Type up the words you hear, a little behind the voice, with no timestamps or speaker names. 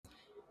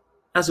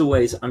As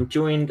always, I'm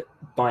joined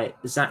by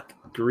Zach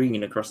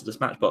Green across the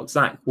Dispatch Box.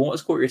 Zach, what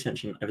has caught your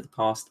attention over the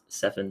past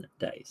 7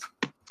 days?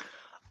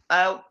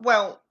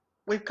 Well,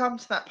 we've come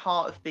to that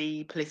part of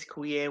the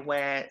political year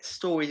where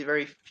stories are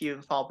very few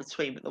and far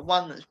between. But the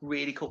one that's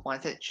really caught my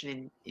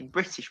attention in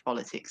British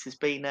politics has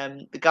been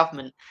the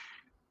government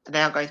are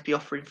now going to be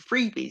offering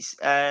freebies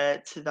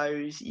to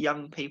those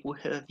young people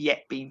who have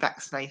yet been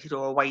vaccinated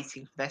or are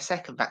waiting for their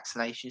second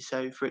vaccination.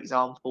 So, for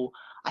example,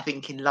 I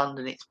think in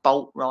London it's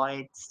Bolt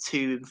rides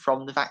to and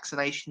from the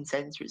vaccination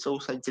centre. It's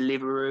also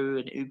Deliveroo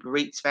and Uber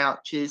Eats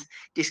vouchers,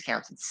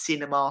 discounted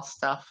cinema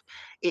stuff.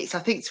 It's, I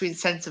think, to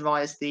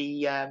incentivise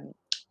the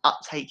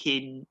uptake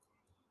in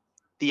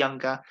the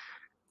younger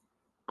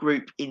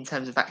group in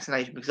terms of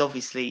vaccination, because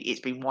obviously it's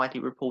been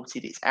widely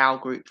reported it's our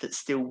group that's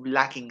still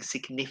lagging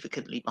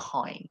significantly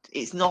behind.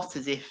 It's not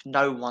as if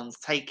no one's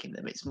taking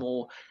them, it's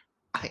more,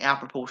 I think our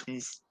proportion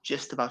is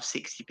just above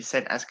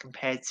 60% as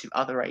compared to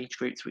other age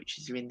groups, which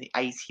is in the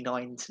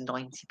 89 to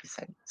 90%.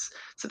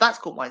 So that's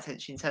caught my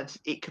attention in terms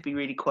of it could be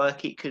really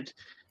quirky. It could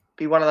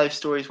be one of those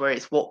stories where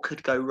it's what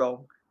could go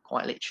wrong.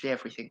 Quite literally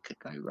everything could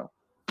go wrong.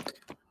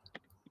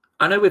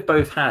 I know we've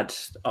both had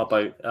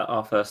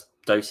our first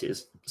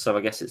doses, so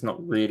I guess it's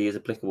not really as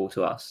applicable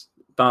to us.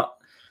 But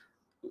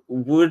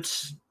would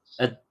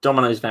a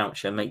Domino's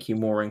voucher make you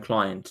more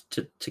inclined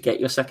to get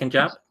your second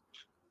jab?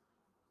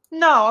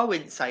 No, I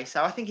wouldn't say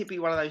so. I think it'd be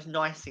one of those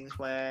nice things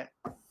where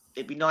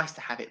it'd be nice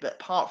to have it, but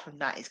apart from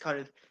that, it's kind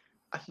of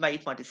I've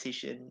made my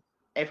decision.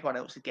 Everyone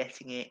else is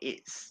getting it.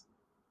 It's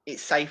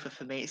safer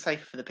for me. It's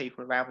safer for the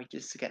people around me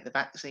just to get the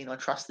vaccine. I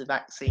trust the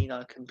vaccine.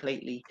 I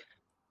completely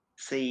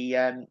see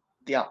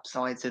the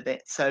upsides of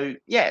it. So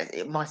yeah,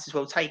 it might as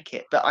well take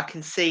it. But I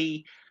can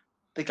see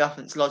the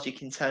government's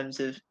logic in terms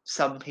of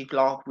some people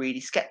are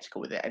really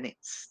skeptical with it, and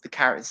it's the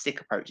carrot and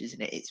stick approach,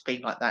 isn't it? It's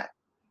been like that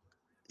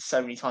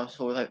so many times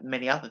before with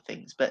many other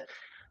things. But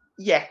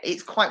yeah,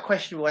 it's quite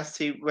questionable as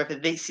to whether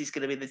this is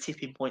going to be the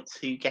tipping point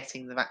to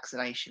getting the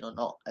vaccination or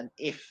not. And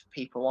if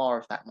people are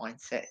of that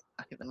mindset,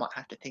 I think they might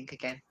have to think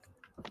again.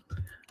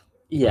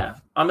 Yeah,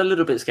 I'm a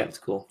little bit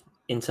skeptical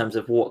in terms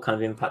of what kind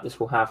of impact this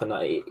will have. And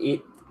I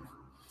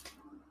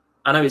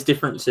know it's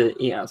different to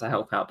Eat Out to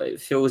Help Out, but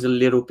it feels a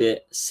little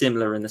bit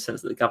similar in the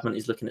sense that the government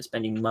is looking at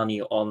spending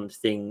money on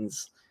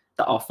things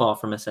that are far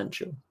from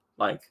essential.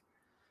 Like,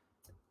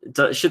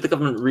 should the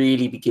government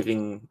really be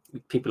giving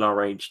people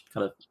our age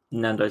kind of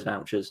Nando's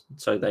vouchers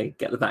so they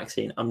get the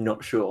vaccine? I'm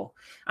not sure.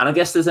 And I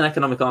guess there's an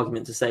economic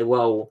argument to say,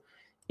 well,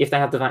 if they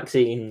have the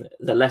vaccine,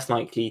 they're less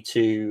likely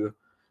to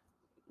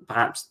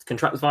perhaps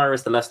contract the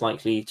virus, they're less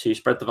likely to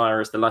spread the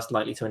virus, they're less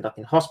likely to end up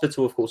in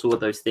hospital. Of course, all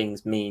of those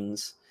things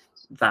means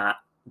that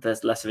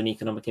there's less of an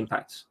economic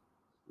impact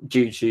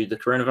due to the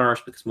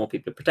coronavirus because more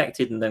people are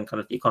protected and then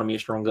kind of the economy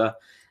is stronger.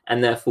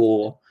 And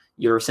therefore,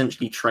 you're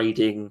essentially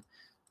trading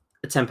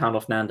a £10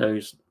 off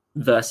Nando's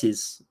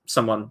versus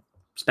someone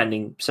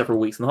spending several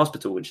weeks in the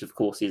hospital, which of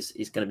course is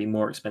going to be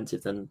more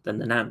expensive than the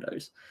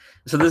Nando's.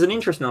 So there's an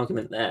interesting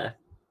argument there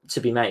to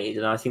be made,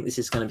 and I think this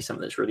is going to be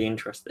something that's really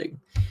interesting.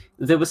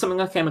 There was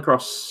something I came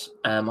across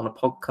on a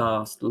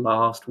podcast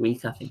last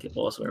week, I think it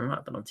was, or it might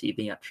have been on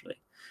TV actually,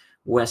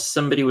 where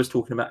somebody was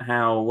talking about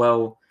how,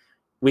 well,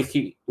 we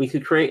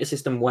could create a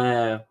system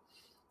where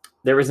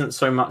there isn't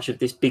so much of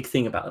this big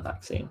thing about the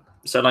vaccine.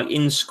 So like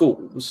in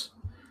schools,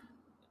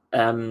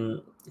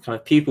 kind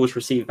of pupils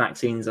receive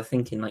vaccines, I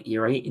think in like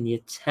year 8 and year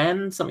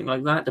 10, something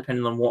like that,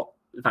 depending on what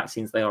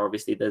vaccines they are.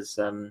 Obviously, there's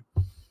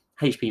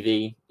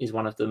HPV is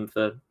one of them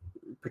for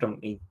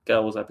predominantly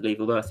girls, I believe,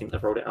 although I think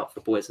they've rolled it out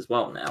for boys as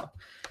well now,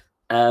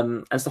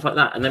 and stuff like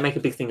that. And they make a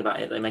big thing about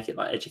it. They make it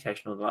like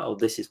educational, like, oh,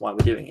 this is why we're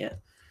doing it.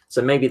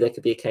 So maybe there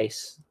could be a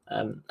case.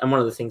 And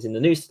one of the things in the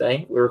news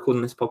today, we're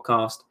recording this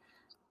podcast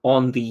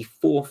on the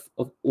 4th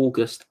of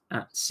August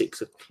at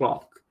 6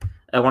 o'clock.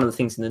 One of the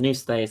things in the news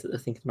today is that they're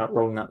thinking about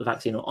rolling out the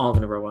vaccine, or are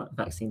going to roll out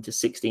the vaccine to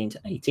 16 to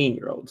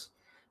 18-year-olds.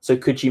 So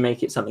could you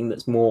make it something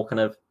that's more kind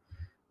of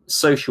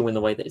social in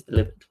the way that it's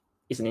delivered?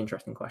 Is an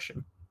interesting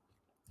question.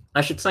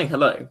 I should say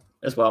hello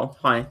as well.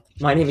 Hi,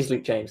 my name is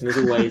Luke James, and as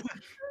always,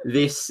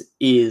 this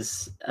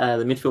is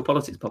the Midfield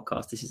Politics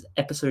Podcast. This is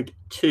episode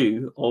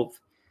 2 of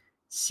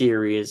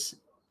series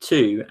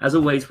 2. As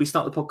always, we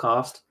start the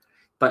podcast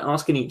by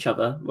asking each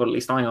other, well, at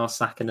least I ask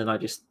Zach and then I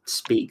just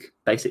speak,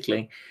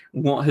 basically,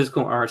 what has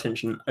caught our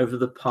attention over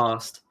the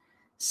past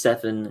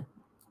 7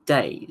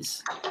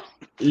 days.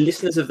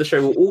 Listeners of the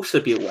show will also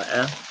be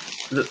aware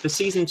that for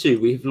season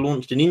 2, we've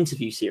launched an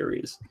interview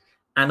series.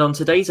 And on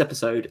today's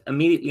episode,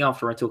 immediately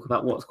after I talk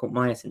about what's caught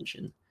my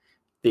attention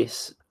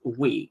this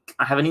week,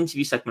 I have an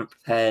interview segment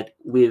prepared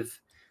with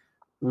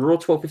Raw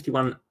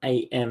 12:51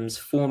 AM's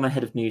former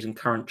head of news and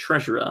current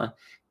treasurer,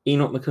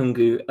 Enoch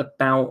Makungu,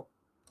 about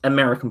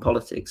American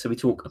politics. So we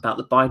talk about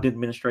the Biden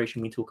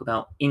administration, we talk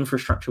about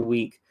infrastructure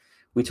week,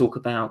 we talk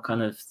about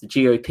kind of the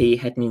GOP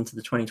heading into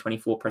the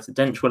 2024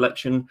 presidential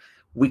election.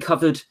 We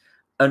covered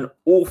an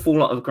awful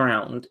lot of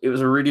ground. It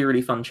was a really,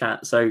 really fun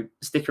chat. So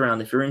stick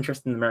around. If you're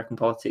interested in American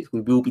politics, we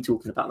will be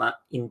talking about that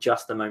in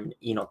just a moment,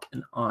 Enoch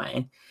and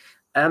I.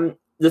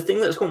 the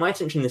thing that's caught my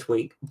attention this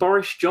week,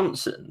 Boris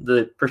Johnson,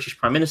 the British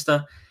Prime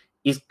Minister,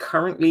 is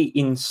currently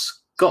in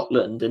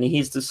Scotland, and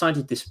he's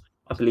decided this,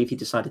 I believe he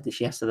decided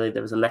this yesterday,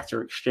 there was a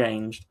letter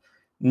exchanged,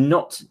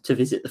 not to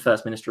visit the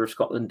First Minister of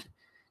Scotland,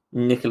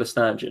 Nicola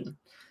Sturgeon.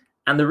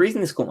 And the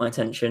reason this caught my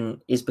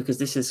attention is because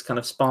this has kind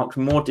of sparked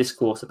more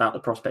discourse about the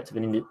prospect of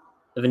an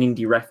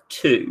Indy Ref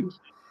 2,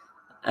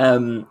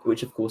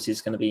 which of course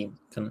is going to be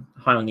kind of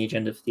high on the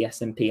agenda for the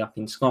SNP up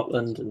in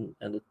Scotland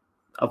and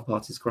other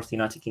parties across the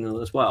United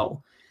Kingdom as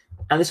well.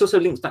 And this also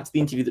links back to the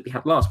interview that we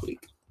had last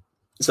week.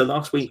 So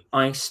last week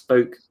I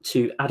spoke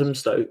to Adam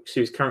Stokes,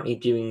 who's currently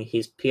doing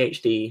his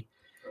PhD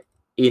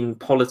in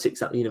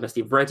politics at the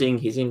University of Reading.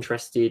 He's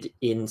interested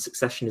in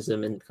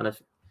successionism and kind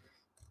of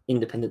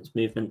independence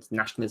movement,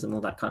 nationalism,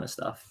 all that kind of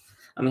stuff.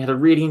 And we had a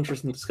really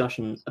interesting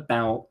discussion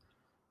about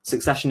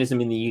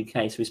successionism in the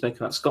UK. So we spoke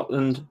about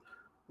Scotland,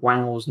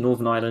 Wales,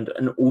 Northern Ireland,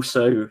 and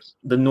also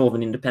the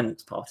Northern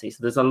Independence Party. So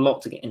there's a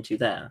lot to get into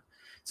there.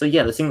 So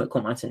yeah, the thing that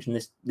caught my attention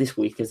this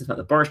week is the fact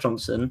that Boris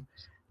Johnson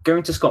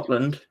going to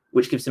Scotland,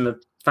 which gives him a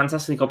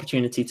fantastic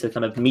opportunity to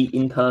kind of meet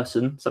in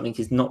person, something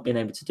he's not been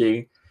able to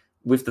do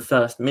with the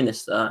First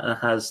Minister, and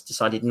has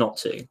decided not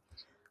to.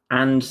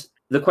 And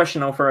the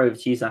question I'll throw over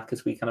to you, Zach,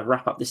 as we kind of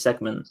wrap up this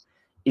segment,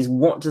 is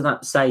what does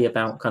that say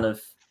about kind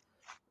of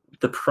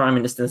the Prime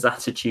Minister's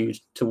attitude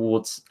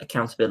towards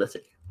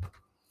accountability?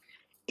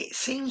 It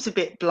seems a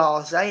bit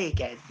blasé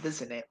again,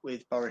 doesn't it,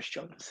 with Boris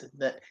Johnson?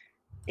 That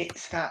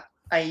it's that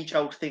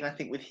age-old thing, I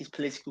think, with his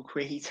political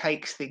career. He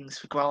takes things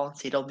for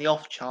granted on the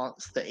off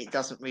chance that it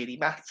doesn't really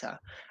matter.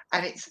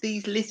 And it's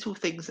these little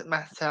things that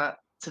matter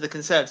to the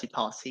Conservative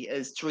Party.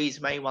 As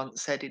Theresa May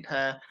once said in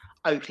her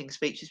opening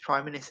speech as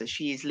Prime Minister,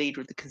 she is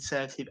leader of the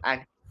Conservative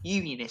and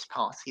Unionist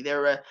Party.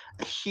 There are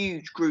a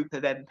huge group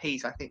of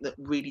MPs, I think, that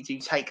really do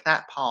take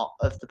that part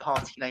of the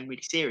party name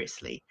really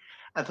seriously.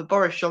 And for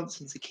Boris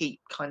Johnson to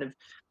keep kind of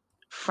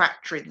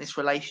fracturing this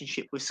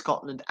relationship with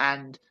Scotland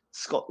and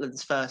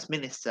Scotland's First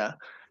Minister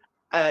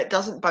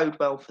doesn't bode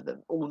well for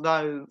them,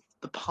 although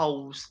the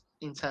polls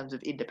in terms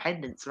of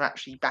independence are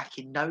actually back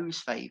in No's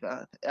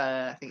favour.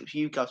 I think it was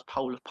YouGov's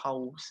poll of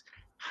polls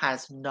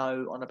has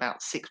No on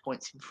about 6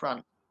 points in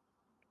front.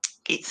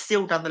 It's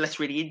still nonetheless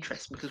really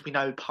interesting because we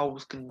know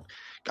polls can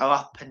go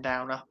up and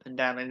down,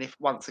 and if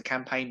once a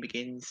campaign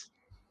begins,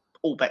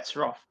 all bets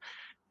are off.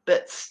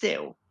 But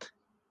still,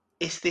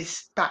 it's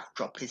this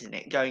backdrop, isn't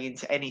it, going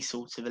into any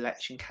sort of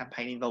election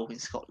campaign involving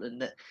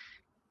Scotland, that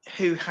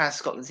who has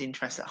Scotland's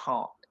interests at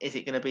heart? Is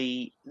it going to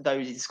be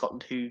those in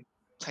Scotland who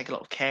take a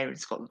lot of care in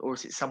Scotland, or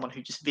is it someone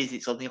who just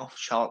visits on the off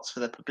chance for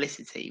the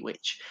publicity?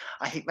 Which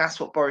I think that's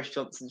what Boris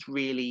Johnson's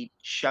really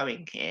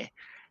showing here.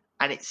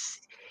 And it's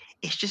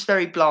just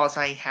very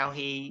blasé how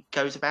he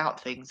goes about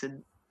things.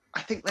 And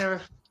I think there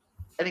are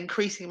an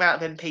increasing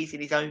amount of MPs in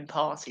his own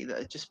party that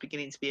are just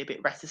beginning to be a bit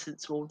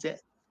reticent towards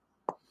it.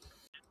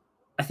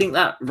 I think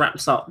that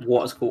wraps up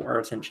what has caught our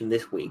attention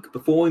this week.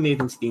 Before we move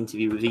into the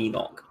interview with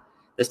Enoch,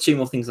 there's two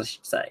more things I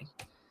should say.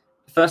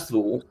 First of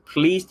all,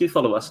 please do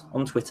follow us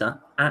on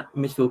Twitter at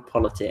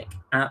MidfieldPolitic,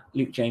 at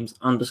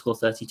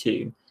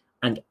LukeJames_32,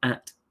 and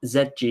at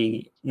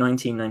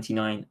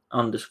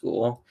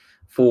ZG1999_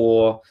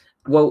 for,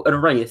 well, an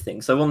array of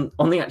things. So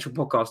on the actual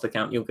podcast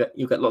account, you'll get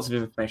lots of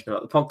information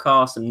about the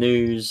podcast and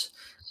news.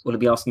 We'll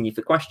be asking you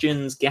for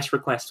questions, guest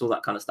requests, all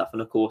that kind of stuff.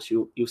 And of course,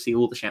 you'll see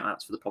all the shout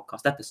outs for the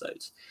podcast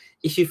episodes.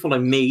 If you follow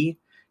me,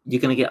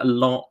 you're going to get a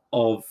lot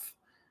of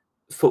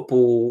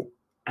football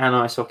and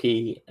ice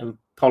hockey and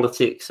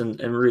politics and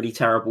really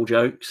terrible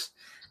jokes.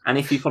 And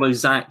if you follow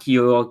Zach,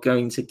 you're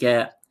going to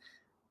get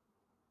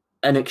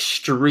an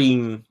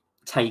extreme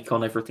take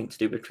on everything to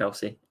do with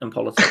Chelsea and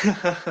politics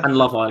and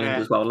Love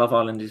Island as well. Love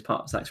Island is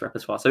part of Zach's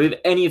repertoire. So if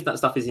any of that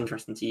stuff is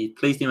interesting to you,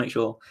 please do make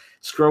sure,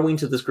 scroll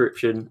into the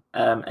description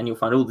and you'll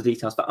find all the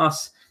details for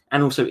us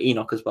and also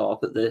Enoch as well. I'll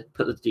put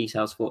the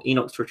details for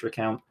Enoch's Twitter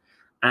account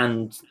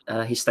and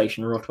his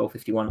station, Raw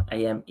 1251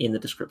 AM, in the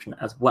description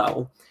as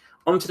well.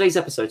 On today's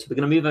episode, so we're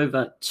going to move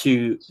over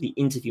to the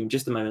interview in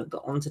just a moment,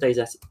 but on today's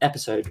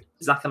episode,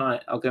 Zach and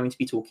I are going to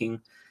be talking,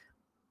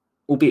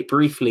 albeit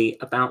briefly,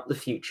 about the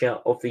future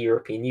of the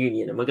European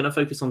Union. And we're going to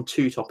focus on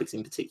two topics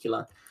in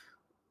particular.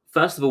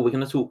 First of all, we're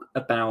going to talk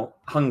about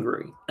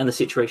Hungary and the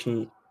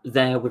situation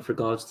there with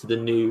regards to the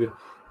new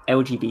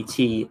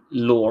LGBT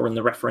law and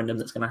the referendum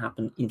that's going to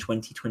happen in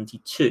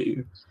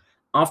 2022.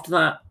 After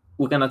that,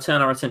 we're going to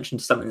turn our attention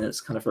to something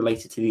that's kind of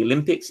related to the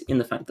Olympics, in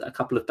the fact that a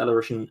couple of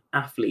Belarusian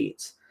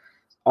athletes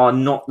are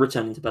not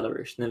returning to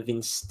Belarus and have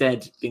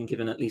instead been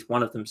given, at least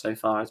one of them so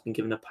far, has been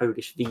given a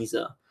Polish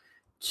visa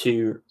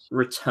to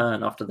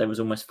return after they was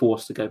almost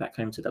forced to go back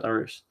home to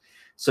Belarus.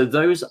 So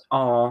those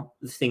are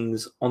the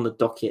things on the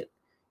docket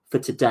for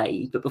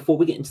today. But before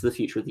we get into the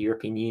future of the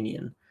European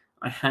Union,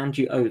 I hand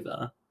you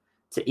over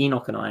to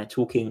Enoch and I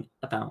talking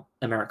about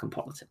American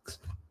politics.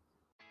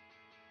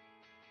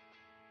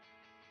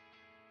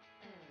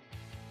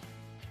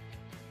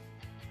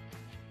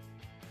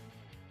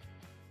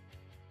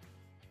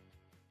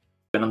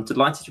 And I'm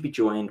delighted to be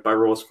joined by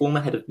Raw's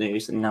former head of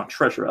news and now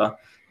treasurer,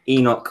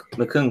 Enoch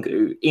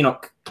Mukungu.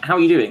 Enoch, how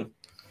are you doing?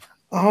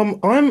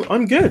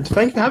 I'm good.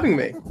 Thank you for having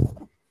me.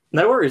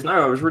 No worries. No,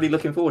 I was really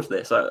looking forward to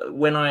this.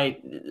 When I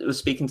was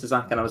speaking to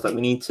Zach and I was like,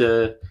 we need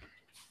to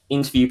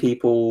interview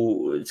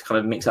people to kind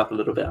of mix up a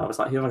little bit. I was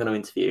like, who am I going to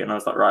interview? And I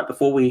was like, right,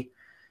 before we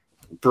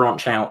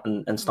branch out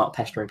and start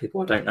pestering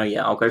people I don't know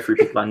yet, I'll go through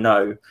people I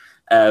know.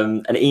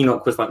 And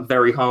Enoch was like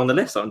very high on the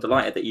list. So I'm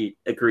delighted that you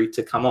agreed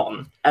to come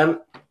on.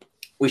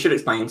 We should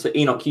explain. So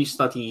Enoch, you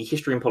study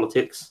history and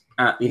politics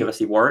at the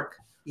University of Warwick.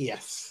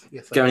 Yes.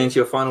 Going into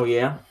your final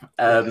year.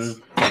 Yes.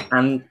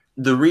 And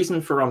the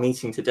reason for our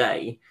meeting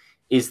today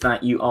is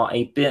that you are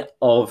a bit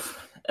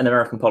of an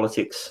American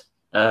politics.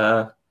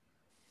 I'm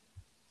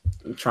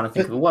trying to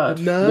think of a word.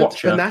 Nerd,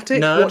 watcher.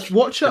 fanatic, Nerd,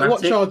 watcher.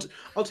 fanatic.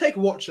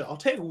 Watcher. I'll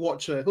take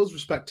watcher. It feels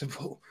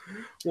respectable.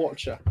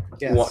 Watcher.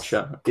 Yes.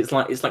 Watcher. It's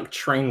like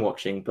train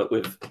watching, but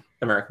with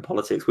American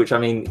politics, which I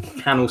mean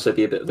can also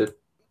be a bit of a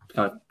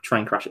kind of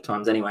train crash at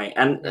times. Anyway,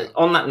 and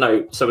on that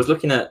note, so I was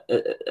looking at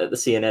the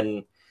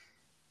CNN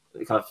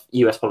kind of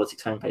US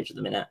politics homepage at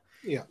the minute.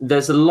 Yeah.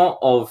 There's a lot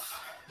of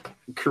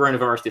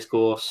coronavirus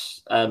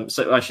discourse.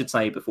 So I should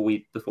say before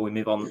we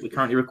move on, we're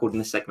currently recording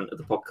this segment of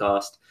the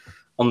podcast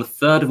on the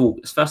 3rd of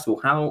August. First of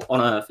all, how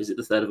on earth is it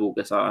the 3rd of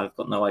August? I've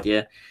got no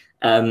idea.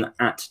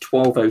 At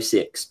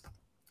 12:06.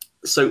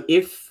 So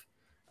if,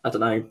 I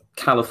don't know,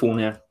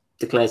 California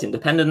declares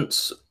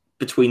independence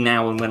between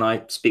now and when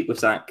I speak with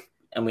Zach,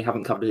 and we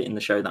haven't covered it in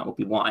the show, that would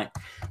be why.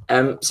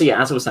 So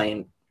yeah, as I was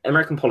saying,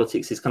 American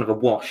politics is kind of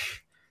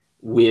awash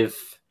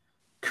with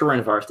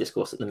coronavirus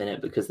discourse at the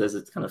minute because there's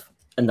a kind of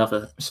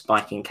another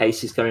spike in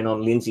cases going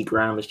on. Lindsey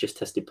Graham has just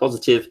tested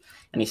positive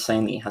and he's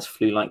saying that he has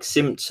flu-like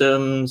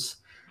symptoms.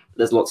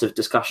 There's lots of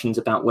discussions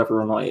about whether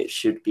or not it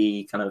should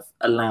be kind of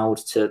allowed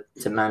to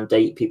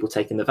mandate people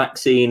taking the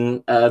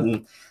vaccine.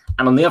 And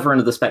on the other end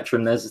of the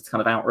spectrum, there's this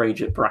kind of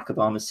outrage at Barack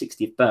Obama's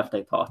 60th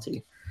birthday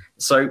party.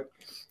 So,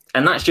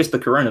 and that's just the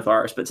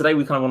coronavirus. But today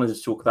we kind of wanted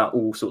to talk about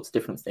all sorts of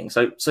different things.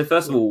 So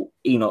first of all,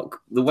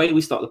 Enoch, the way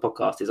we start the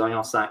podcast is I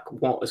asked Zach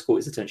what has caught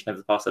his attention over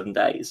the past 7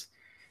 days.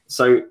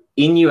 So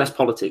in US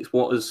politics,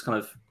 what has kind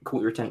of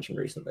caught your attention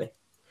recently?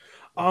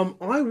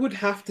 I would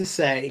have to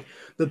say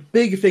the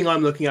big thing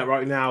I'm looking at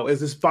right now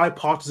is this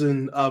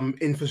bipartisan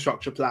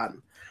infrastructure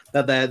plan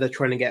that they're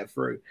trying to get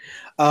through.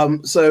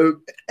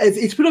 So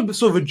it's been a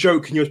sort of a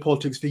joke in US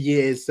politics for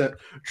years that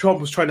Trump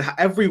was trying to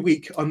every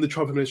week under the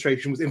Trump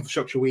administration was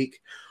Infrastructure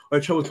Week,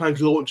 where Trump was planning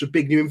to launch a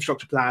big new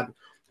infrastructure plan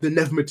that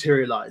never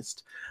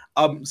materialized.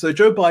 So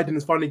Joe Biden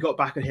has finally got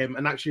back at him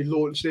and actually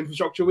launched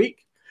Infrastructure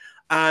Week.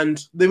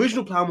 And the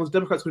original plan was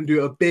Democrats going to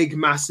do a big,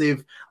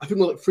 massive, I think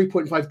like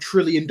 $3.5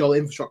 trillion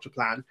infrastructure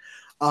plan.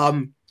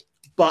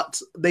 But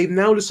they've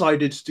now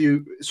decided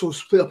to sort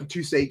of split up in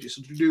 2 stages.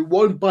 So to do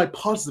one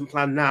bipartisan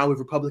plan now with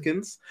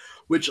Republicans,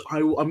 which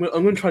I'm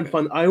going to try and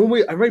find. I'm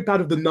very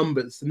bad with the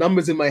numbers. The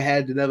numbers in my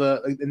head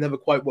are never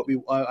quite what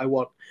I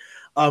want.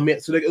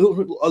 So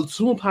a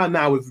small plan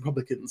now with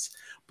Republicans,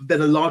 but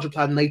then a larger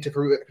plan later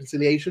for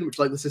reconciliation, which is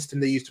like the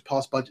system they use to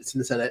pass budgets in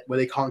the Senate, where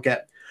they can't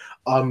get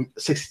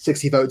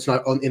 60 votes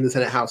in the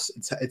Senate House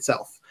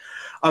itself.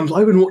 So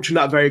I've been watching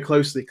that very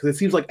closely because it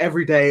seems like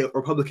every day a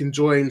Republican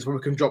joins,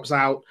 Republican drops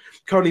out.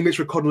 Currently, Mitch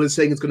McConnell is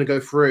saying it's going to go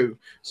through.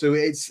 So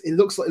it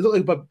looks like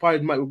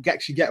Biden might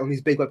actually get on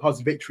these big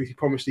bipartisan victories he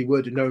promised he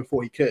would and knowing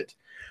before he could.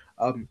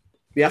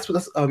 Yeah, So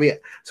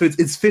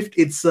it's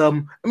 50. It's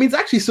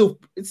actually still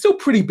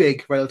pretty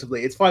big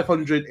relatively. It's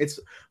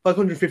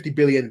 550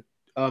 billion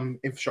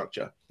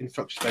infrastructure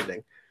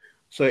spending.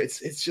 So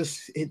it's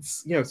just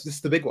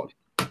the big one.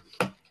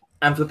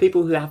 And for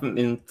people who haven't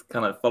been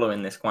kind of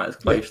following this quite as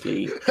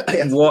closely,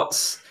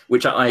 Yes.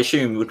 which I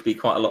assume would be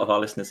quite a lot of our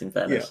listeners in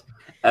fairness,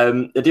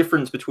 the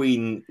difference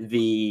between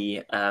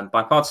the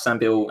bipartisan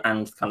bill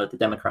and kind of the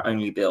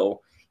Democrat-only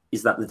bill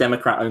is that the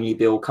Democrat-only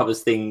bill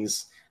covers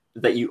things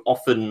that you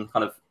often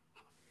kind of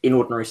in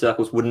ordinary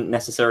circles wouldn't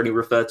necessarily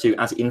refer to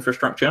as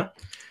infrastructure.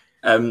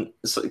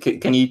 So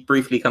can you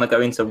briefly kind of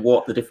go into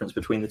what the difference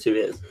between the two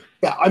is?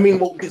 Yeah, I mean,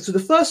 so the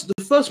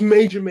first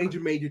major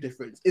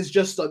difference is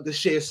just like the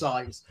sheer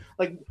size.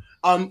 Like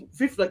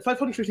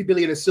 550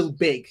 billion is still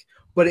big,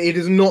 but it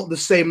is not the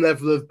same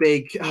level of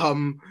big,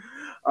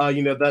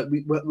 that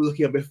we were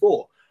looking at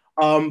before.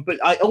 But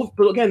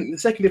again, the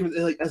second difference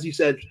is, like, as you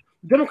said,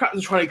 Democrats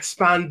are trying to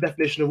expand the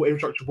definition of what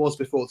infrastructure was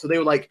before. So they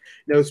were like,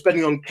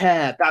 spending on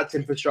care, that's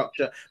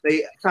infrastructure.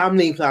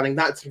 Family planning,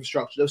 that's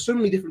infrastructure. There's so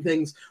many different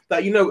things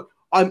that,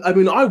 I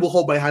will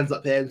hold my hands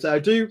up here and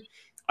say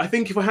I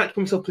think if I had to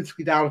put myself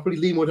politically down, I'd probably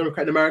lean more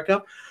Democrat in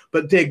America.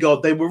 But dear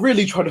God, they were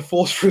really trying to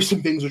force through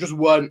some things that just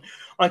weren't,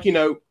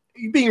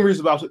 being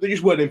reasonable about it, they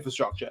just weren't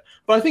infrastructure.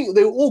 But I think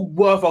they were all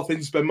worthwhile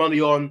things to spend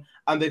money on,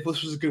 and they thought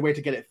this was a good way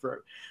to get it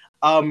through.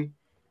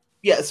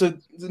 So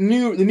the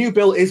new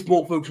bill is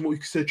more focused on what we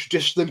consider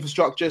traditional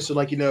infrastructure, so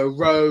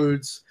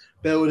roads,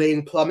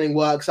 building, plumbing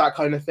works, that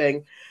kind of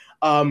thing.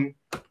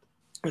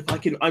 if I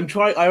can,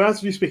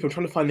 as we speak, I'm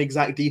trying to find the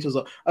exact details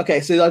of. Okay,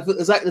 so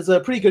there's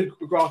a pretty good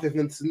graph in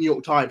the New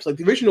York Times. Like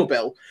the original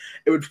bill,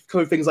 it would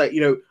cover things like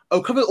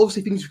cover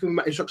obviously things from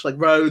infrastructure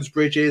like roads,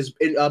 bridges,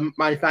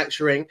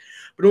 manufacturing,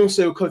 but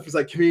also cover things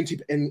like community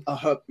and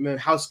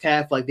house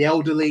care for like the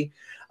elderly,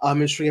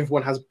 ensuring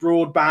everyone has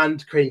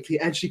broadband, creating clean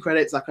energy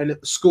credits, that kind of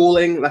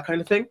schooling, that kind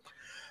of thing.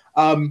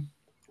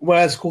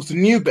 Whereas, of course, the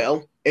new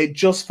bill it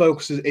just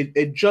focuses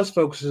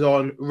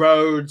on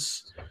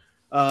roads.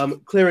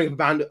 Clearing up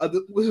abandoned.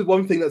 This is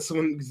one thing that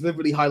someone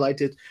deliberately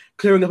highlighted: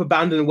 clearing up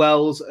abandoned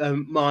wells,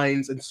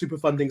 mines, and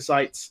superfunding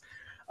sites,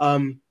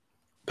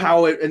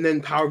 power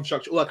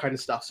infrastructure, all that kind of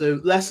stuff. So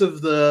less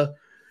of the,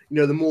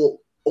 the more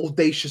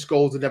audacious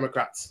goals of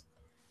Democrats.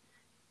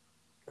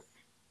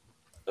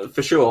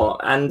 For sure,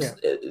 and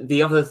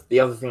the other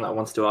thing that I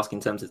wanted to ask in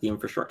terms of the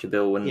infrastructure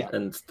bill,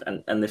 and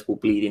this will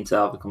bleed into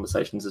other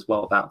conversations as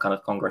well about kind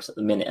of Congress at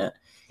the minute,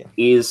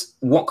 is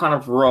what kind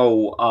of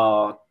role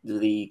are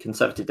the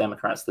conservative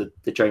Democrats, the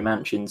Joe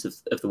Manchins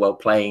of the world,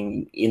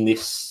 playing in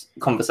this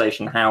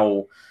conversation?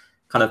 How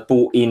kind of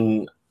bought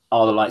in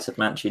are the likes of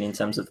Manchin in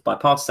terms of the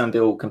bipartisan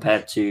bill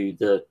compared to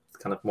the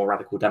kind of more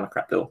radical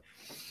Democrat bill?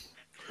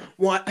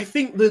 Well, I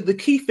think the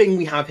key thing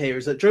we have here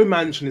is that Joe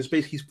Manchin is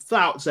basically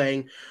flat out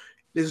saying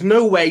there's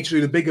no way to do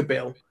the bigger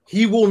bill.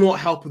 He will not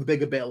help with the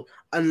bigger bill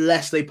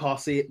unless they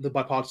pass the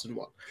bipartisan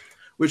one.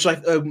 Which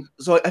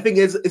so I think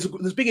there's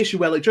a big issue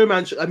where like Joe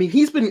Manchin, I mean,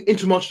 he's been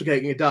instrumental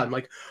getting it done.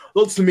 Like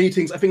lots of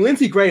meetings. I think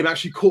Lindsey Graham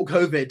actually caught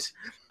COVID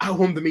at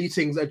one of the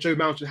meetings at Joe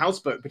Manchin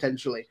houseboat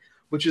potentially,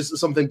 which is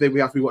something that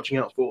we have to be watching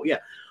out for. Yeah,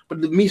 but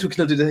the meeting was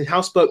conducted in his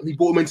houseboat. He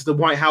brought him into the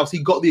White House.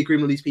 He got the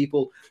agreement with these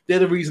people. They're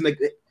the reason.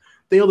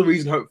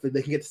 Hopefully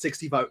they can get to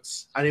 60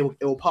 votes and it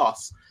will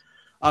pass.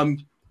 But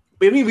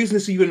the only reason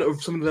this even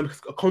some of them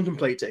are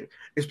contemplating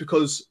is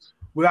because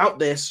without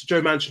this,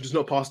 Joe Manchin does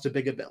not pass the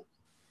bigger bill.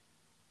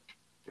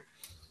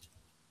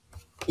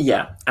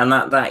 Yeah, and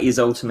that is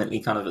ultimately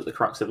kind of at the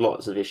crux of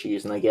lots of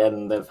issues. And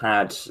again,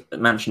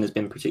 Manchin has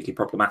been particularly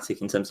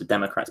problematic in terms of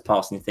Democrats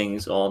passing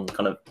things on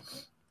kind of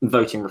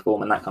voting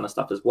reform and that kind of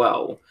stuff as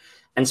well.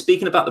 And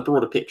speaking about the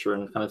broader picture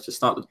and kind of to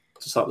start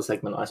the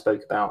segment, I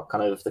spoke about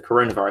kind of the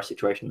coronavirus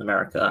situation in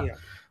America. Yeah.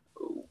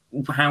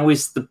 How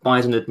is the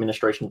Biden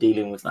administration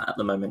dealing with that at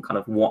the moment? Kind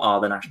of what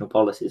are the national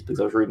policies? Because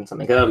I was reading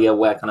something earlier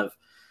where kind of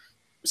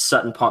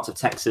certain parts of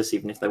Texas,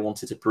 even if they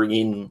wanted to bring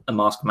in a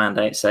mask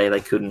mandate, say they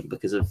couldn't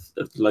because of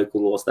the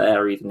local laws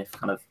there, even if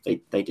kind of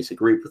they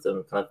disagreed with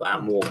them kind of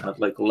at more kind of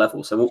local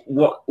level. So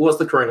what's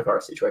the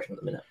coronavirus situation at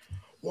the minute?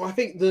 Well, I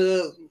think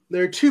there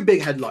are two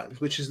big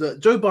headlines, which is that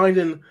Joe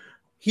Biden,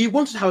 he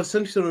wanted to have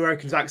 70% of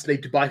Americans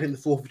vaccinated by the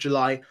 4th of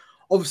July.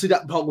 Obviously,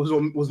 that part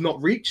was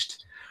not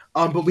reached.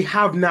 But we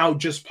have now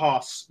just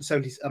passed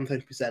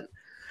 70%.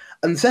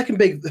 And the second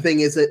big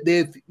thing is that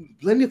there's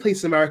plenty of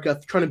places in America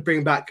trying to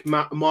bring back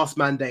mask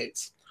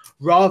mandates,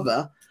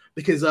 rather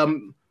because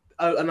and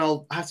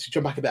I'll have to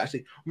jump back a bit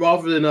actually,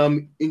 rather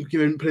than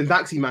putting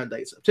vaccine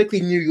mandates,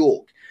 particularly New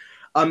York,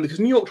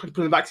 because New York tried to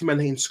put a vaccine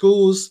mandate in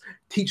schools,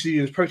 teachers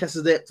unions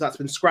protested it, so that's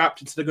been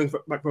scrapped instead of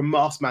going for a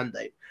mask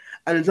mandate.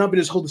 And there's now been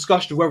this whole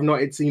discussion of whether or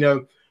not it's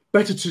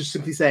better to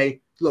simply say,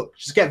 look,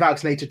 just get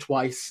vaccinated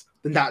twice.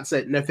 Then that's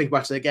it. No, think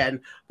about it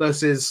again.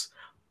 Versus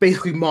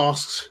basically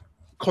masks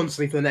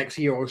constantly for the next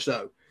year or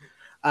so,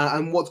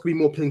 and what's going to be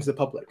more appealing to the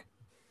public.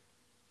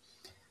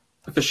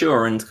 For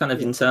sure, and kind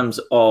of in terms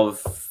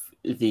of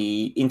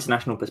the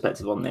international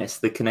perspective on this,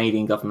 the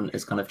Canadian government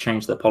has kind of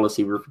changed their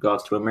policy with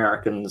regards to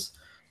Americans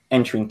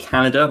entering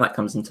Canada. That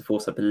comes into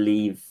force, I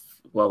believe.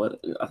 Well,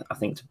 I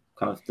think to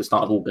kind of the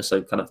start of August,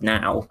 so kind of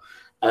now.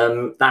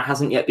 That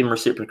hasn't yet been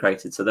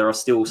reciprocated, so there are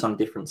still some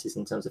differences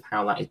in terms of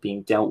how that is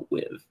being dealt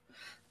with.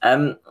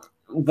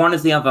 One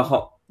of the other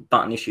hot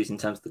button issues in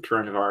terms of the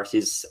coronavirus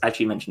is, as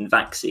you mentioned,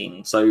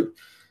 vaccine. So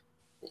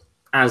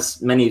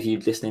as many of you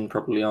listening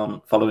probably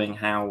aren't following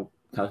how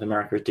kind of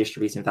America is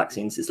distributing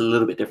vaccines, it's a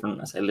little bit different.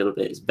 I say a little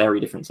bit, it's very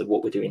different to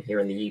what we're doing here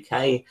in the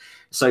UK.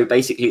 So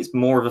basically it's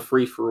more of a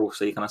free-for-all.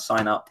 So you kind of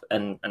sign up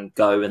and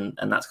go, and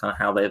that's kind of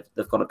how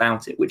they've gone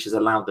about it, which has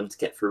allowed them to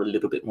get through a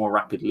little bit more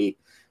rapidly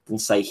than,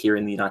 say, here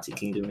in the United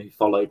Kingdom, who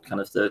followed kind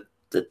of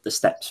the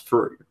steps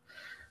through.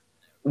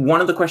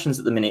 One of the questions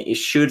at the minute is,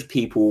 should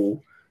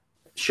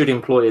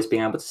employers be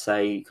able to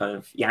say kind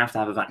of, you have to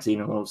have a vaccine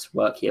in order to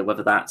work here,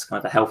 whether that's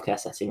kind of a healthcare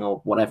setting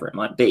or whatever it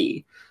might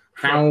be?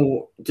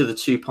 How do the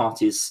two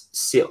parties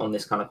sit on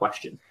this kind of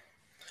question?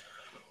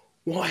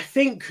 Well, I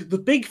think the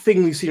big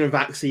thing we've seen in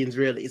vaccines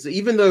really is that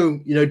even though,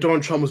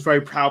 Donald Trump was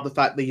very proud of the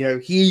fact that,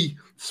 he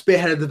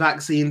spearheaded the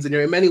vaccines, and,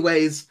 in many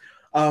ways,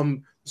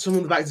 some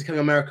of the vaccines coming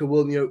to America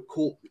will,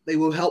 they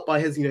will help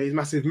by his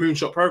massive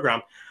moonshot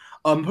program.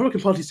 The Republican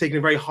Party's taken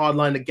a very hard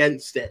line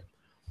against it,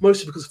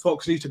 mostly because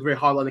Fox News took a very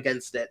hard line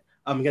against it,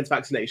 against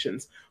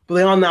vaccinations. But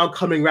they are now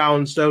coming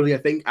around slowly, I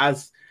think,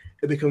 as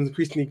it becomes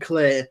increasingly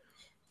clear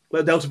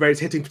that Delta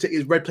variant is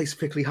hitting red places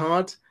particularly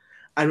hard.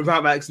 And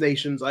without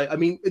vaccinations, I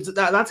mean,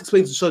 that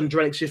explains the sudden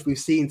dramatic shift we've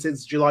seen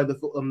since July the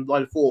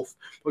 4th, where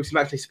we've seen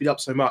vaccinations speed up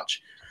so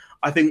much.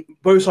 I think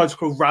both sides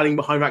are rallying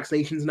behind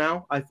vaccinations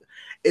now.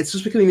 It's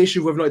just becoming an issue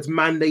of whether or not it's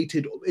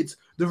mandated. It's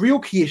the real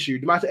key issue.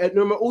 No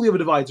matter all the other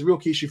divides, the real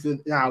key issue for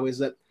now is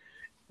that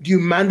do you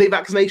mandate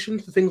vaccination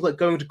for things like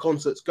going to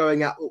concerts,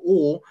 going out,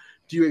 or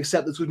do you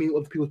accept that's going to be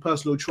other people's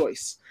personal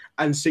choice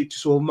and stick to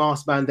sort of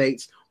mask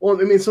mandates? Or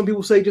I mean, some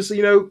people say just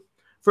throw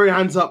your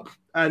hands up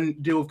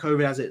and deal with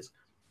COVID as is.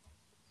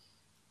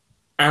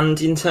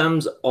 And in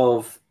terms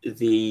of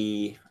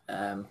the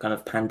kind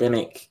of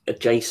pandemic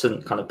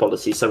adjacent kind of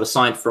policy, so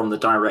aside from the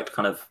direct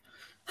kind of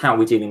how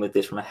we're dealing with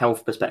this from a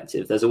health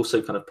perspective, there's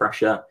also kind of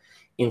pressure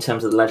in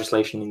terms of the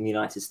legislation in the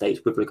United States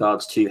with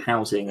regards to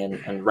housing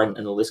and rent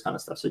and all this kind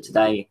of stuff. So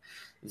today,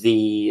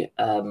 the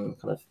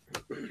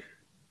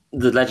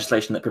the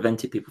legislation that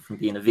prevented people from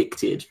being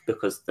evicted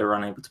because they were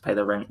unable to pay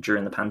their rent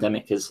during the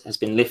pandemic has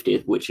been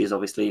lifted, which is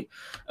obviously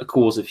a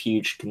cause of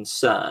huge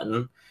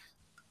concern.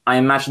 I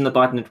imagine the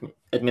Biden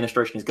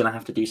administration is going to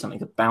have to do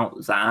something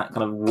about that.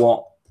 Kind of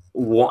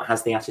what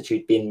has the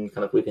attitude been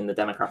kind of within the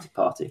Democratic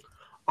Party?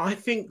 I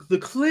think the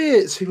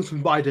clear signal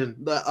from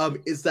Biden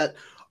that is that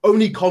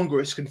only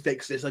Congress can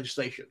fix this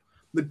legislation.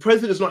 The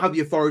president does not have the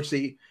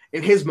authority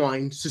in his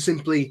mind to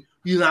simply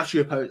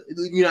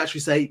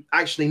unilaterally say,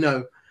 actually,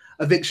 no,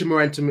 eviction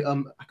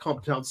moratorium. I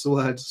can't pronounce the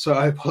word, so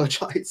I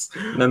apologize.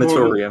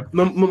 Moratorium.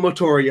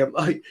 Moratorium.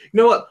 You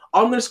know what?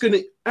 I'm just going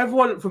to,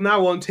 everyone from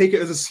now on, take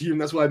it as assume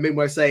that's what I mean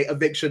when I say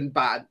eviction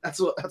ban. That's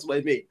what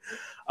I mean.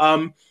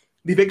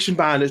 The eviction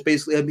ban is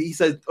basically, he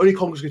said only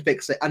Congress can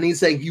fix it, and he's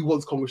saying he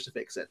wants Congress to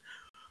fix it.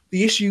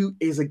 The issue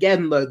is,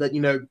 again, though,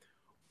 that,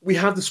 we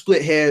have the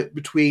split here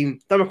between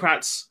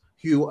Democrats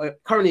who are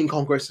currently in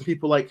Congress and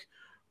people like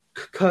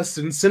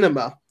Kyrsten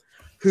Sinema,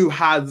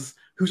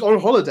 who's on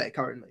holiday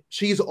currently.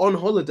 She's on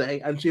holiday,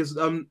 and she's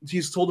told them she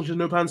has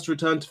no plans to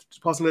return to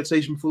passing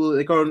legislation before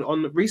they go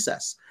on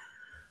recess.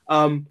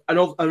 And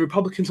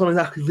Republicans aren't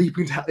exactly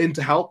leaping in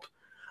to help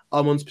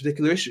on this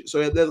particular issue.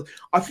 So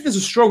I think there's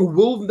a strong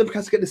will for the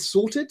Democrats to get this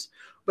sorted,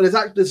 but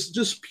there's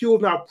just pure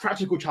now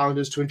practical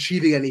challenges to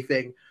achieving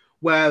anything.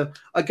 Where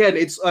again,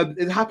 it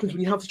happens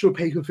when you have such a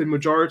paper-thin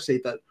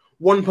majority that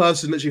one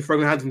person literally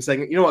throwing their hands and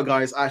saying, "You know what,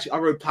 guys? Actually, I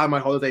already planned my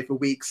holiday for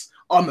weeks.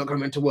 I'm not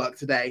going to work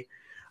today."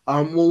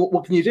 Well,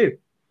 what can you do?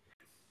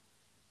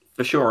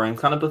 For sure. And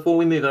kind of before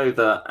we move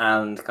over,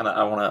 and kind of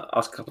I want to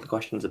ask a couple of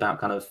questions about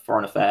kind of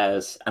foreign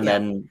affairs, and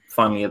then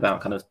finally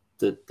about kind of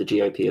the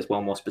GOP as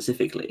well, more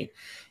specifically,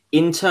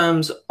 in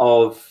terms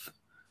of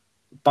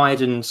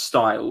Biden's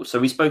style. So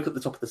we spoke at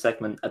the top of the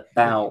segment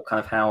about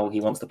kind of how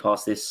he wants to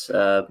pass this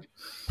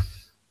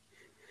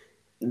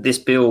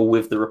bill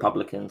with the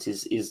Republicans,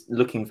 is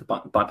looking for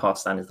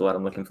bipartisan is the word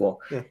I'm looking for.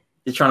 Yeah.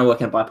 He's trying to work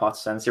in a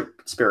bipartisan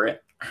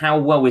spirit. How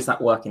well is that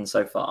working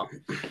so far?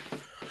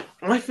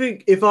 I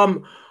think if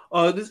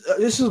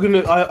this is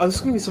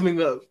gonna be something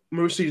that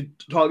mostly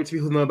targets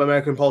people who know about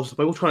American politics,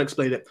 but I will try and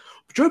explain it.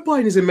 Joe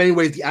Biden is in many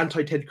ways the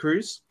anti-Ted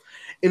Cruz,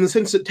 in the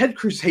sense that Ted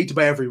Cruz is hated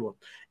by everyone.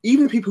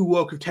 Even the people who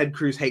work with Ted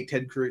Cruz hate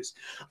Ted Cruz.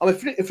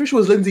 Official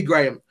was Lindsey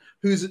Graham,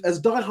 who's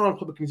as diehard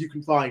Republican as you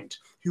can find,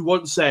 who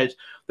once said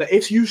that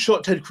if you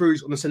shot Ted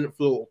Cruz on the Senate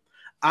floor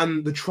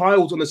and the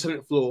trial was on the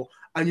Senate floor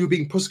and you were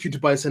being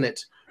prosecuted by the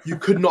Senate, you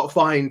could not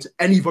find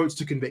any votes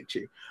to convict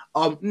you.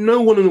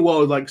 No one in the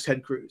world likes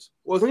Ted Cruz.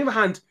 Whereas on the other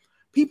hand,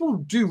 people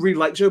do really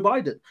like Joe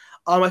Biden.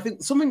 I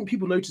think something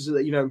people notice is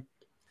that,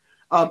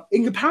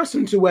 in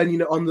comparison to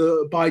when,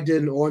 under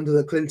Biden or under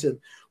the Clinton,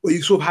 where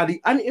you sort of had,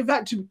 and in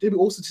fact, to be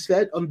also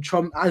said, under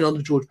Trump and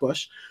under George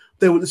Bush,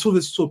 there was sort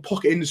of this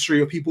pocket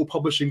industry of people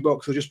publishing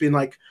books or just being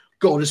like,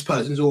 God, this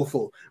person's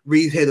awful.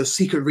 Read here the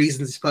secret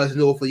reasons this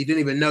person's awful. You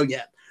didn't even know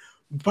yet.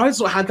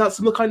 Biden's not had that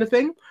similar kind of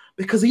thing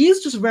because he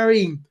is just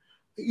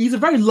he's a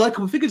very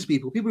likable figure to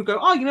people. People go,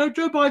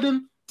 Joe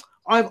Biden,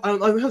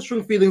 I've had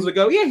strong feelings. I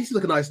go, yeah, he's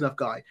like a nice enough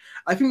guy.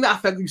 I think that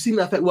effect, you've seen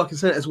that effect work in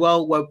Senate as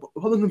well, where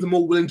Republicans are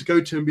more willing to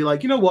go to and be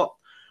like, you know what,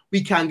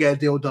 we can get a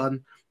deal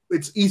done.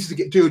 It's easy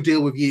to do a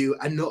deal with you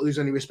and not lose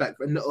any respect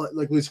and not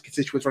lose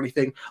constituents or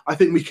anything. I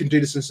think we can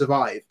do this and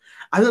survive.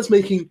 And that's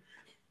making,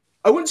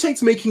 I wouldn't say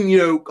it's making,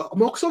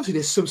 because obviously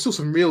there's still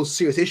some real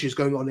serious issues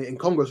going on in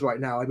Congress right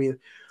now. I mean,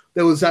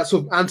 there was that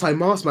sort of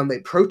anti-mask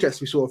mandate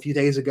protest we saw a few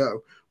days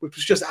ago, which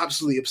was just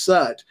absolutely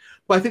absurd.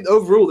 But I think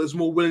overall there's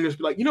more willingness to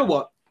be like, you know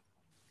what,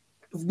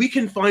 if we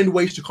can find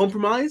ways to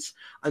compromise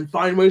and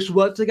find ways to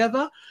work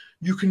together,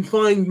 you can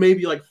find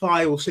maybe like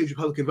 5 or 6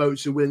 Republican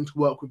votes who are willing to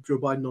work with Joe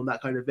Biden on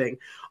that kind of thing.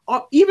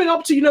 Even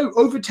up to,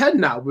 over 10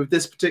 now with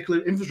this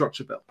particular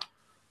infrastructure bill.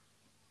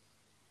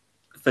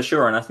 For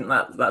sure, and I think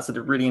that's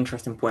a really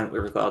interesting point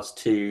with regards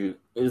to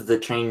the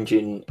change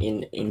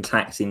in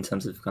tax in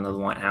terms of kind of the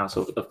White House.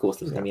 Of course,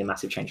 there's going to be a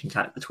massive change in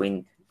tax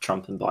between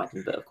Trump and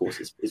Biden, but of course,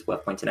 it's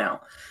worth pointing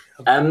out.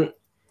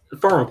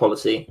 Foreign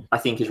policy, I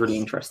think, is really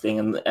interesting,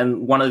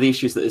 and one of the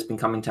issues that has been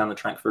coming down the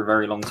track for a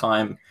very long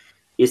time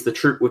is the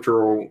troop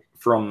withdrawal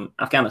from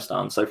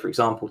Afghanistan. So, for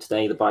example,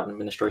 today the Biden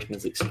administration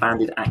has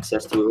expanded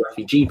access to a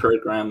refugee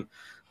program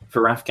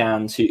for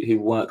Afghans who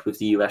worked with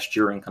the US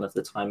during kind of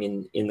the time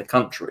in the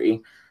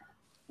country.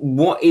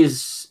 What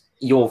is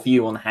your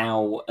view on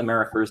how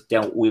America has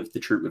dealt with the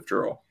troop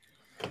withdrawal?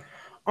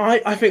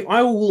 I think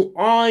I will.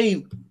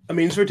 I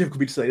mean, it's very difficult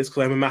for me to say this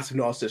because I'm a massive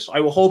narcissist. I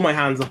will hold my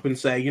hands up and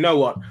say, you know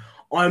what?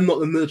 I'm not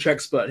the military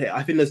expert here.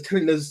 I think there's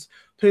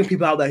plenty of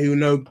people out there who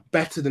know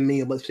better than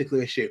me on this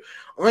particular issue.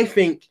 I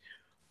think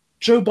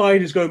Joe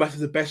Biden is going back to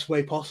the best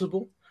way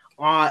possible.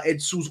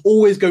 It was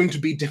always going to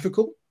be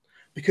difficult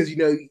because,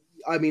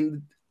 I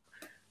mean,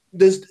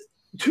 there's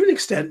to an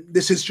extent,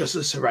 this is just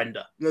a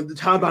surrender. The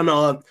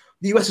Taliban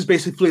the US is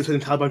basically fully letting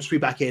the Taliban to be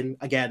back in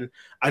again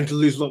and to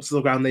lose lots of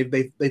the ground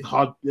they've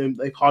hard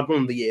won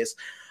over the years.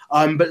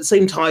 But at the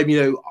same time,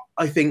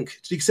 I think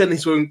to the extent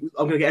this, I'm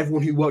going to get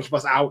everyone who works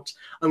with us out.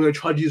 I'm going to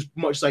try to do as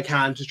much as I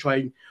can to try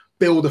and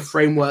build a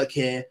framework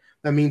here.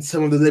 That means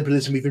some of the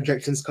liberalism we've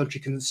injected in this country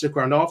can stick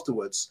around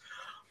afterwards.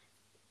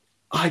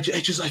 I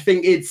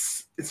think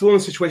it's one of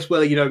those situations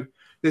where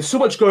there's so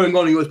much going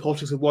on in US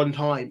politics at one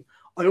time.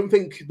 I don't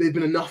think there's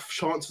been enough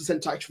chance for the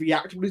Senate to actually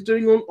react to what he's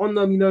doing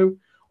on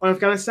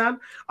Afghanistan.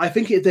 I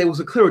think if there was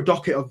a clearer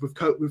docket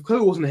if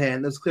Chloe wasn't here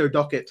and there was a clearer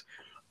docket,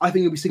 I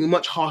think you'll be seeing a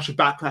much harsher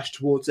backlash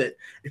towards it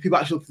if people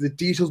actually look at the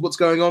details of what's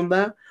going on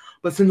there.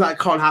 But since that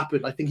can't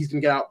happen, I think he's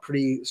going to get out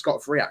pretty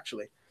scot-free,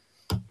 actually.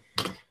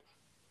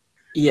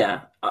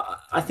 Yeah,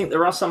 I think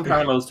there are some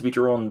parallels to be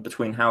drawn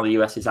between how the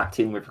US is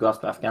acting with regards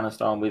to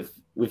Afghanistan with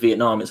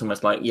Vietnam. It's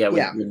almost like,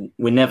 we're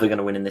never going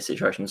to win in this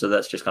situation, so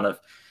let's just kind of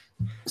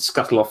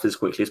scuttle off as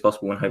quickly as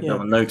possible and hope no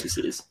one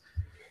notices.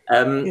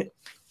 I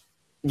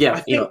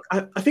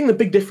think the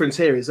big difference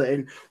here is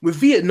that with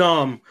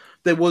Vietnam,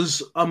 there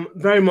was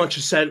very much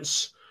a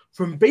sense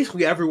from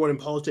basically everyone in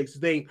politics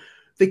they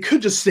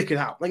could just stick it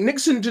out. Like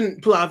Nixon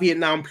didn't pull out of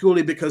Vietnam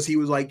purely because he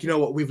was like, you know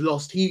what, we've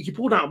lost. He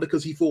pulled out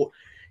because he thought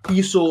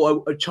he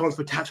saw a chance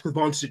for tactical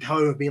advantage at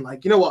home of being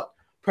like, you know what,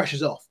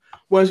 pressure's off.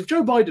 Whereas with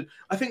Joe Biden,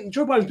 I think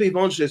Joe Biden's big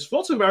advantage is for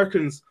lots of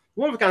Americans,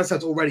 the war in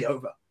Afghanistan's already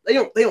over. They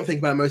don't think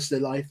about it most of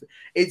their life.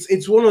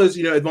 It's one of those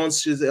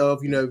advantages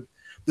of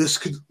this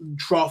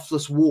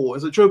draftless war.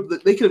 As a Joe,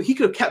 he could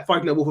have kept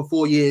fighting that war for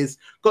 4 years,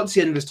 got to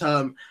the end of his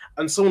term,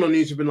 and someone on the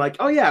news would have been like,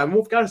 oh yeah,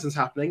 more Afghanistan's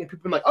happening, and people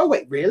have been like, oh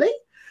wait, really?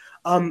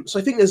 So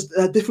I think there's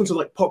a difference of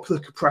like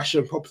popular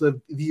compression, popular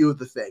view of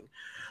the thing.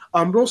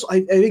 But also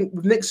I think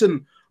with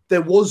Nixon,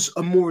 there was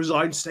a more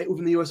resigned state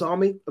within the US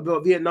Army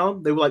about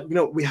Vietnam. They were like,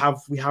 we have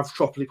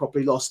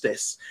properly lost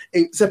this.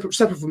 Separate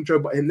from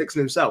Joe Biden, Nixon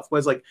himself.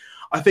 Whereas like,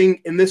 I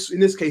think in this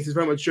case, it's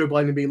very much Joe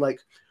Biden being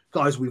like,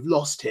 guys, we've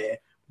lost here.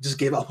 Just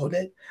give up on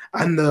it.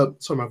 And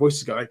sorry, my voice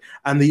is going.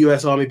 And the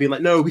US Army being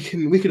like, no, we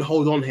can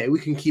hold on here. We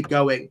can keep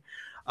going.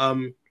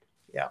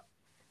 Yeah.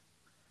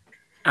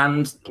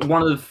 And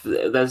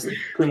there's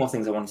two more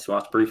things I wanted to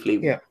ask briefly.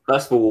 Yeah.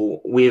 First of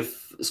all, we've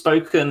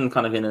spoken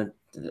kind of in a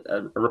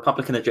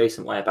Republican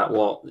adjacent way about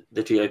what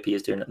the GOP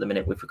is doing at the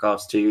minute with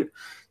regards to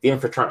the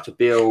infrastructure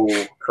bill,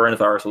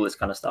 coronavirus, all this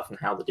kind of stuff, and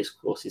how the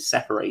discourse is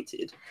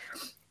separated.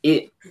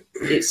 It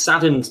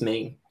saddens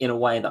me in a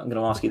way that I'm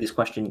going to ask you this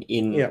question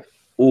in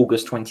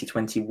August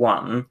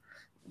 2021.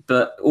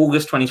 But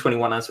August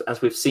 2021,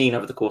 as we've seen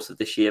over the course of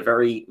this year,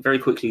 very, very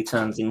quickly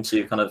turns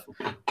into kind of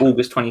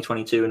August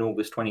 2022 and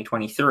August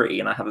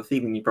 2023. And I have a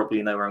feeling you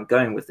probably know where I'm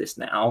going with this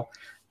now.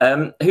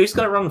 Who's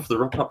going to run for the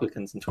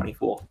Republicans in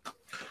 24?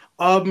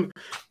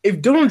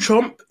 If Donald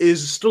Trump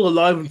is still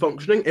alive and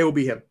functioning, it will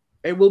be him.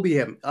 It will be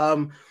him.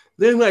 The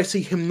only way I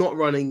see him not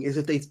running is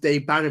if they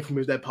ban him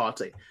from their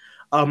party.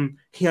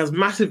 He has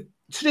massive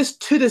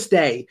to this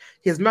day.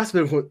 He has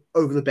massive influence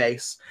over the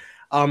base.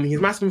 He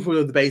has massive influence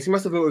over the base. He has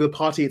massive influence over the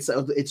party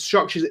itself, its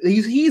structures.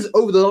 He's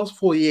over the last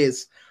 4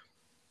 years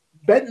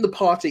bent the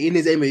party in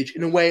his image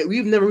in a way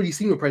we've never really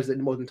seen a president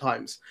in modern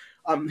times.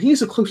 He's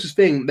the closest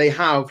thing they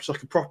have to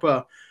like a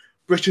proper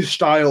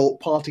British-style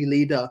party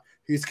leader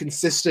who's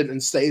consistent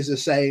and stays the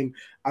same.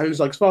 And it's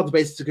like, as far as the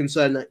base is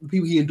concerned, the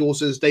people he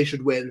endorses, they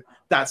should win.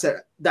 That's it.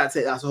 That's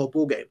the whole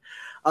ballgame.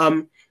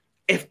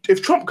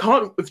 If Trump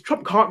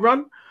can't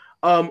run,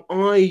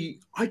 I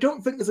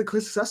don't think there's a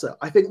clear successor.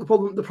 I think the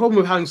problem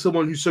with having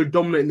someone who's so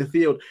dominant in the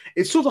field,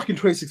 it's sort of like in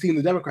 2016,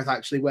 the Democrats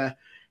actually, where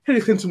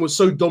Hillary Clinton was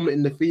so dominant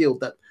in the field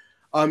that,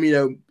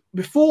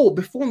 before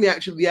the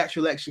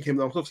actual election came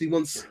along, obviously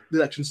once the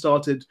election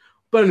started,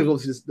 Bernie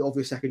was obviously the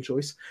obvious second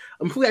choice.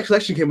 And before the actual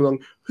election came along,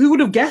 who would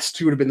have guessed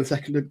who would have been the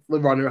second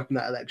runner-up in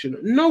that election?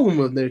 No one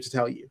would have known to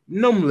tell you.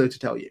 No one would know to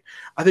tell you.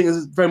 I think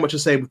it's very much the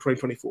same with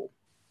 2024.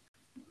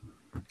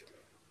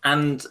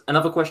 And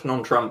another question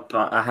on Trump.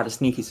 I had a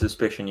sneaky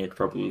suspicion you'd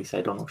probably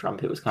say Donald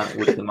Trump. It was kind of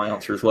would have been my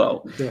answer as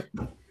well. Yeah.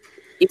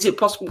 Is it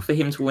possible for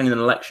him to win an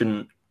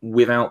election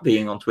without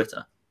being on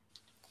Twitter?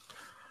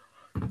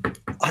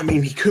 I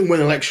mean, he couldn't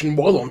win an election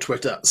while on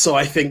Twitter. So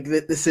I think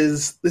that this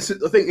is.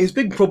 I think his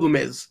big problem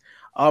is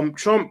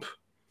Trump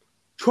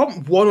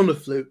won on a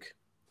fluke.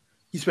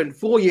 He spent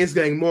 4 years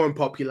getting more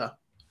unpopular.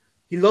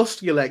 He lost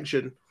the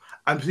election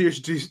and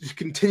proceeded to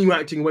continue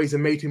acting in ways that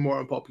made him more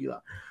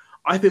unpopular.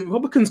 I think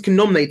Republicans can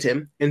nominate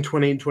him in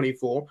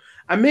 2024,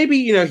 and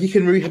maybe he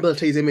can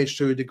rehabilitate his image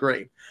to a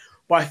degree.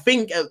 But I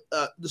think at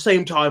the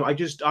same time,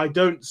 I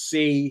don't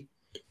see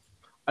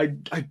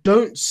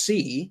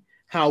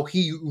how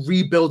he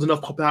rebuilds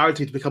enough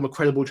popularity to become a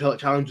credible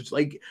challenger.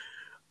 Like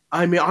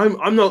I mean,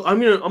 I'm not going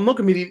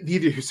to be the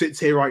idiot who sits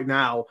here right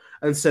now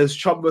and says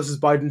Trump versus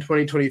Biden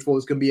 2024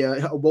 is going to be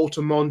a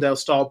Walter Mondale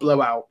style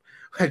blowout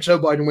where Joe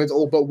Biden wins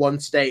all but one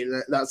state,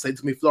 and that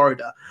state's going to be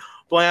Florida.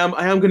 But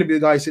I am going to be the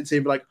guy who sits here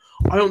and be like,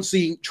 I don't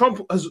see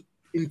Trump has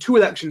in two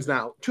elections in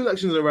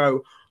a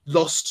row,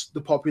 lost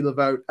the popular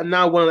vote, and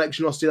now one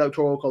election lost the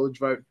electoral college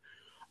vote.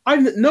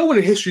 No one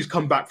in history's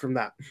come back from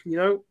that.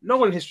 No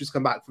one in history's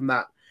come back from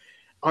that.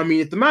 I mean,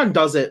 if the man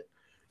does it,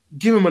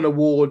 give him an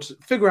award,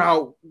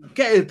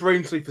 get his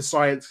brain sleep for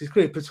science. He's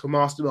clearly a political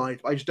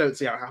mastermind. I just don't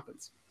see how it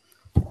happens.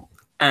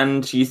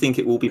 And you think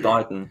it will be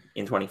Biden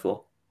in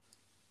 24?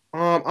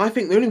 I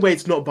think the only way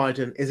it's not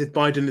Biden is if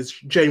Biden is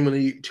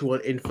genuinely too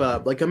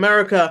infirm. Like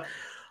America,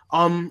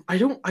 I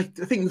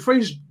think the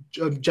phrase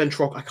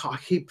gentroc, I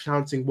keep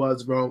pronouncing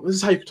words wrong. This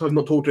is how you can tell I've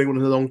not talked to anyone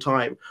in a long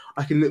time.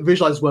 I can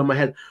visualize the word in my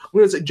head. I'm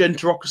going to say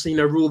gentrocracy,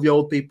 rule of the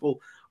old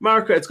people.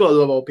 America, it's got a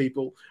lot of old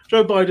people.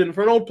 Joe Biden,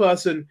 for an old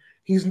person,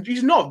 he's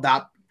not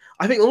that.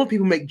 I think a lot of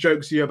people make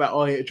jokes,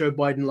 about Joe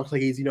Biden looks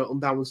like he's on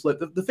downward slope.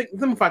 The fact of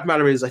the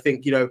matter is, I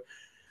think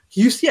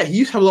he used to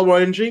have a lot more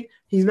energy.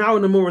 He's now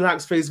in a more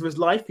relaxed phase of his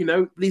life,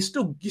 but he's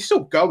still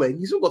going.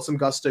 He's still got some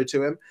gusto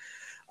to him.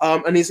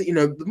 And he's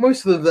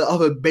most of the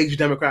other major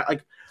Democrat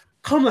like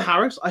Kamala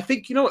Harris. I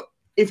think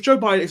if Joe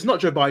Biden, it's not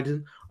Joe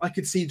Biden, I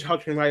could see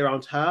touching right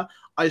around her.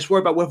 I just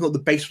worry about whether or not the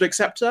base would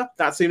accept her.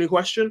 That's the only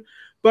question.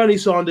 Bernie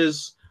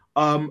Sanders,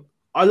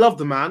 I love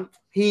the man.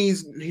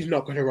 He's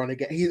not going to run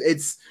again.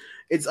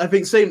 I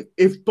think same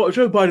if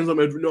Joe Biden's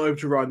not able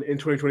to run in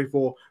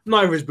 2024,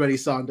 neither is Bernie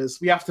Sanders.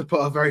 We have to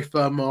put a very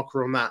firm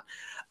marker on that.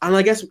 And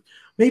I guess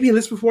maybe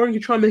Elizabeth Warren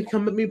could try and make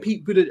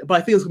Pete Buttigieg, but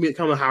I think it's going to be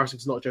Kamala Harris if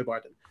it's not Joe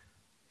Biden.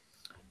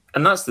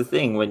 And that's the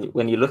thing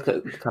when you look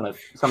at kind of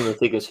some of the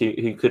figures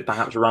who could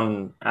perhaps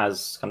run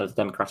as kind of the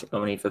Democratic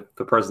nominee for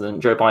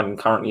president. Joe Biden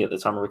currently at the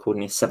time of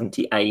recording is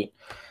 78.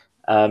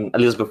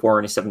 Elizabeth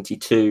Warren is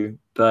 72.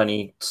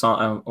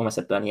 Almost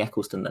said Bernie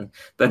Ecclestone then.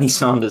 Bernie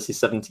Sanders is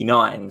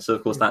 79. So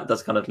of course that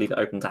does kind of leave it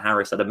open to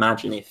Harris. I'd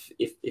imagine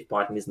if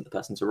Biden isn't the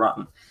person to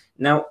run.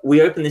 Now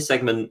we open this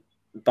segment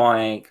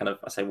by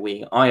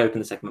I open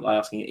the segment by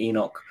asking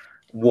Enoch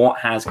what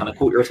has kind of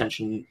caught your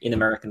attention in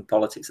American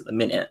politics at the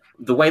minute.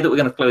 The way that we're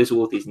going to close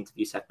all of these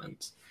interview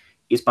segments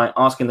is by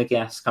asking the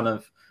guests kind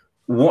of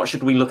what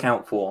should we look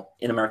out for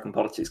in American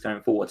politics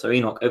going forward. So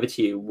Enoch, over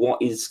to you.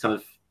 What is kind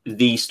of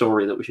the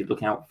story that we should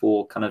look out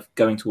for kind of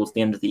going towards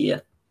the end of the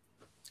year?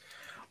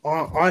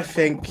 I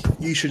think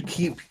you should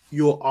keep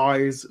your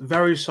eyes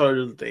very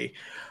solidly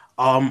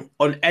on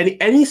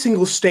any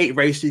single state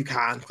race you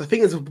can. I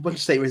think there's a bunch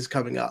of state races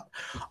coming up.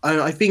 And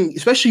I think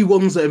especially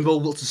ones that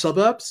involve lots of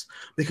suburbs,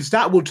 because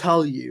that will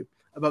tell you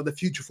about the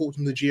future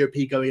fortune of the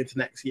GOP going into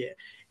next year.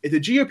 If the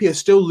GOP are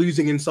still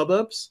losing in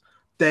suburbs,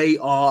 they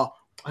are,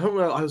 I don't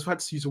know, I was about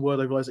to use a word,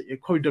 I realized that you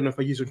probably don't know if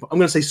I use it. I'm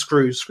going to say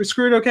screwed.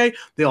 Screwed, okay?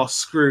 They are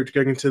screwed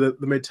going into the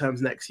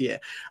midterms next year.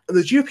 And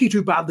the GOP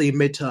do badly in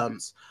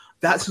midterms.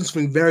 That's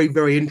something very,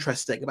 very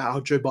interesting about how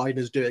Joe Biden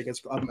is doing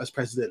as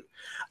president.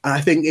 And I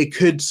think it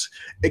could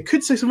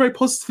say some very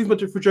positive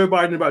things for Joe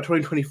Biden about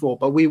 2024,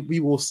 but we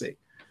will see.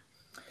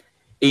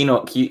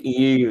 Enoch,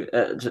 you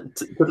to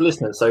the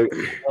listeners, so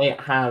I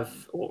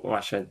have, or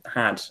actually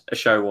had a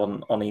show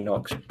on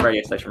Enoch's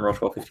radio station,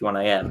 Roswell 51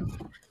 AM,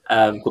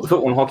 called the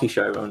Football and Hockey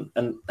Show.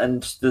 And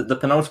the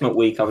penultimate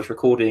week I was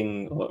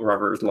recording, or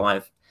rather it was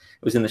live,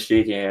 I was in the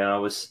studio and I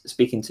was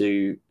speaking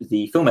to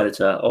the film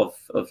editor of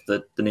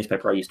the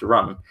newspaper I used to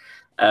run.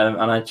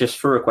 And I just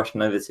threw a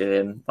question over to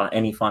him, like,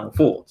 any final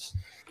thoughts?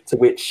 To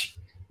which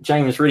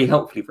James really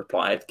helpfully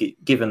replied,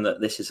 given that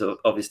this is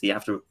obviously you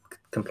have to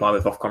comply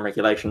with Ofcom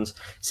regulations,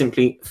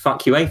 simply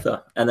fuck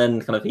UEFA. And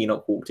then kind of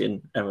Enoch walked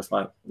in and was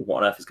like,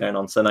 what on earth is going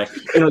on? So no,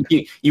 Enoch,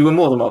 you were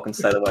more than welcome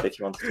to say the word if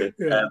you wanted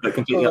to, Yeah. but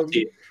completely up to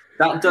you.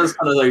 That does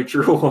kind of though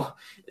draw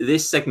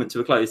this segment to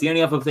a close. The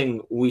only other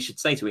thing we should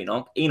say to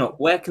Enoch,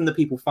 where can the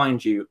people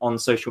find you on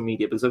social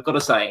media? Because I've got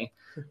to say,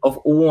 of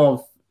all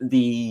of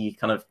the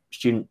kind of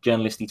student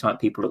journalisty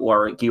type people at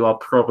Warwick, you are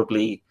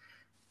probably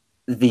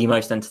the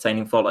most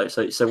entertaining follow.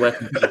 So where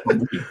can people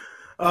find you?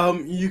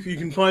 You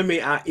can find me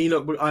at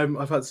Enoch.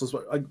 I've had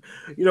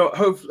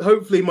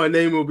hopefully my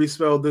name will be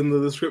spelled in the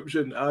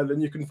description,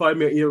 and you can find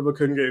me at Enoch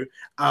Bakungu,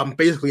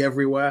 basically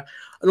everywhere.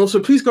 And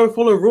also, please go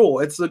follow Raw.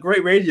 It's a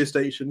great radio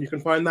station. You can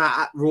find that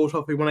at Raw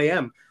 1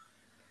 AM.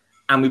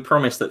 And we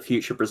promise that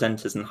future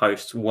presenters and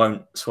hosts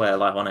won't swear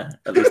live on it.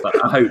 At least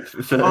I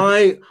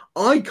hope.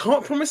 I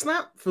can't promise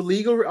that for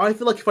legal. I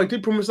feel like if I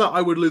did promise that,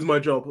 I would lose my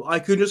job. I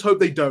could just hope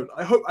they don't.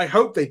 I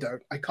hope they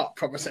don't. I can't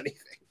promise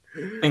anything.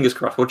 Fingers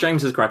crossed. Well,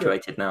 James has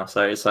graduated now,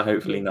 so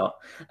hopefully not.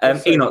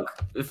 Enoch,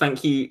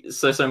 thank you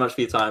so much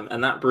for your time.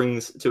 And that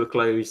brings to a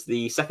close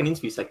the second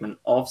interview segment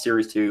of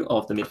Series 2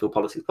 of the Midfield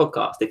Politics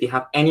Podcast. If you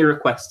have any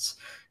requests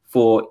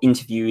for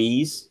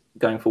interviewees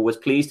going forwards,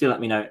 please do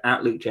let me know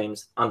at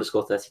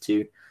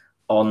LukeJames_32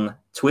 on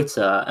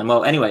Twitter. And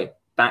well, anyway,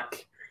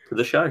 back to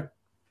the show.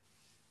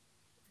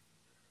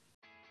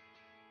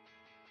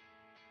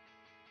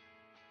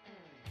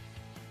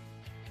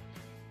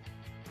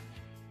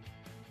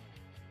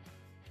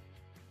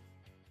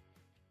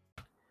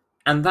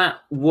 And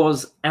that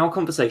was our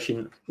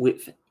conversation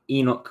with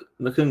Enoch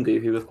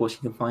Makungu, who, of course, you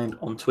can find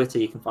on Twitter,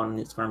 you can find on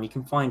Instagram, you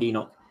can find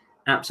Enoch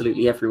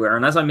absolutely everywhere.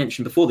 And as I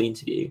mentioned before the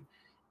interview,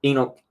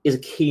 Enoch is a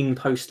keen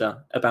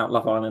poster about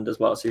Love Island as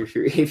well. So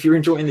if you're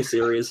enjoying this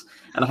series,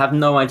 and I have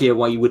no idea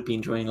why you would be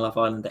enjoying Love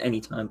Island at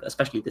any time, but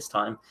especially this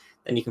time,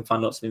 then you can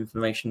find lots of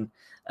information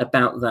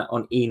about that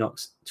on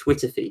Enoch's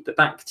Twitter feed. But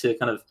back to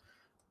kind of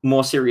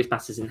more serious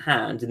matters in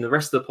hand. In the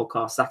rest of the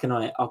podcast, Zach and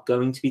I are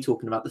going to be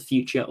talking about the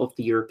future of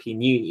the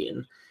European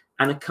Union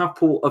and a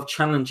couple of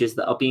challenges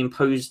that are being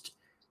posed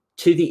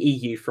to the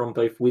EU from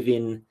both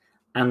within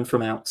and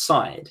from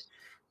outside.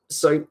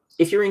 So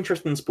if you're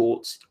interested in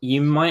sports,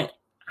 you might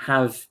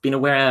have been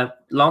aware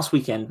last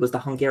weekend was the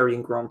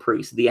Hungarian Grand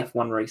Prix, so the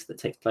F1 race that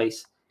takes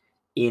place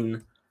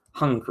in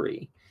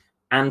Hungary.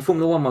 And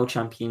Formula One world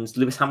champions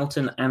Lewis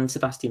Hamilton and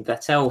Sebastian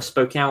Vettel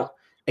spoke out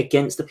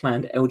against the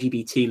planned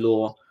LGBT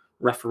law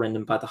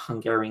referendum by the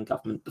Hungarian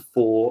government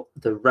before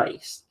the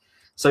race.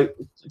 So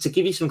to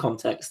give you some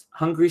context,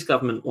 Hungary's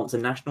government wants a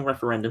national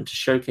referendum to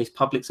showcase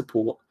public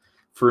support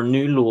for a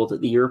new law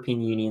that the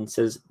European Union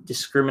says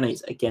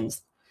discriminates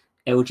against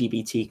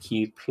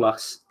LGBTQ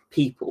plus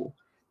people.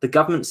 The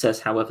government says,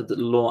 however, that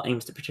the law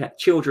aims to protect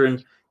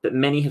children, but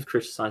many have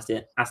criticised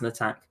it as an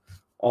attack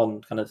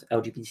on kind of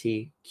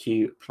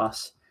LGBTQ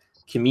plus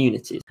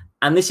communities.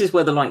 And this is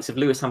where the likes of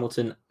Lewis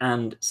Hamilton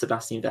and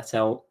Sebastian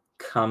Vettel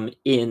come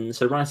in.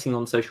 So writing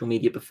on social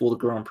media before the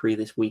Grand Prix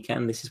this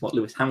weekend, this is what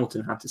Lewis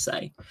Hamilton had to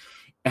say.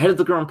 Ahead of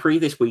the Grand Prix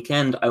this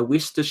weekend, I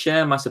wish to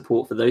share my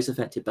support for those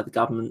affected by the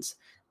government's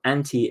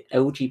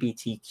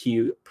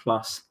anti-LGBTQ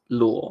plus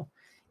law.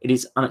 It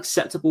is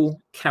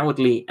unacceptable,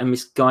 cowardly, and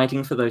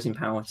misguiding for those in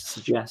power to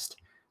suggest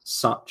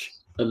such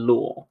a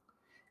law.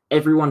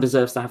 Everyone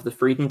deserves to have the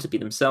freedom to be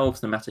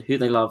themselves, no matter who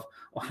they love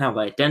or how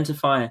they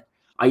identify.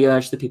 I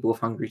urge the people of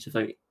Hungary to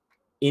vote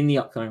in the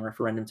upcoming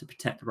referendum to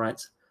protect the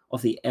rights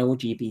of the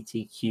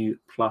LGBTQ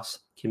plus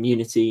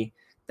community.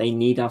 They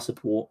need our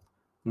support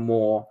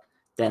more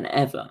than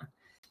ever.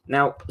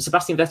 Now,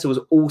 Sebastian Vettel was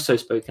also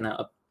spoken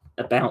out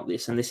about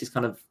this, and this is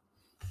kind of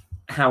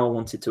how I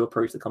wanted to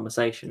approach the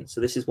conversation.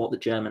 So this is what the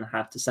German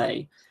had to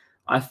say.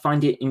 I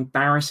find it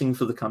embarrassing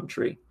for the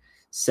country,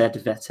 said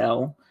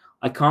Vettel.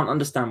 I can't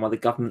understand why the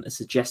government is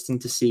suggesting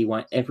to see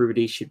why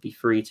everybody should be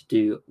free to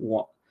do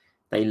what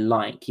they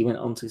like. He went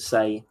on to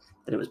say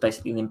that it was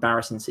basically an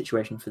embarrassing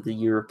situation for the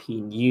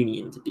European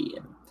Union to be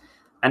in.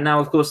 And now,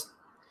 of course,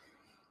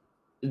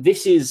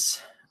 this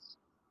is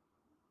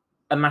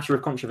a matter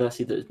of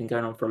controversy that has been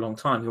going on for a long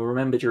time. You'll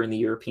remember during the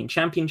European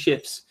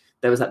Championships,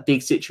 there was that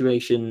big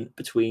situation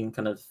between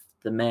kind of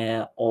the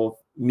mayor of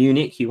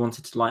Munich, who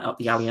wanted to light up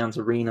the Allianz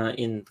Arena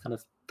in kind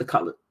of the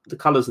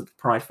colours of the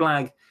pride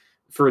flag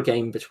for a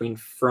game between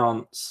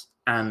France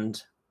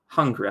and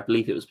Hungary. I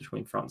believe it was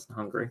between France and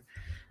Hungary.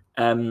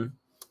 And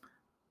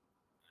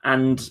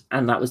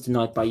that was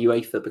denied by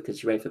UEFA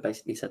because UEFA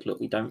basically said,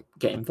 look, we don't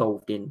get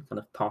involved in kind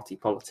of party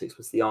politics,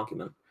 was the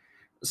argument.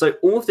 So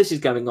all of this is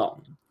going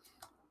on.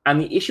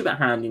 And the issue at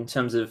hand in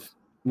terms of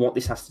what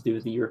this has to do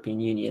with the European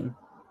Union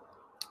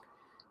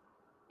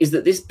is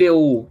that this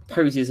bill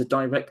poses a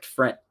direct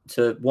threat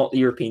to what the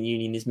European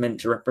Union is meant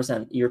to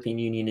represent. The European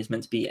Union is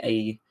meant to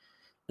be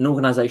an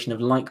organization of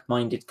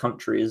like-minded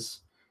countries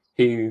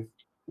who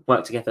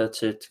work together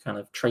to kind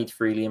of trade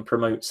freely and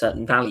promote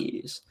certain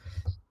values.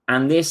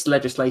 And this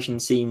legislation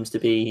seems to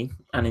be,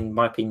 and in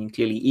my opinion,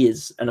 clearly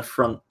is, an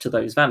affront to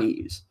those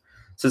values.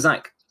 So,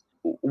 Zach,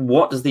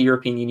 what does the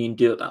European Union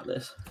do about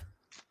this?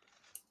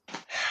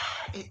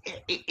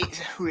 It's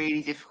a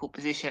really difficult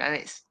position, and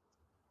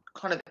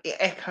it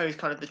echoes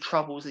kind of the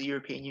troubles the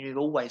European Union have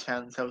always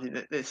found themselves in.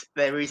 That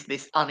there is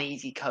this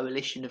uneasy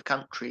coalition of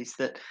countries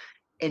that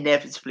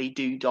inevitably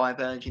do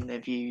diverge in their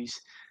views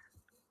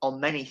on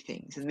many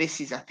things, and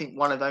this is, I think,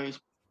 one of those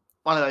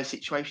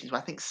situations where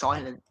I think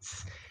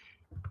silence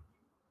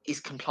is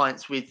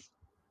compliance with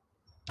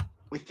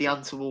the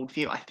untoward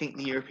view. I think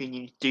the European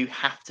Union do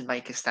have to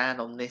make a stand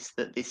on this,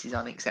 that this is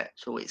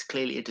unacceptable. It's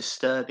clearly a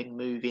disturbing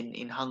move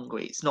in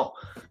Hungary. It's not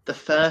the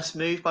first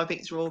move by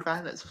Viktor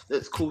Orban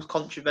that's caused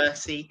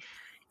controversy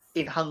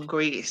in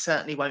Hungary. It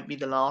certainly won't be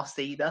the last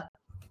either.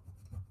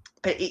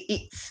 But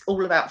it's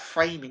all about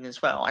framing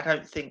as well. I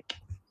don't think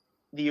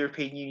the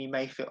European Union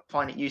may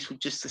find it useful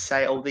just to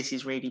say, oh, this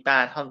is really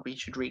bad, Hungary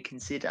should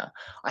reconsider.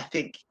 I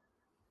think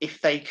if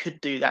they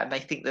could do that and they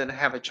think that they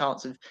have a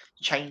chance of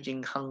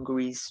changing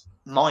Hungary's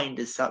mind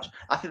as such,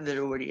 I think they'd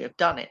already have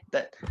done it.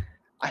 But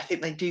I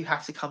think they do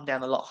have to come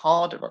down a lot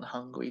harder on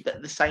Hungary. But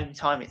at the same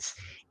time, it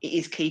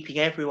is keeping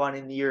everyone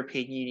in the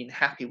European Union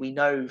happy. We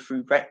know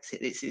through Brexit,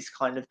 this is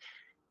kind of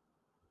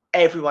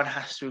everyone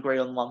has to agree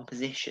on one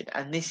position.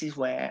 And this is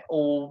where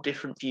all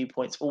different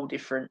viewpoints, all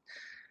different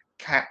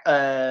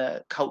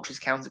cultures,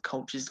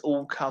 countercultures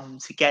all come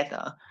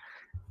together.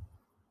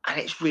 And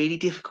it's really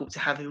difficult to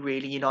have a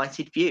really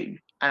united view.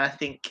 And I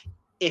think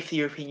if the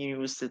European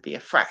Union was to be a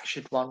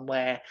fractured one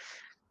where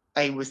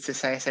they was to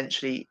say,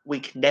 essentially,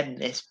 we condemn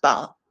this,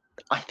 but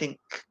I think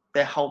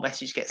their whole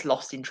message gets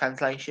lost in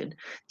translation.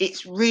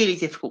 It's really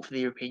difficult for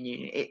the European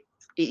Union.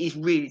 it is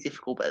really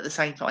difficult. But at the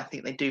same time, I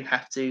think they do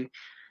have to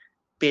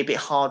be a bit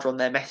harder on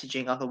their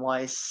messaging.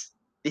 Otherwise,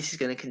 this is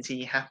going to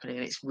continue happening,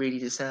 and it's really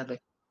disturbing.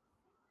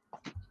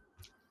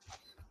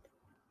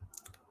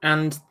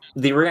 And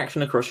the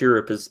reaction across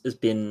Europe has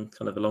been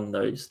kind of along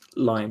those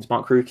lines.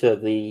 Mark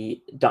Rutte,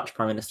 the Dutch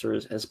Prime Minister,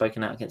 has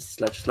spoken out against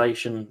this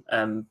legislation,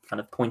 kind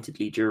of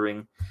pointedly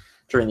during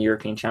the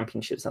European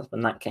Championships. That's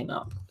when that came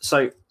up.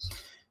 So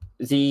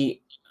the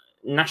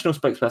national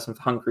spokesperson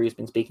for Hungary has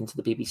been speaking to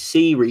the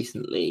BBC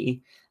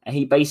recently, and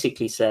he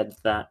basically said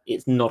that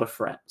it's not a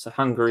threat. So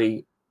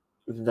Hungary,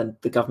 the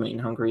government in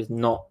Hungary is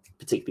not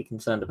particularly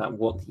concerned about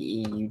what the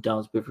EU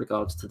does with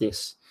regards to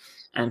this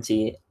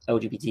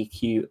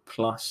anti-LGBTQ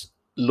plus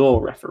law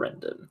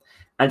referendum.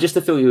 And just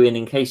to fill you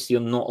in case you're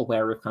not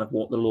aware of kind of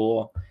what the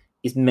law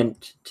is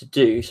meant to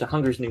do, so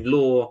Hungary's new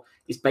law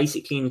is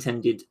basically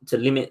intended to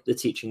limit the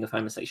teaching of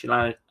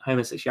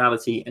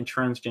homosexuality and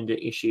transgender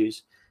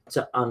issues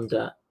to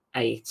under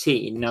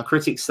 18. Now,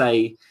 critics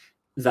say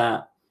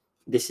that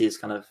this is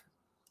kind of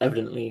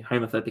evidently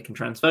homophobic and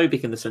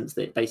transphobic in the sense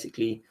that it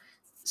basically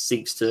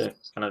seeks to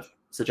kind of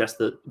suggest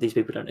that these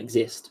people don't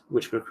exist,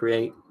 which could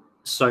create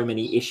so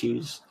many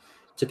issues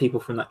to people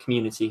from that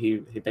community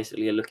who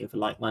basically are looking for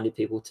like-minded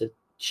people to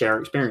share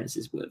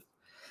experiences with.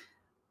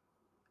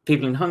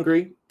 People in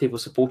Hungary, people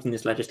supporting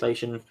this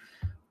legislation,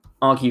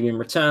 argue in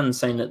return,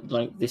 saying that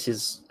like this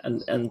is,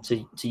 and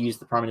to use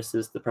the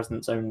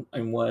president's own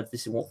words,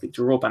 this is what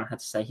Viktor Orban had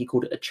to say. He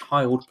called it a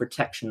child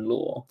protection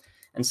law,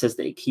 and says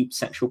that it keeps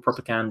sexual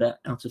propaganda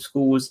out of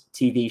schools,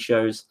 TV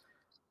shows,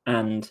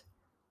 and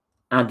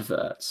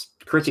adverts.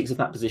 Critics of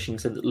that position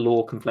said that the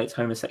law conflates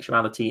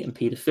homosexuality and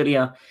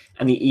paedophilia,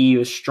 and the EU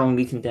has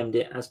strongly condemned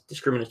it as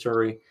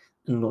discriminatory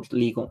and not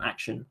legal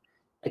action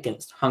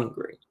against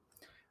Hungary.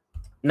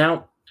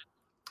 Now,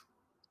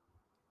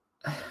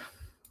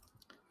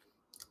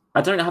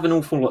 I don't have an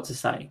awful lot to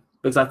say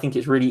because I think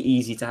it's really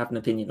easy to have an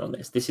opinion on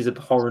this. This is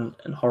abhorrent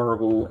and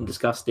horrible and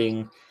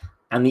disgusting,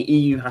 and the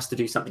EU has to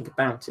do something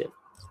about it.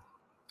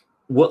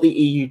 What the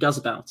EU does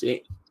about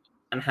it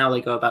and how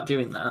they go about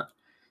doing that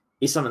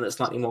is something that's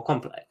slightly more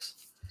complex.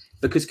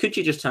 Because could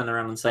you just turn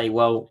around and say,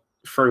 well,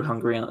 throw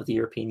Hungary out of the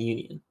European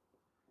Union?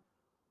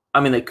 I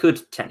mean, they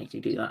could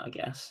technically do that, I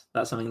guess.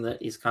 That's something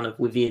that is kind of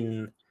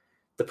within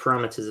the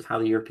parameters of how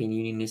the European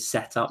Union is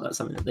set up. That's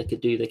something that they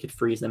could do. They could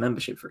freeze their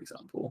membership, for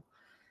example.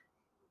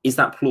 Is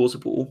that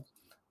plausible?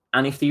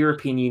 And if the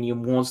European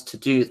Union was to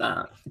do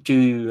that,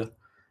 do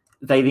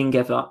they then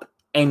give up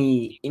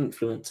any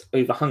influence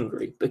over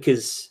Hungary?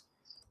 Because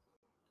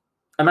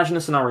imagine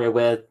a scenario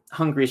where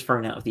Hungary is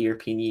thrown out of the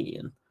European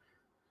Union.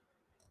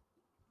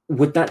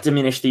 Would that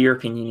diminish the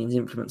European Union's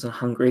influence on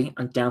Hungary?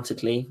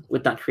 Undoubtedly.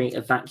 Would that create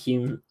a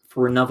vacuum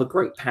for another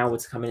great power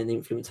to come in and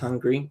influence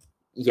Hungary?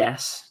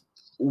 Yes.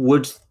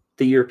 Would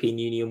the European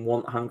Union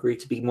want Hungary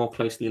to be more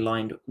closely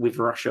aligned with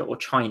Russia or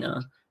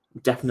China?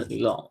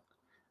 Definitely not.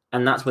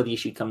 And that's where the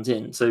issue comes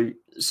in. So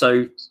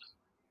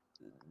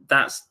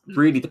that's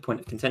really the point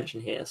of contention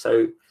here.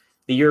 So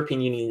the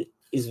European Union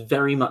is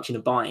very much in a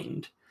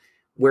bind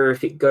where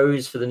if it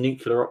goes for the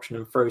nuclear option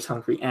and throws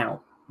Hungary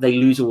out, they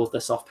lose all of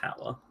their soft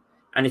power.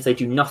 And if they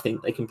do nothing,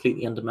 they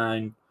completely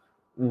undermine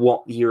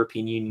what the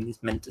European Union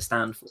is meant to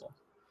stand for.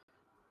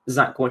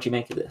 Zach, what do you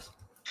make of this?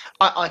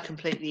 I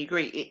completely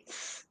agree.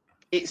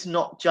 It's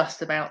not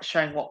just about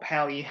showing what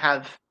power you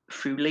have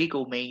through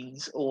legal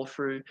means or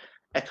through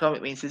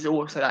economic means. There's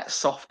also that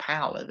soft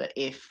power that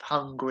if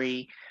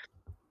Hungary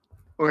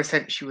or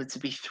essentially were to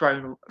be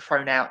thrown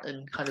out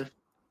and kind of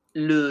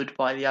lured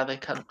by the other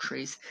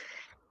countries,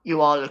 you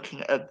are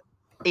looking at an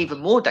even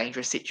more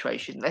dangerous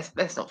situation.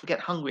 Let's not forget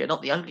Hungary are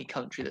not the only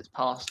country that's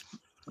passed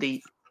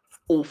the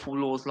awful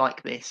laws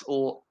like this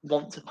or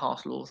want to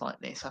pass laws like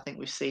this. I think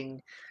we've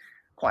seen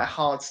quite a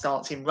hard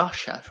stance in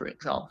Russia, for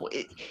example.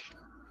 It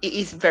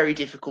is a very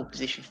difficult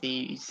position for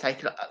you to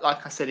take.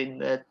 Like I said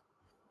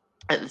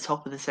at the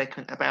top of the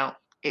segment about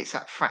it's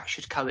that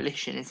fractured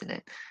coalition, isn't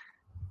it?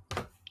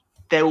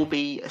 There will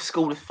be a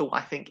school of thought,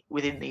 I think,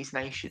 within these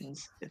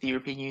nations of the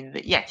European Union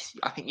that, yes,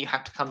 I think you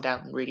have to come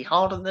down really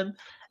hard on them.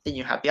 Then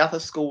you have the other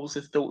schools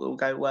of thought that will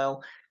go,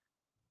 well,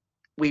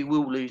 we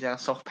will lose our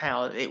soft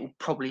power. It will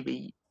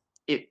probably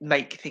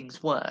make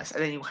things worse.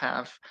 And then you'll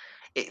have,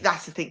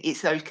 that's the thing,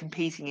 it's those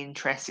competing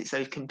interests, it's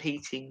those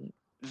competing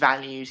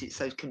values, it's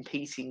those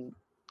competing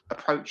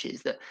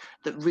approaches that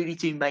really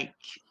do make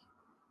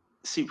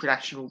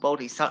supranational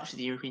bodies such as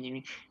the European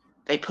Union,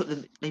 they put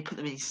them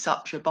in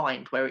such a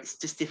bind where it's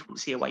just difficult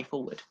to see a way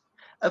forward.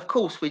 Of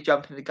course, we're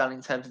jumping the gun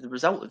in terms of the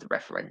result of the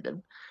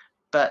referendum,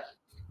 but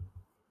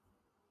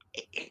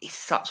it's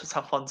such a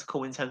tough one to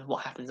call in terms of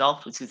what happens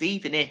afterwards. Because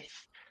even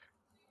if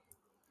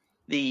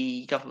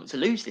the government to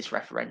lose this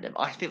referendum,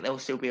 I think there will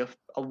still be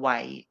a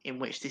way in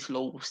which this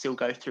law will still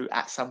go through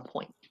at some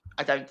point.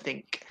 I don't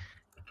think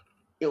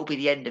it will be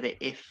the end of it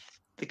if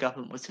the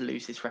government was to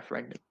lose this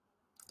referendum.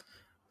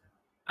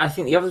 I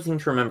think the other thing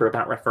to remember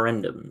about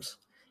referendums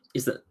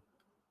is that,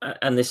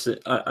 and this,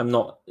 I'm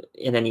not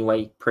in any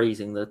way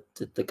praising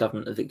the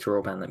government of Viktor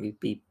Orban, let me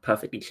be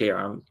perfectly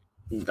clear,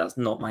 that's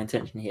not my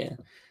intention here.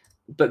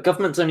 But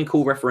governments only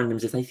call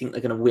referendums if they think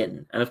they're going to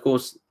win. And of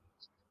course,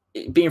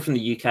 being from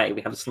the UK,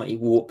 we have a slightly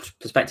warped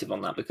perspective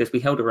on that because we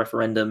held a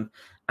referendum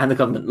and the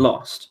government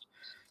lost.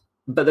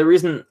 But there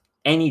isn't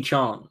any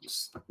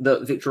chance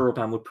that Viktor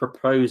Orban would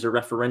propose a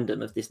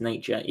referendum of this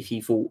nature if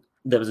he thought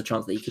there was a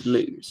chance that he could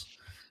lose.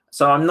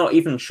 So I'm not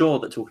even sure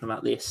that talking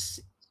about this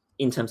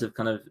in terms of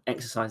kind of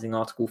exercising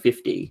Article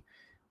 50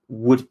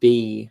 would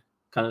be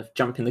kind of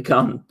jumping the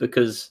gun,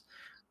 because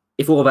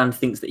if Orban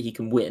thinks that he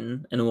can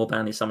win, and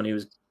Orban is someone who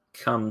has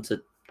come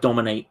to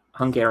dominate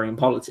Hungarian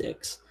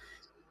politics,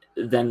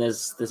 then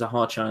there's a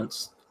hard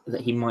chance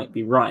that he might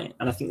be right.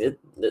 And I think that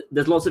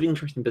there's lots of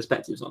interesting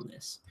perspectives on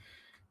this.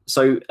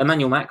 So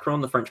Emmanuel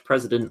Macron, the French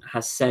president,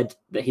 has said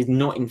that he's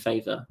not in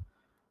favour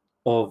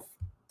of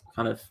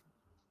kind of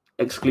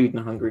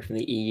excluding Hungary from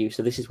the EU.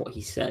 So this is what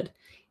he said.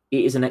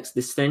 It is an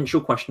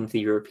existential question for the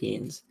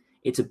Europeans.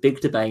 It's a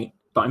big debate,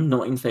 but I'm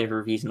not in favour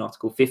of using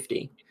Article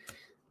 50.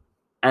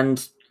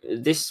 And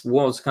this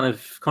was kind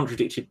of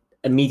contradicted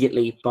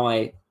immediately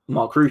by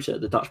Mark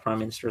Rutte, the Dutch Prime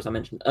Minister, as I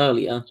mentioned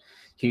earlier,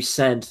 who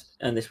said,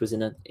 and this was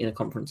in a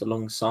conference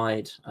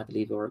alongside, I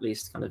believe, or at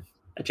least kind of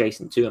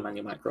adjacent to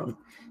Emmanuel Macron,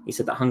 he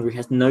said that Hungary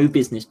has no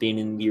business being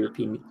in the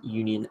European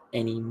Union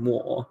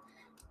anymore,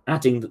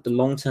 adding that the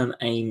long-term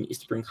aim is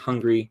to bring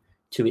Hungary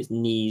to its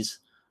knees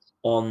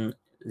on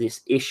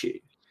this issue.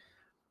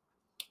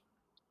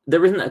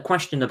 There isn't a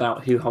question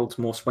about who holds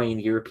more sway in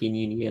the European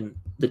Union,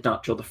 the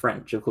Dutch or the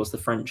French. Of course, the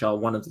French are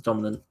one of the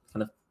dominant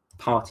kind of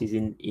parties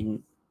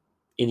in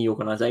the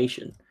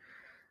organisation.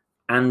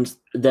 And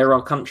there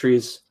are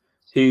countries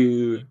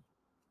who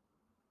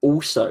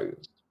also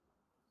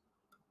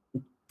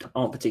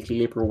aren't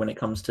particularly liberal when it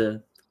comes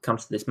to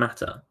this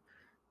matter.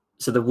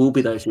 So there will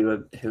be those who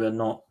are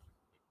not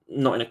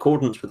in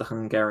accordance with the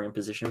Hungarian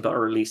position, but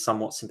are at least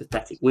somewhat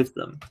sympathetic with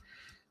them.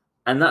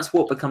 And that's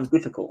what becomes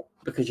difficult,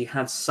 because you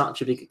had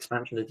such a big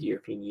expansion of the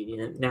European Union.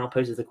 It now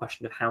poses the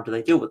question of how do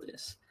they deal with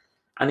this?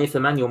 And if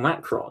Emmanuel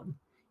Macron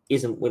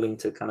isn't willing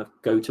to kind of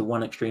go to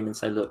one extreme and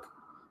say, look,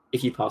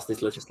 if you pass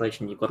this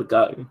legislation, you've got to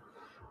go,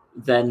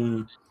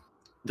 then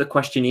the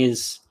question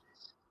is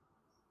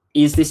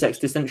this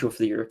existential for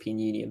the European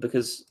Union?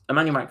 Because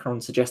Emmanuel Macron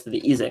suggested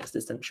it is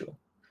existential.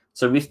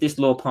 So if this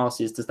law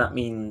passes, does that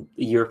mean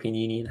the European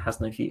Union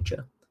has no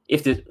future?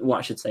 If the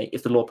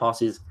law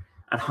passes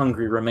and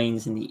Hungary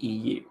remains in the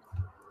EU,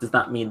 does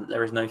that mean that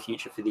there is no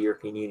future for the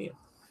European Union?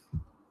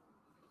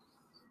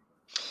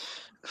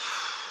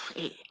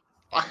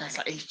 Like I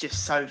said, it's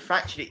just so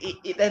fractured.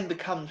 It then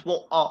becomes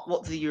what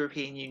does the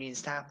European Union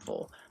stand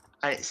for?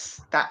 And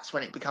that's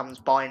when it becomes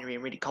binary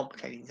and really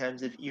complicated in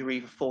terms of you're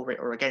either for it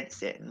or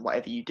against it, and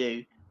whatever you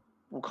do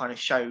will kind of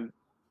show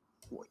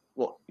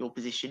what your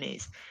position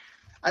is.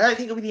 I don't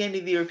think it'll be the end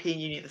of the European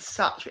Union as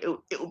such.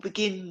 It will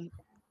begin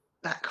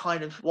that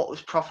kind of what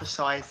was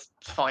prophesied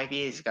 5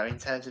 years ago in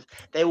terms of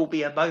there will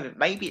be a moment,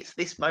 maybe it's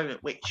this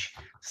moment, which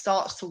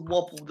starts to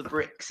wobble the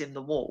bricks in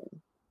the wall.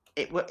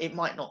 It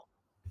might not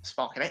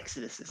spark an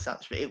exodus as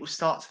such, but it will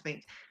start to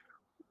think,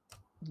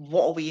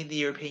 what are we in the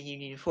European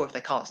Union for if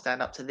they can't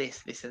stand up to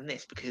this, and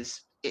this?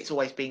 Because it's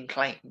always been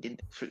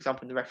claimed, for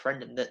example, in the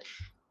referendum, that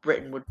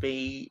Britain would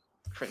be,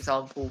 for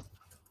example,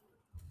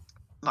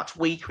 much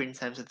weaker in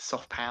terms of the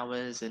soft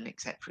powers and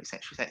etc.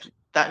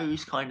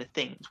 Those kind of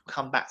things will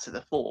come back to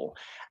the fore.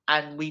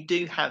 And we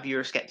do have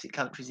Eurosceptic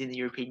countries in the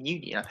European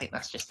Union. I think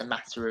that's just a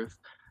matter of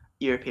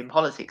European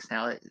politics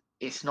now.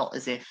 It's not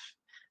as if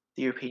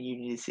the European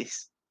Union is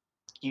this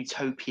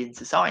utopian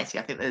society.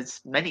 I think there's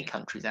many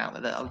countries out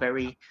there that are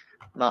very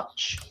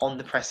much on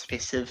the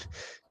precipice of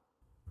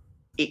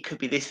it could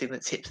be this thing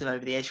that tips them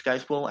over the edge,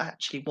 goes, well,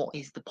 actually, what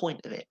is the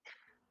point of it?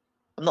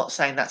 I'm not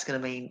saying that's going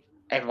to mean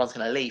everyone's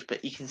going to leave,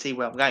 but you can see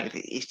where I'm going with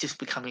it. It's just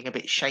becoming a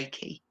bit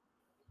shaky.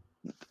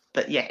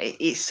 But yeah,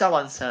 it's so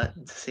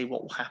uncertain to see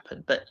what will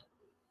happen, but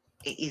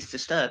it is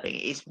disturbing.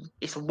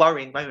 It's a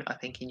worrying moment, I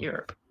think, in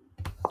Europe.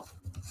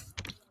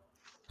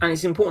 And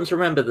it's important to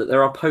remember that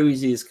there are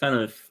poses kind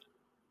of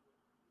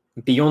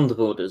beyond the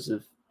borders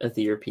of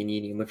the European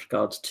Union with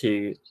regards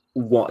to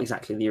what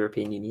exactly the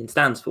European Union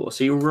stands for.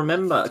 So you'll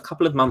remember a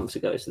couple of months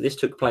ago, so this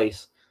took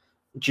place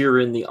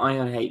during the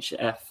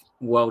IIHF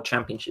World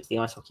Championships, the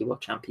Ice Hockey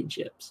World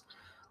Championships,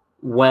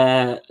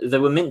 where they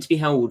were meant to be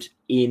held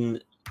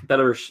in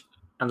Belarus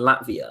and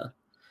Latvia,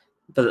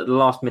 but at the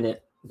last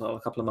minute, well,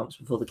 a couple of months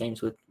before the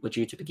games were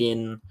due to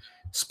begin,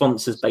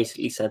 sponsors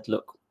basically said,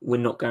 look, we're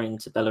not going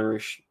to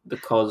Belarus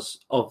because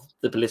of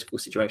the political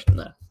situation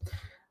there.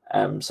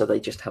 So they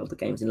just held the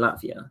games in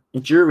Latvia.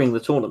 And during the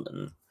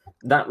tournament,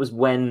 that was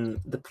when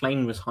the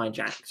plane was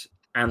hijacked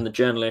and the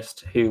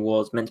journalist who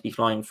was meant to be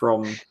flying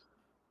from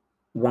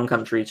one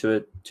country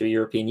to a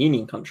European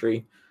Union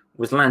country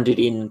was landed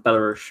in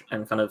Belarus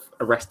and kind of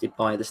arrested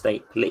by the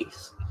state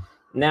police.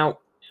 Now,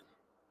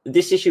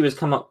 this issue has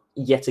come up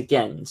yet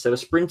again. So a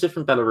sprinter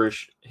from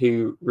Belarus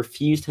who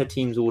refused her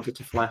team's order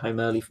to fly home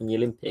early from the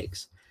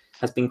Olympics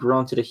has been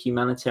granted a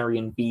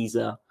humanitarian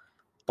visa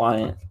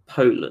by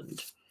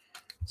Poland.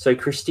 So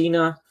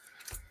Krystyna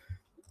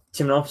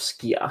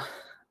Tymanowska,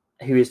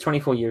 who is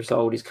 24 years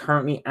old, is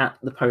currently at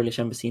the Polish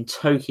embassy in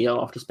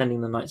Tokyo after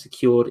spending the night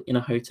secured in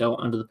a hotel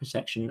under the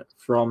protection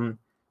from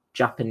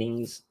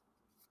Japanese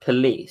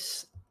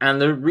police.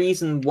 And the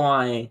reason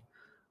why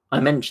I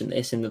mentioned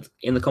this in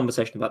the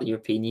conversation about the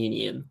European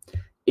Union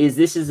is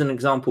this is an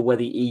example where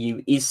the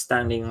EU is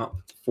standing up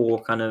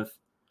for kind of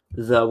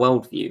the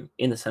worldview,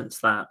 in the sense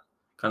that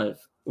kind of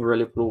we're a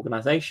liberal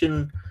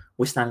organization,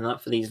 we're standing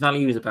up for these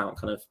values about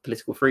kind of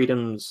political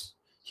freedoms,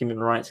 human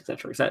rights,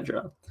 etc.,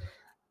 etc.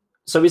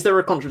 So is there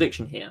a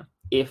contradiction here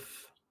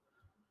if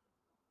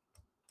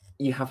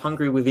you have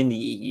Hungary within the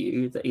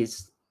EU that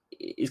is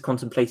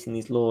contemplating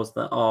these laws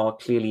that are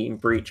clearly in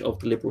breach of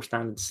the liberal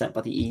standards set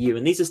by the EU,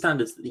 and these are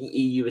standards that the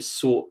EU has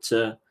sought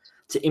to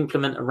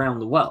implement around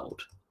the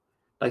world?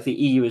 Like, the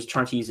EU is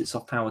trying to use its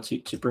soft power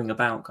to bring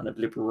about kind of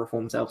liberal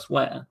reforms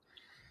elsewhere.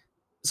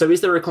 So is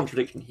there a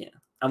contradiction here?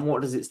 And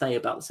what does it say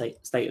about the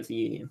state of the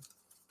Union?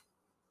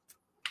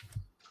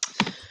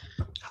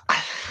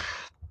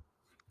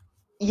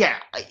 Yeah,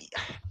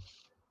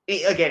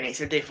 again,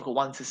 it's a difficult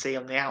one to see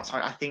on the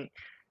outside. I think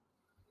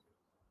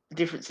the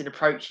difference in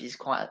approach is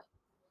quite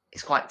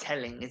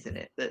telling, isn't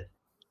it? That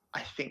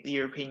I think the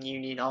European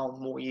Union are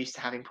more used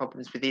to having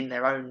problems within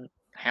their own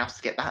house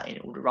to get that in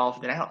order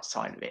rather than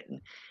outside of it.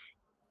 And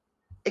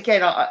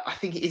again, I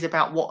think it is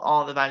about what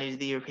are the values of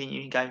the European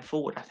Union going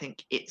forward. I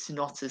think it's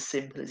not as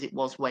simple as it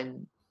was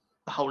when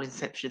the whole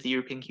inception of the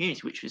European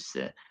community, which was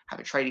to have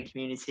a trading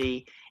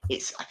community.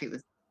 I think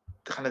the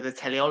kind of the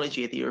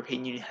teleology of the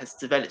European Union has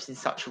developed in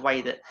such a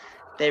way that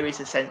there is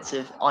a sense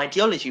of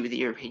ideology with the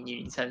European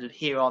Union in terms of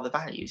here are the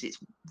values. It's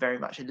very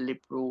much a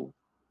liberal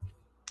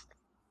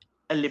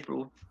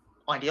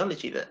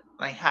ideology that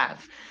they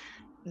have.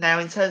 Now,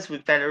 in terms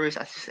with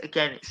Belarus,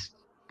 again, it's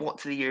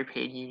what do the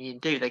European Union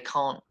do? They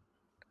can't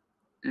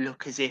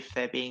look as if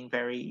they're being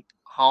very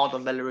hard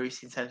on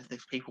Belarus in terms of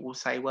this. People will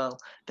say, well,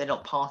 they're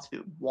not part of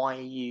it. Why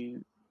are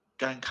you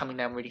coming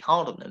down really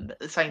hard on them? But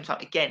at the same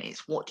time, again,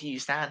 it's what do you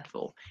stand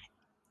for?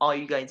 Are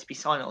you going to be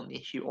silent on the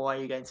issue, or are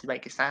you going to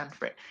make a stand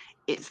for it?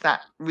 It's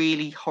that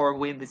really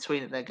horrible in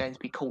between that they're going to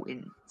be caught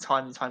in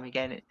time and time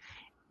again.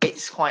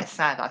 It's quite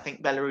sad. I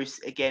think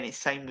Belarus, again, is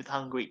same with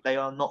Hungary. They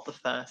are not the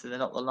first and they're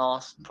not the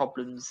last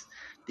problems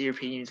the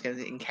European Union is going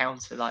to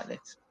encounter like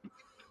this.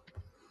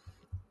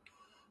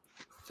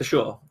 For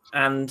sure.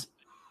 And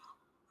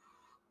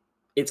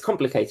it's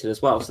complicated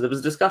as well. So there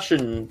was a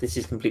discussion, this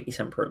is completely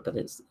separate, but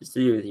it's to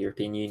do with the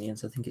European Union,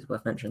 so I think it's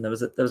worth mentioning. There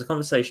was a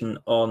conversation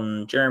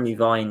on Jeremy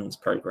Vine's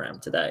programme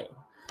today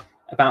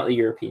about the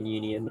European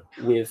Union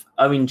with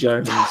Owen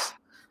Jones,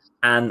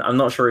 and I'm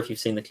not sure if you've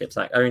seen the clips,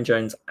 like Owen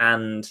Jones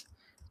and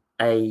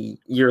a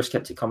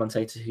Eurosceptic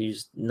commentator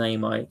whose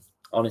name I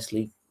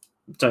honestly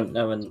don't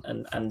know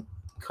and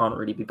can't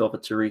really be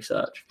bothered to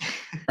research.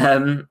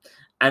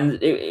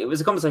 And it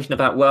was a conversation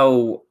about,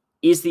 well,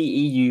 is the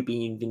EU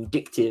being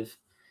vindictive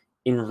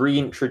in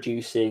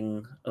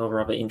reintroducing, or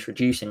rather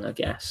introducing, I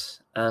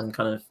guess, kind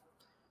of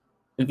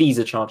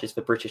visa charges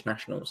for British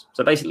nationals?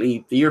 So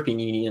basically, the European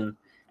Union,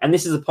 and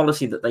this is a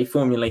policy that they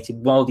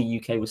formulated while the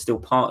UK was still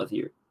part of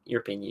the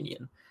European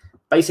Union.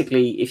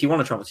 Basically, if you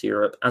want to travel to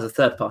Europe as a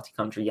third-party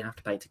country, you have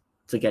to pay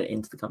to get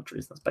into the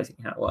countries. That's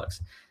basically how it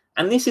works.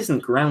 And this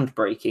isn't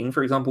groundbreaking.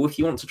 For example, if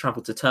you want to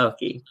travel to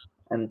Turkey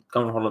and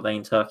go on holiday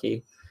in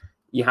Turkey,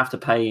 you have to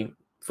pay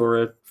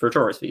for a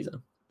tourist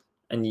visa,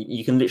 and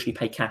you can literally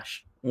pay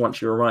cash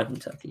once you arrive in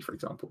Turkey, for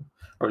example,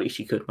 or at least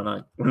you could when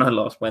I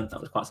last went.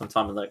 That was quite some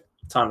time ago,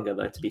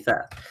 though, to be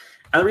fair.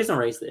 And the reason I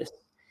raise this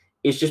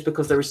is just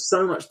because there is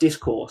so much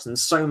discourse and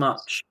so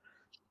much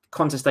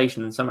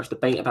contestation and so much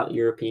debate about the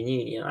European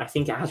Union. I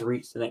think it has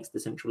reached an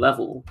existential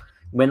level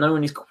where no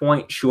one is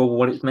quite sure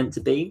what it's meant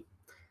to be.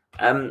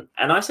 And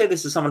I say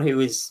this as someone who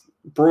is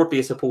broadly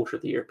a supporter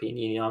of the European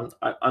Union.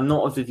 I'm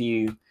not of the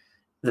view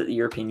that the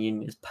European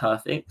Union is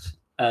perfect.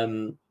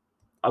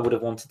 I would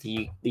have wanted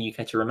the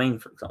UK to remain,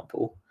 for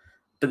example.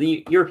 But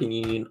the European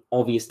Union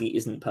obviously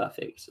isn't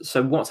perfect.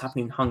 So what's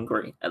happening in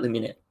Hungary at the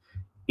minute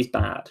is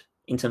bad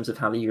in terms of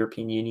how the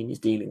European Union is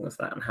dealing with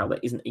that and how there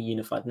isn't a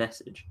unified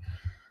message.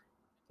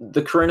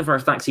 The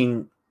coronavirus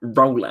vaccine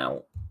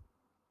rollout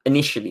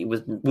initially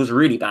was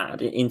really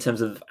bad in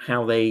terms of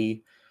how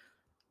they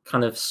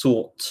kind of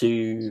sought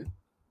to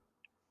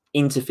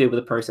interfere with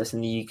the process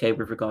in the UK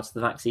with regards to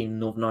the vaccine in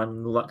Northern Ireland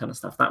and all that kind of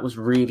stuff. That was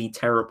really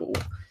terrible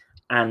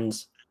and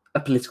a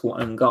political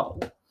own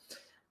goal.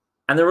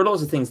 And there are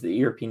lots of things that the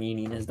European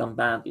Union has done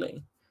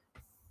badly.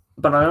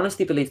 But I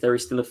honestly believe there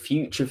is still a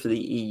future for the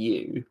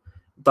EU,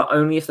 but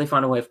only if they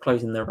find a way of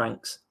closing their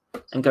ranks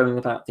and going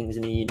about things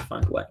in a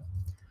unified way.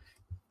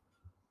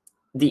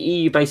 The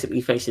EU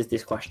basically faces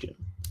this question.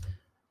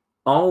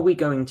 Are we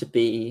going to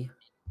be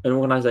an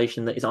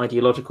organisation that is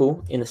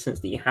ideological in the sense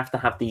that you have to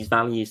have these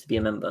values to be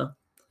a member?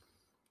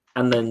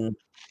 And then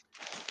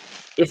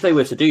if they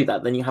were to do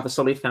that, then you have a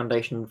solid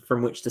foundation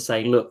from which to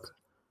say, look,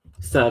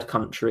 third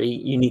country,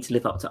 you need to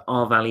live up to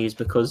our values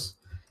because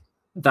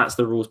that's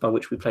the rules by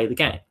which we play the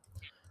game.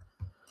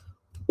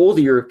 Or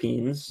the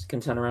Europeans can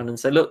turn around and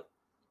say, look,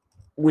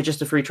 we're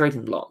just a free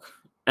trading bloc.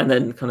 And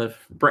then kind of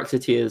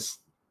Brexiteers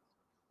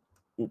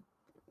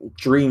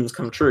dreams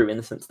come true, in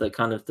the sense that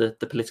kind of the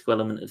political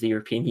element of the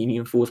European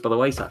Union falls by the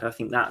wayside. I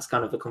think that's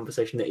kind of a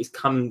conversation that is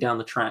coming down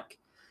the track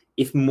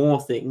if more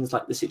things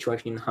like the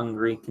situation in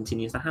Hungary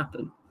continues to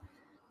happen.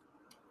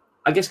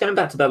 I guess going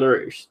back to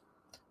Belarus,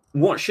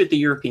 what should the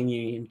European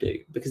Union do?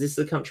 Because this is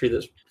a country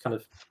that's kind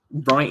of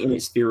right in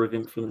its sphere of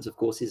influence, of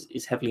course,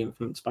 is heavily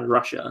influenced by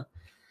Russia.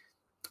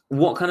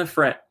 What kind of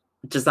threat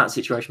does that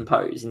situation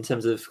pose in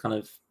terms of kind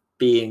of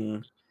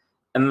being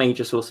a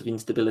major source of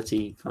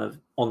instability kind of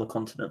on the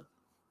continent?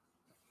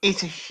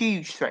 It's a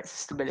huge threat to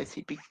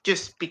stability,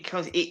 just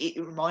because it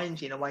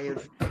reminds you in a way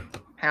of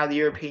how the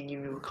European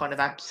Union were kind of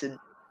absent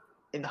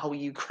in the whole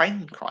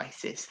Ukraine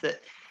crisis.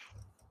 That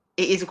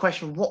it is a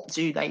question, what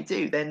do?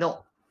 They're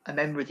not a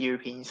member of the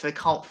European Union, so they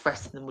can't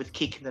threaten them with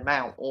kicking them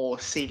out or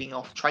sealing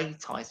off trade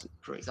ties,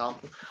 for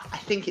example. I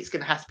think it's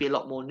going to have to be a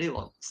lot more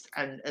nuanced,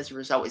 and as a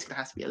result, it's going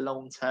to have to be a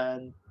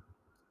long-term.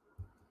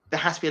 There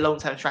has to be a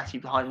long-term strategy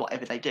behind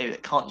whatever they do.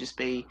 It can't just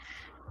be,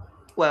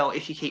 well,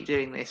 if you keep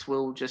doing this,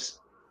 we'll just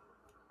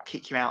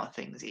kick you out of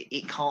things.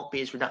 It can't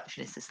be as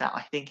reductionist as that.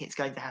 I think it's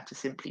going to have to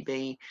simply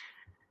be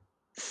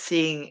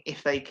seeing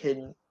if they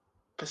can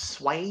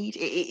persuade.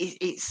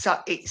 It's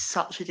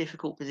such a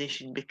difficult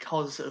position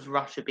because of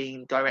Russia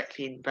being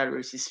directly in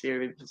Belarus's sphere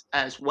of influence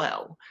as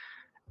well.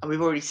 And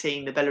we've already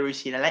seen the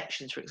Belarusian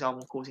elections, for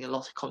example, causing a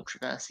lot of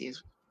controversy.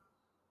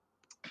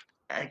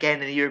 Again,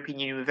 the European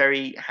Union were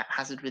very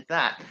haphazard with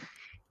that.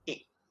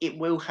 It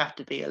will have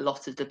to be a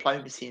lot of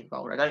diplomacy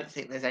involved. I don't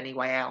think there's any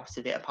way out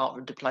of it apart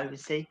from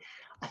diplomacy.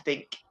 I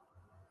think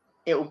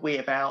it will be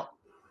about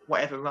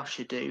whatever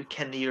Russia do,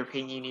 can the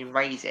European Union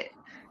raise it?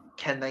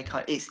 Can they?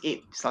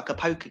 It's like a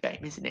poker game,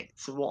 isn't it?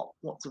 So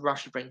what does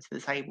Russia bring to the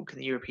table? Can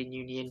the European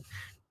Union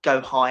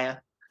go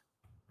higher,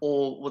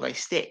 or will they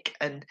stick?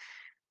 And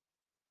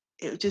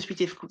it would just be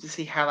difficult to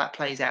see how that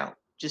plays out,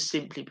 just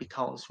simply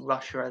because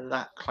Russia are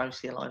that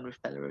closely aligned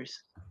with Belarus.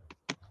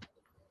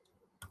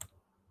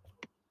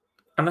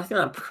 And I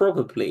think that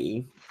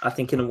probably, I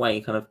think in a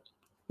way, kind of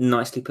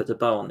nicely puts a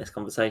bow on this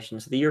conversation.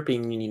 So the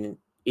European Union,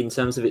 in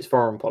terms of its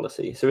foreign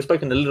policy, so we've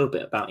spoken a little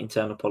bit about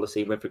internal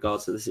policy with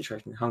regards to the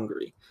situation in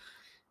Hungary,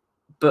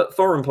 but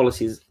foreign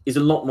policy is a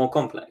lot more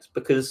complex,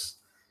 because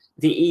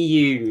the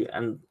EU,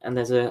 and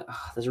there's a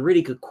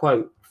really good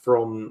quote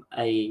from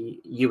a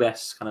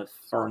US kind of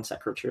foreign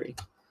secretary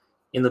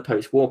in the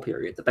post-war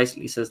period that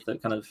basically says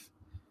that kind of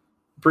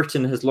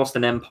Britain has lost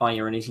an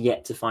empire and is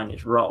yet to find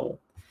its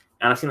role.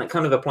 And I think that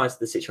kind of applies to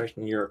the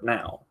situation in Europe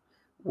now,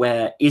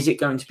 where is it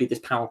going to be this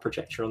power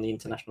projector on the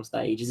international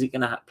stage? Is it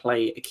going to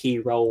play a key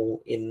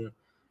role in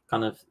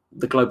kind of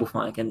the global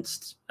fight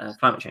against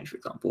climate change, for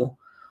example?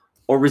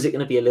 Or is it going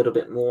to be a little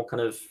bit more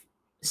kind of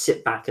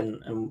sit back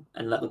and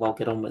let the world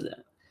get on with it?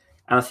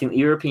 And I think the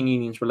European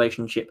Union's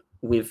relationship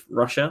with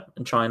Russia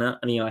and China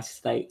and the United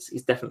States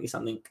is definitely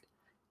something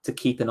to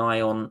keep an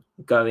eye on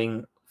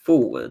going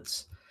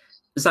forwards.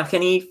 Zach,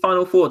 any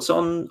final thoughts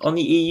on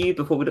the EU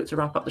before we look to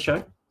wrap up the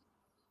show?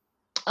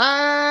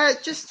 I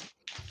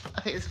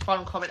think there's a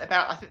final comment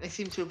about, I think they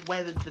seem to have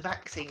weathered the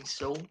vaccine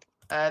storm.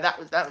 That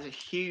was a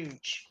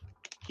huge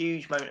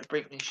moment of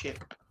brinkmanship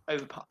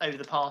over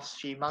the past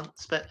few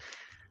months, but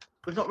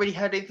we've not really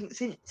heard anything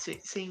since.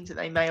 It seems that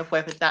they may have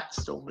weathered that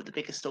storm, but the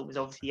bigger storm is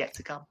obviously yet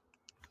to come.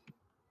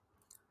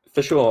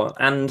 For sure.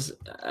 And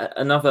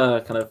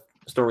another kind of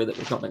story that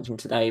we've not mentioned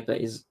today,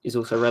 but is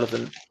also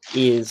relevant,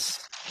 is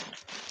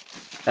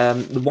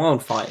the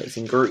wildfires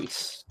in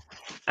Greece.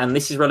 And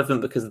this is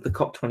relevant because of the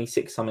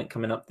COP26 summit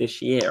coming up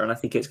this year. And I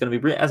think it's going to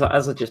be, as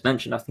I just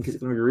mentioned, I think it's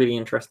going to be really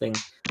interesting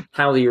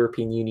how the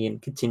European Union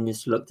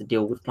continues to look to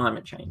deal with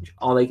climate change.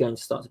 Are they going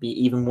to start to be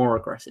even more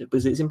aggressive?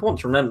 Because it's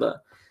important to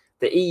remember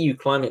the EU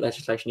climate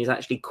legislation is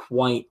actually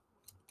quite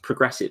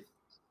progressive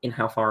in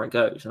how far it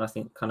goes. And I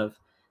think kind of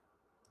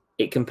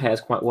it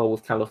compares quite well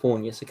with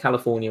California. So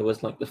California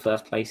was like the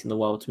first place in the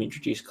world to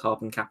introduce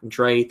carbon cap and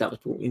trade. That was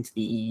brought into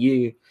the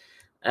EU.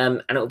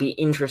 And it'll be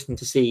interesting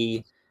to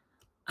see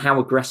how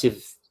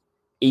aggressive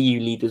EU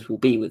leaders will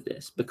be with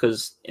this,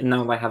 because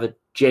now they have a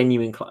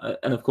genuine,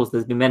 and of course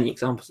there's been many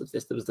examples of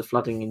this. There was the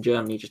flooding in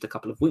Germany just a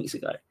couple of weeks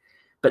ago,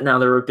 but now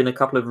there have been a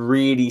couple of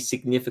really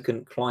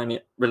significant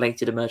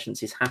climate-related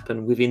emergencies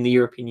happen within the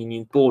European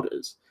Union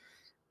borders.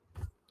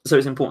 So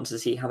it's important to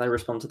see how they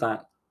respond to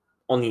that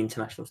on the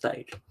international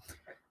stage.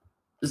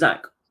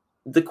 Zach,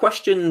 the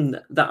question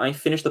that I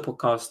finished the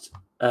podcast,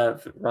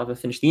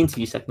 finished the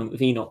interview segment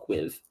with Enoch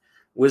with,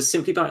 was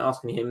simply by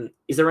asking him,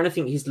 is there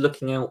anything he's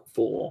looking out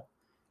for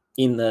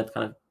in the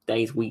kind of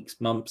days, weeks,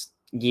 months,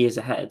 years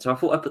ahead? So I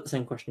thought I'd put the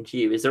same question to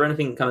you. Is there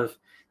anything kind of,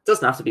 it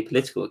doesn't have to be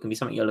political, it can be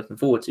something you're looking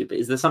forward to, but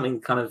is there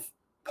something kind of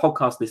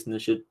podcast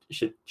listeners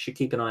should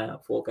keep an eye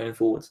out for going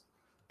forwards?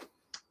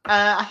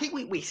 I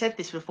think we said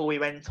this before we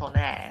went on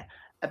air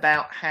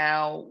about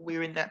how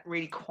we're in that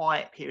really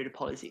quiet period of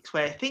politics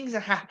where things are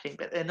happening,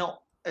 but they're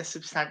not as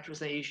substantial as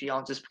they usually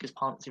are just because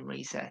Parliament's in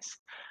recess.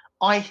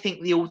 I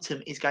think the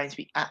autumn is going to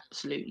be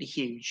absolutely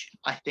huge.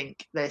 I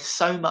think there's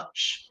so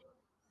much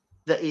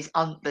there's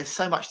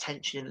so much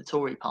tension in the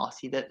Tory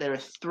party that there are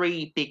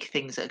three big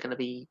things that are going to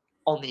be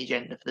on the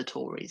agenda for the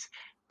Tories.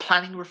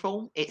 planning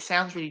reform. It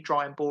sounds really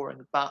dry and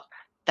boring, but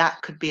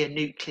that could be a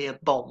nuclear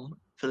bomb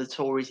for the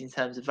Tories in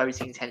terms of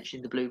voting intention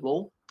in the Blue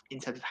Wall, in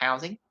terms of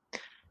housing.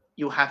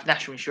 You'll have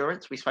national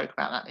insurance. We spoke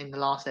about that in the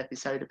last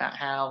episode about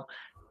how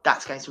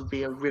that's going to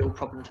be a real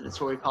problem for the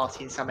Tory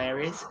party in some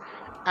areas.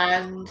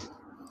 And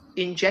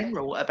in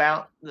general,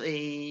 about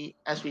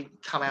as we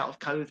come out of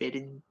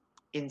COVID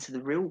into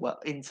the real world,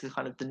 into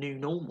kind of the new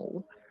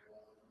normal,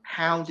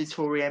 how do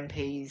Tory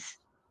MPs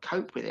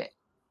cope with it?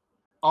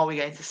 Are we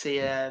going to see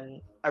a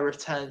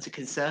return to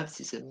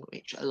conservatism,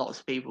 which a lot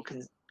of people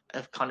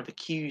have kind of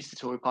accused the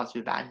Tory party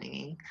of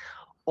abandoning,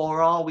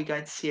 or are we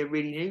going to see a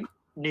really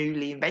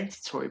newly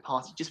invented Tory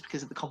party just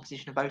because of the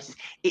composition of voters?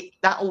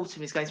 That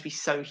autumn is going to be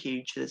so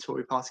huge for the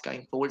Tory party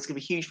going forward. It's going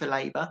to be huge for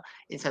Labour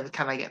in terms of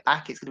can they get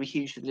back. It's going to be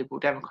huge for the Liberal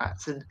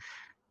Democrats. And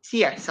so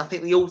yes, I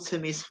think the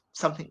autumn is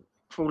something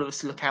for all of us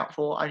to look out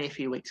for, only a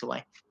few weeks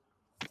away.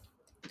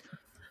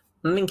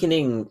 Linking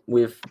in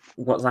with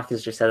what Zach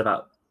has just said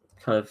about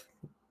kind of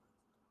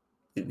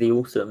the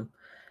autumn,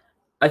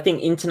 I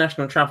think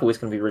international travel is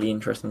going to be really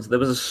interesting. So there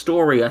was a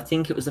story, I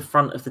think it was the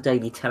front of the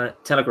Daily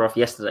Telegraph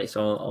yesterday,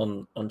 so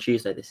on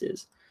Tuesday this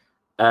is,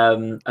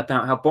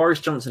 about how Boris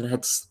Johnson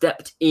had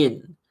stepped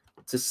in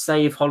to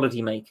save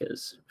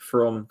holidaymakers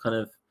from kind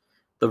of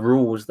the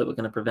rules that were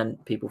going to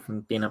prevent people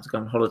from being able to go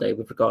on holiday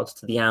with regards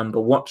to the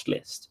Amber Watch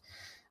list.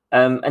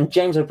 And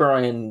James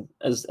O'Brien,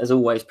 as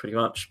always, pretty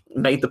much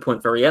made the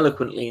point very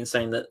eloquently in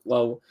saying that,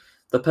 well,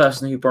 the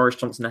person who Boris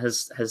Johnson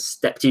has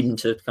stepped in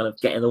to kind of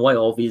get in the way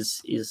of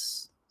is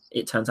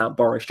it turns out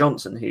Boris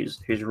Johnson,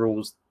 whose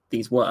rules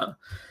these were.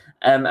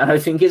 And I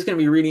think it's going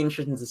to be really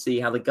interesting to see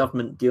how the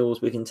government deals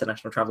with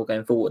international travel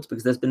going forwards,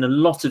 because there's been a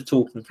lot of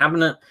talk in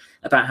cabinet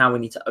about how we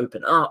need to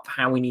open up,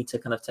 how we need to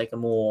kind of take a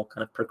more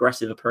kind of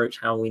progressive approach,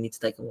 how we need to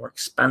take a more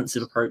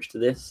expansive approach to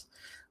this,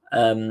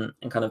 and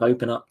kind of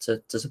open up to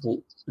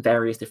support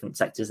various different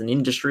sectors and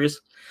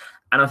industries.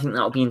 And I think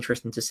that'll be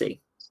interesting to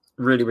see.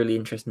 Really, really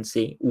interesting to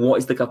see what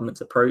is the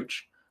government's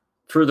approach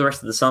through the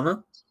rest of the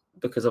summer,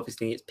 because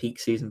obviously it's peak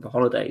season for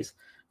holidays,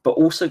 but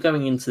also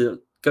going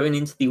into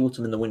the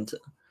autumn and the winter,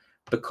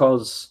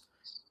 because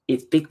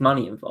it's big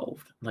money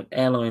involved. Like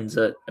airlines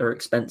are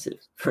expensive,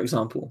 for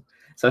example.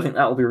 So I think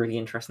that will be really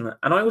interesting.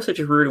 And I also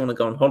just really want to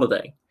go on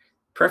holiday,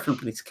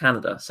 preferably to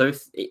Canada. So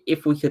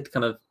if we could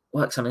kind of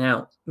work something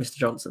out, Mr.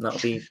 Johnson, that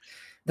would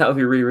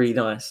be really, really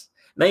nice.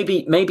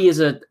 Maybe as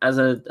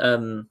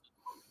an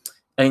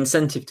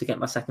incentive to get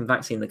my second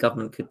vaccine, the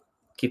government could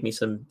give me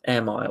some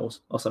air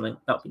miles or something.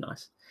 That would be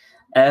nice.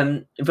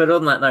 But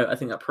on that note, I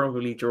think that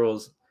probably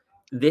draws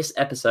this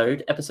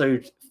episode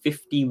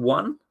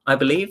 51, I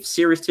believe,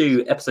 Series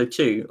 2, Episode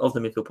 2 of the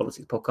Midfield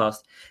Politics Podcast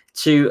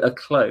to a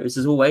close.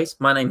 As always,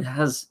 my name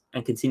has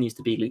and continues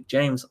to be Luke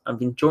James. I've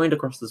been joined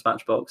across the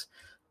dispatch box,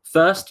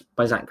 first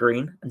by Zach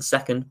Green and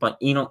second by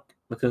Enoch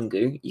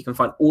Makungu. You can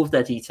find all of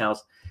their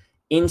details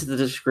into the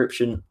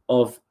description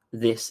of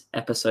this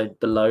episode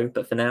below.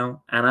 But for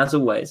now, and as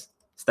always,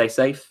 stay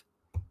safe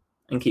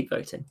and keep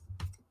voting.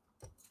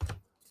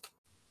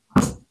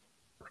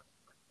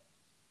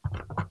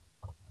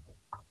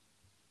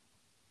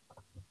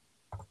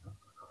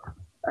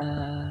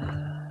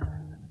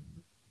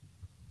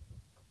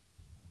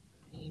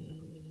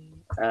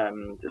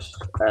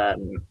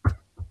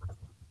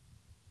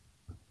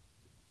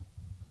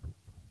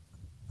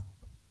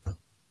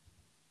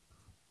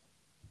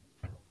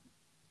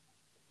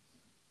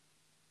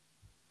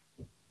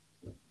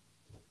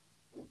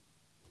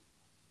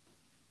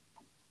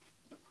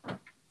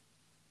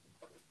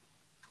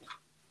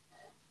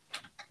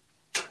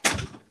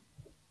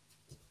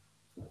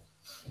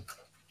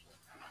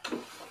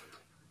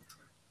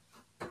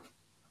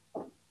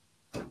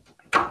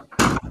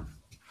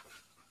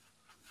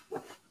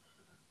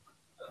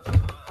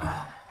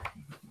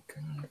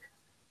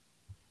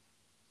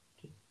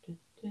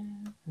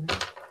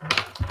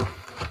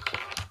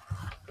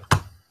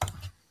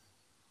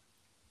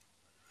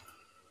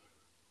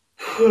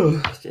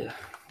 Yeah.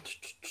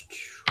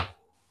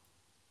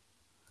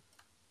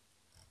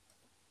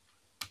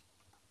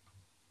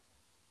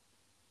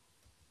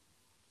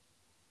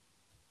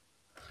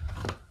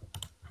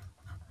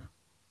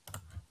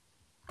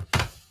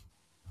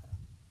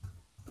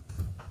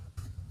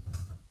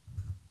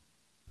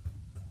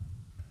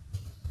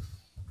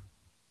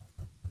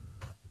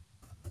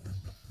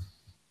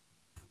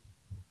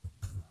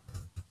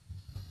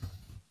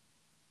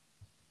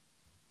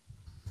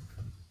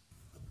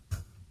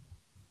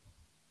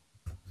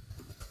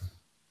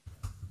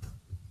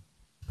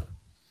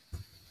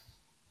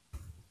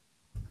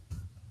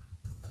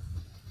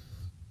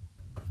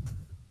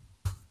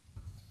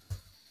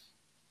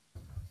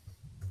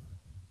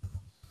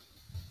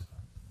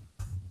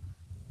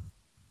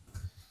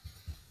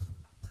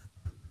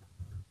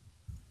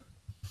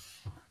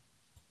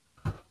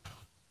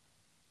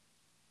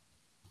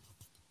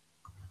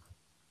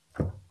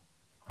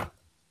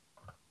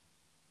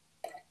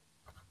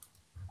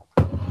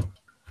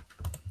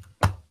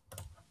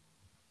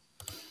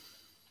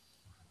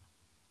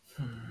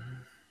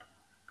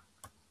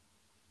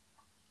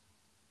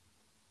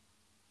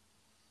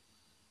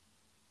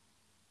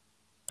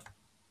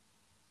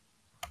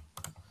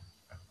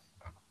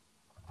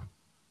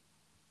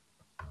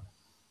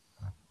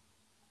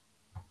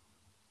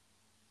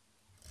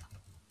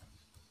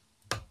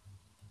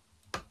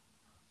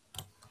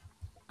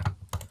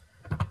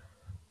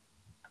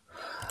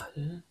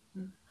 Right.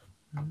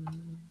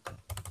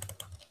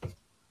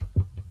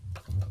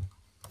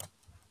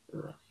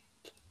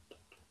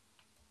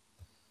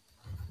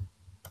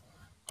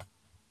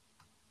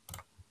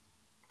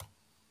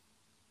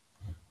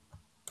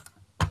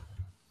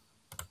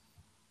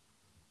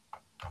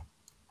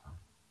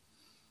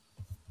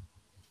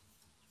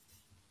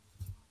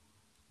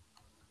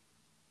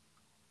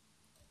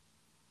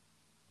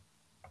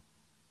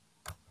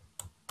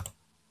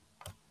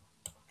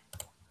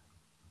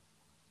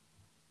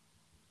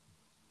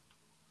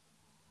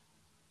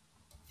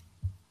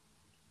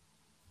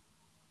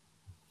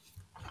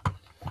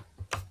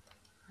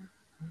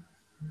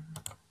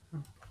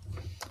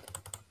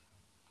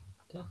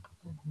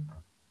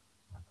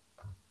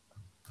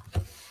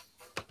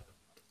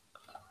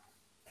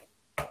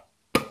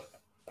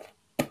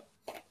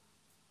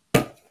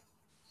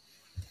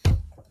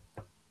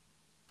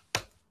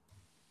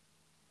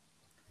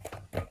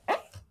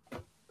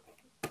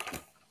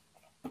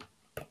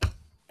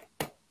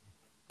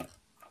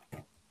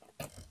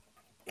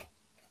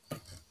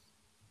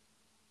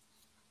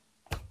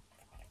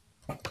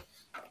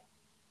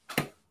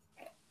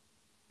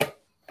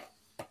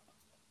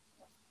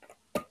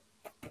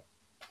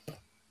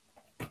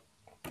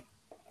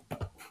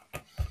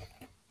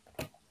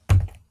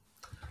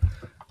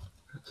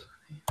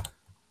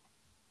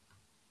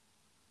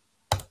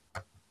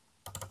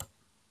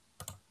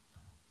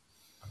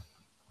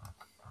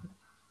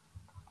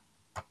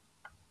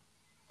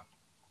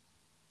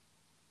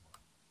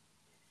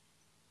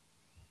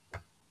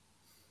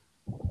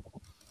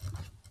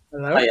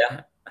 Hello.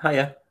 Hiya.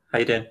 Hiya. How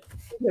you doing?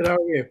 Good, how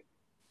are you?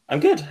 I'm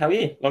good. How are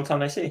you? Long time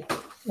no see.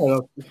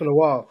 Oh, it's been a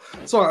while.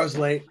 Sorry, I was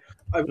late.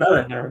 I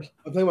No worries.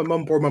 think my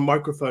mum borrowed my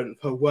microphone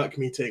for work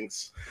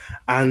meetings,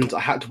 and I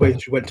had to wait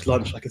until she went to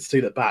lunch. I could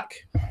steal it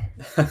back.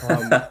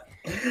 Fair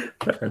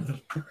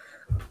enough.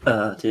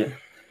 Dear.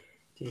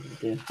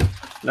 Dear.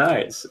 No,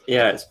 it's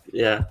yeah.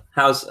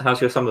 How's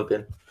your summer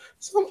been?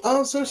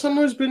 So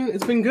summer's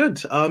been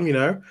good.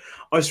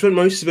 I spent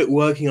most of it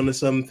working on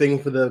this thing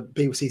for the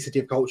BBC City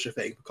of Culture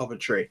thing for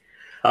Coventry.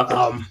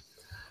 Okay.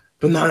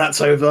 But now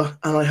that's over,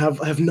 and I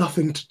have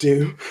nothing to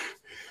do.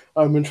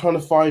 I've been trying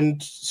to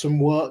find some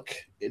work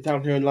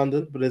down here in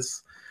London, but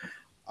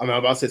I'm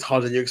about to say it's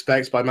harder than you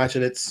expect, but I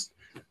imagine it's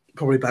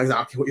probably about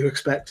exactly what you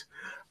expect.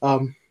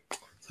 So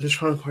just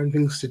trying to find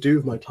things to do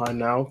with my time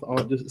now.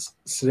 I'm just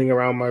sitting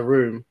around my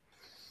room,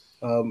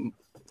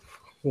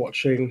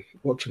 watching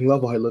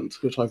Love Island,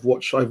 which I've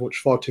watched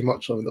far too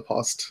much of in the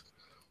past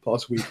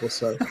week or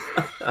so.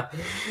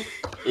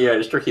 Yeah,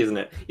 it's tricky, isn't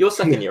it? You're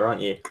second year,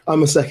 aren't you?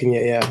 I'm a second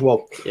year, yeah.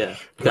 Well, Yeah.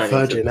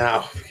 third year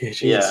now.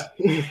 Yeah.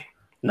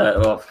 No,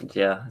 well,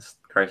 yeah, it's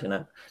crazy, isn't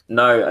it?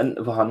 No,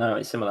 no,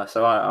 it's similar.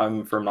 So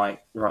I'm from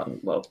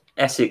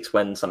Essex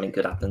when something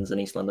good happens, and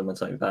East London when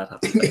something bad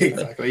happens.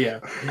 Exactly, yeah.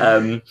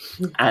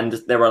 And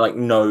there are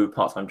no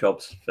part-time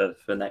jobs for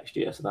next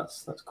year, so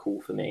that's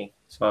cool for me.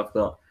 So I've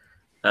got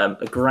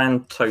a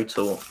grand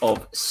total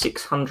of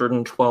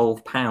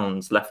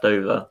 £612 left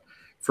over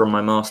from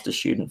my master's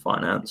student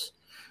finance.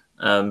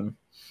 In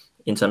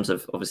terms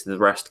of, obviously, the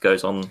rest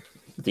goes on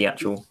the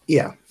actual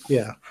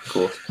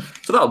course.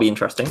 So that'll be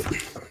interesting.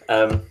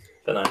 But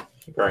no,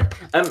 great.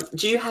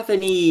 Do you have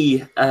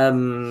any?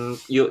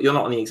 You're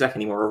not on the exec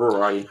anymore,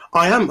 Aurora, are you?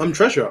 I am. I'm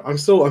treasurer. I'm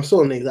still on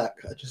the exec.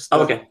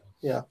 Okay.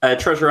 Yeah.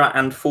 Treasurer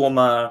and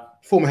former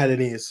head of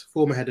news.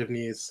 Former head of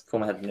news.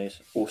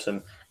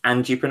 Awesome.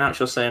 And do you pronounce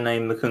your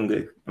surname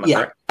Mukungu? Am I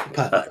correct?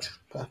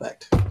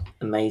 Perfect.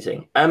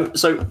 Amazing.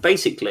 So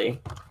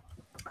basically,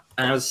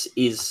 as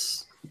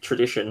is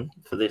tradition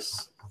for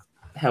this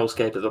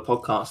hellscape of a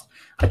podcast,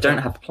 I don't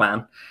have a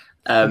plan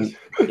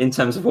in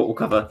terms of what we'll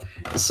cover.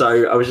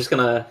 So I was just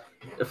going to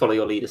follow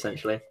your lead,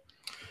 essentially.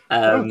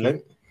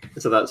 Okay.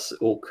 So that's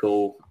all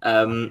cool.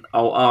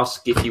 I'll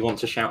ask if you want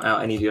to shout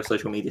out any of your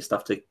social media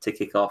stuff to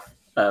kick off.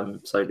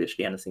 So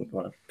literally anything you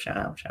want to shout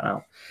out.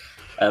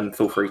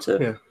 Feel free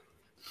to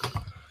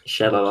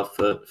share love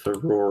for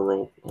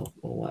Raw or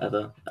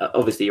whatever.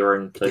 Obviously your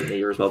own social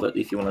media as well, but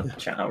if you want to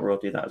shout out Raw,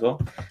 do that as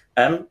well.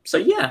 So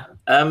yeah,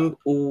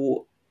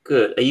 all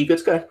good. Are you good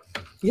to go?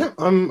 Yeah,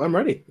 I'm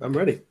ready.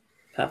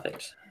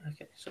 Perfect.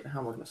 Okay, so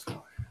how am I going to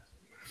start?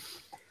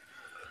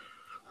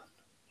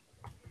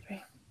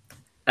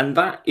 And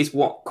that is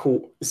what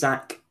caught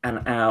Zach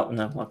and our...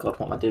 No, my God,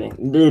 what am I doing?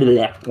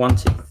 1,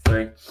 2,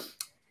 3.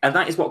 And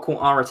that is what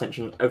caught our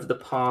attention over the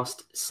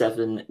past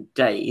 7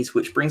 days,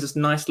 which brings us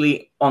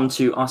nicely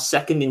onto our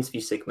second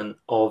interview segment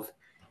of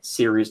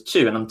Series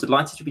 2. And I'm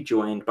delighted to be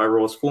joined by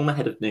Raw's former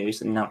head of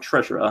news and now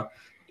treasurer,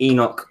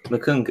 Enoch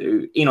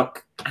Mukungu.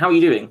 Enoch, how are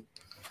you doing?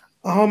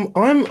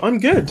 I'm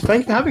good.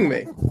 Thank you for having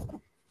me.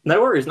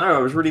 No worries. No, I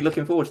was really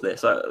looking forward to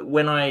this.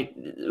 When I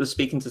was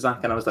speaking to Zach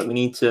and I was like, we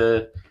need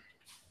to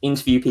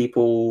interview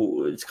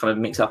people to kind of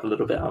mix up a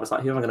little bit, I was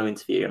like, who am I going to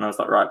interview? And I was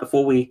like, right,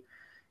 before we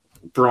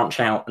branch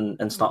out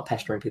and start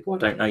pestering people I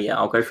don't know yet,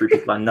 I'll go through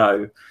people I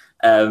know.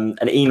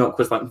 And Enoch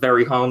was like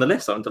very high on the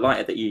list, so I'm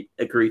delighted that you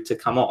agreed to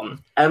come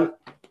on.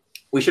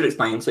 We should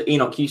explain. So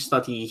Enoch, you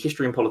study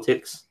history and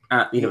politics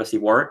at the University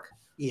of Warwick.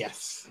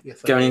 Yes.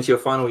 Yes. Going into your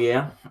final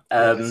year.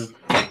 Yes.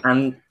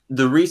 And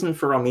the reason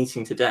for our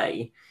meeting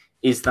today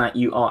is that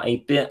you are a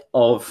bit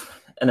of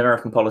an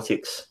American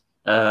politics.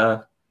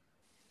 I'm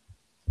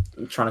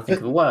trying to think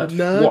of a word.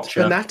 Nerd,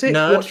 Watcher. fanatic,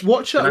 Nerd,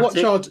 watcher.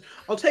 fanatic.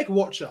 I'll take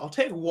watcher. I'll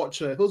take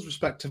watcher. It feels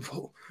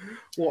respectable.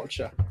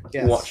 Watcher.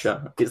 Yes.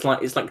 Watcher.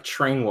 It's like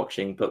train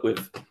watching, but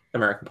with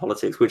American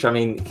politics, which I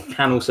mean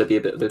can also be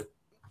a bit of a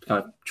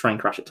kind of train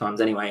crash at times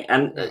anyway.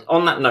 And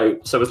on that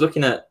note, so I was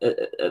looking at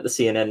the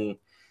CNN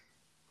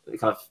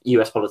kind of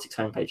US politics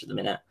homepage at the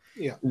minute.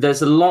 Yeah.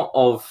 There's a lot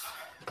of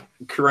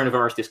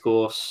coronavirus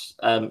discourse.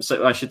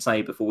 So I should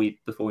say before we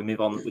move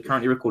on, we're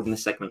currently recording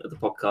this segment of the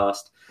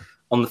podcast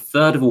on the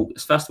 3rd of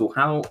August. First of all,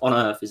 how on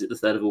earth is it the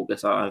 3rd of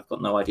August? I've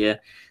got no idea.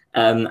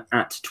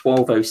 At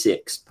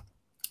 12:06.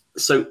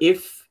 So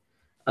if,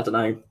 I don't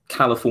know,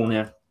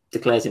 California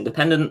declares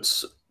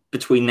independence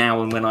between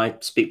now and when I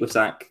speak with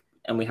Zach,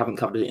 and we haven't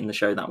covered it in the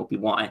show, that would be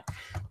why.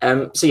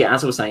 So yeah,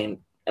 as I was saying,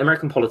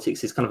 American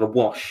politics is kind of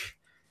awash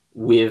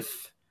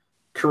with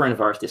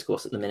coronavirus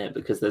discourse at the minute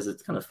because there's a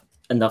kind of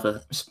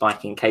another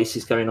spike in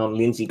cases going on.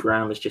 Lindsey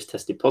Graham has just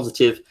tested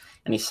positive,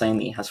 and he's saying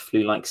that he has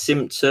flu-like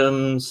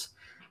symptoms.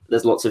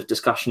 There's lots of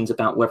discussions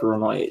about whether or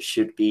not it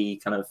should be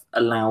kind of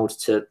allowed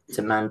to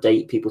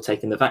mandate people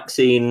taking the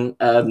vaccine.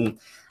 And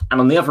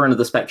on the other end of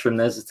the spectrum,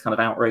 there's this kind of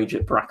outrage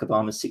at Barack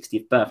Obama's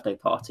 60th birthday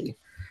party.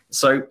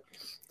 So,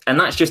 and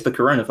that's just the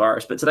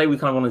coronavirus. But today we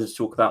kind of wanted to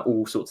talk about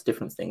all sorts of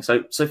different things.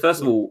 So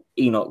first of all,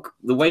 Enoch,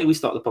 the way we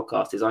start the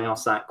podcast is I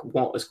asked Zach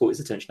what has caught his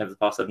attention over the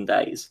past 7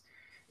 days.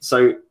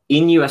 So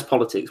in US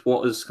politics,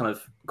 what has kind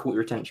of caught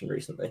your attention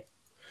recently?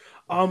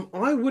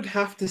 I would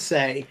have to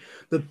say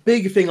the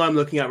big thing I'm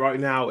looking at right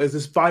now is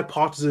this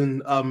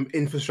bipartisan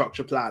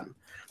infrastructure plan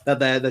that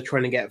they're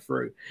trying to get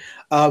through.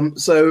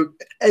 So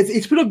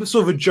it's been a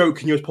sort of a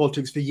joke in US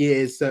politics for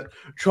years that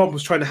Trump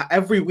was trying to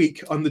every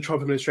week under the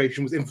Trump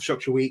administration was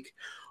infrastructure week,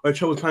 where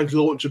Trump was trying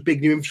to launch a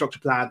big new infrastructure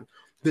plan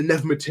that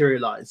never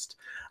materialized.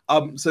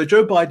 So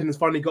Joe Biden has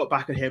finally got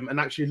back at him and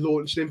actually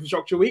launched an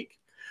infrastructure week.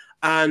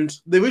 And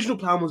the original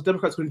plan was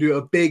Democrats were going to do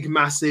a big,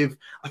 massive,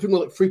 I think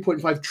like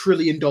 $3.5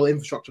 trillion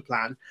infrastructure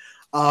plan.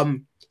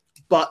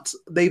 But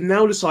they've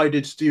now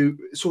decided to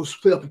sort of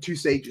split up in 2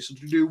 stages. So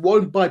to do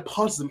one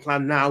bipartisan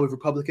plan now with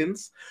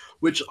Republicans,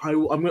 which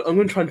I'm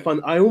going to try and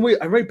find. I'm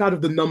very bad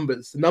with the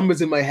numbers. The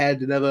numbers in my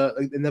head are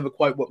never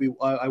quite what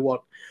I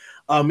want.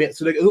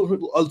 So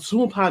a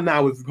small plan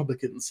now with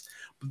Republicans,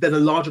 but then a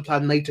larger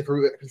plan later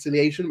for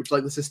reconciliation, which is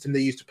like the system they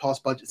use to pass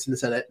budgets in the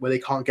Senate, where they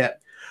can't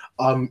get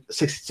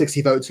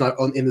 60 votes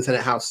in the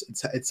Senate House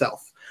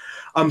itself.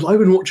 So I've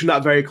been watching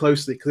that very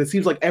closely because it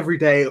seems like every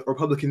day a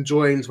Republican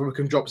joins,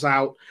 Republican drops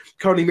out.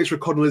 Currently, Mitch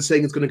McConnell is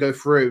saying it's going to go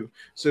through.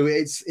 So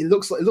it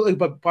looks like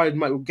Biden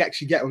might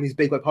actually get on these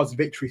big bipartisan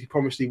victories he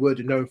promised he would,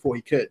 and knowing before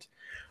he could.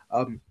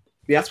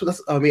 Yeah,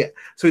 that's yeah.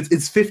 So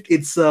it's 50.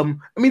 It's I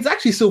mean, it's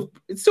actually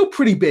still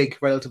pretty big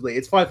relatively.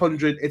 It's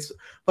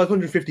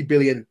 550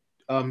 billion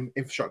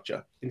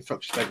infrastructure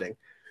spending.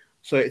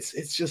 So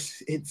it's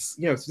just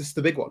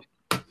the big one.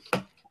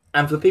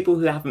 And for people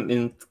who haven't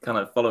been kind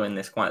of following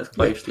this quite as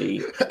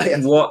closely,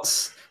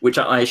 Yes. which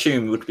I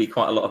assume would be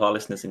quite a lot of our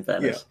listeners in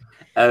fairness,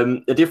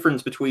 the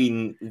difference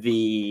between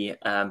the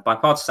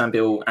bipartisan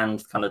bill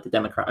and kind of the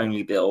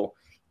Democrat-only bill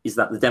is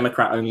that the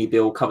Democrat-only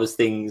bill covers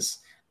things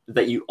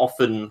that you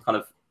often kind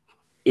of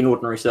in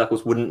ordinary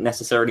circles wouldn't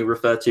necessarily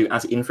refer to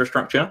as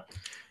infrastructure.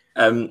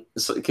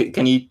 So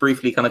can you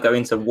briefly kind of go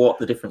into what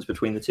the difference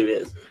between the two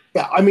is?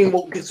 Yeah, I mean,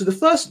 well, so the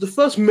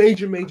first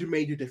major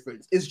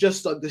difference is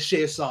just like the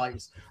sheer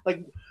size.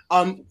 Like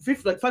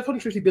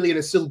 550 billion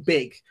is still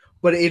big,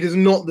 but it is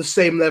not the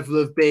same level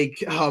of big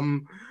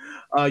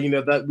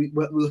that we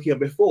were looking at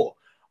before.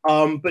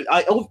 But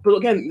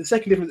again, the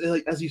second difference is,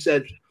 like, as you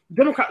said,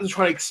 Democrats are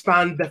trying to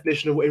expand the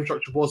definition of what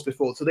infrastructure was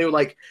before. So they were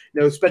like,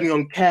 spending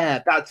on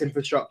care, that's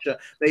infrastructure.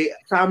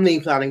 Family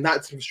planning,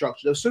 that's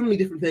infrastructure. There's so many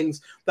different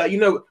things that,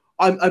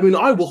 I mean,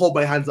 I will hold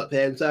my hands up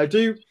here and say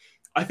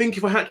I think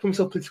if I had to put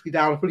myself politically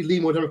down, I'd probably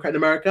lean more Democrat in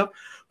America.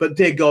 But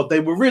dear God, they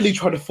were really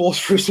trying to force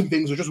through some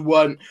things that just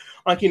weren't,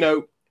 like,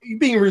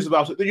 being rude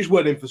about it, they just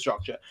weren't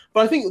infrastructure.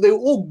 But I think they were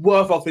all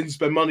worthwhile things to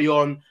spend money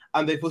on,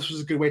 and this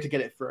was a good way to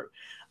get it through.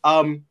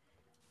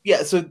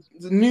 Yeah, so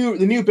the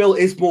new bill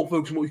is more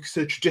focused on what we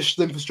consider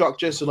traditional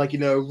infrastructure, so like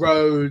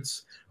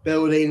roads,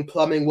 building,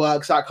 plumbing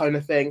works, that kind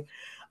of thing.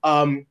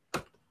 As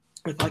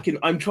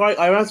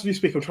we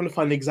speak, I'm trying to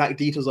find the exact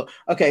details.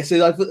 Okay,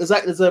 so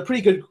there's a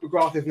pretty good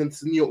graphic in the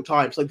New York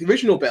Times. Like the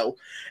original bill,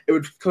 it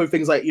would cover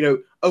things like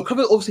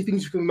cover obviously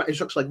things from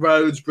infrastructure like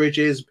roads,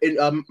 bridges,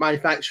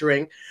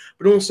 manufacturing,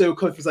 but also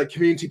cover things like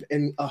community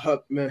and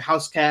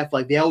house care for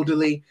like the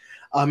elderly.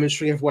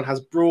 Ensuring everyone has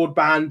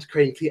broadband,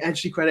 creating clean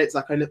energy credits,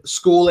 that kind of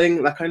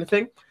schooling, that kind of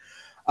thing.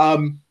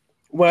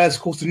 Whereas,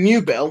 of course, the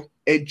new bill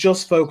it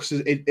just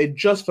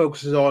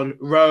focuses on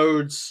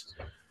roads,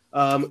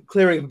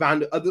 clearing up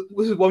abandoned.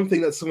 This is one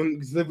thing that someone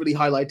deliberately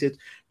highlighted: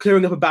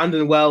 clearing up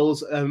abandoned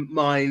wells,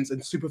 mines,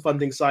 and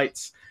superfunding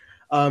sites,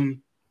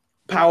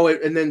 power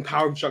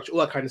infrastructure,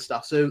 all that kind of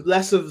stuff. So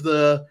less of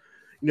the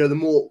the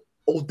more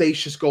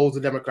audacious goals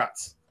of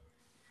Democrats.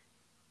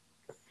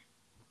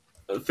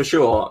 For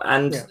sure.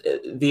 And Yeah.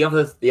 the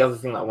other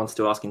thing that I wanted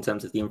to ask in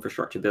terms of the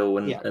infrastructure bill,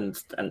 and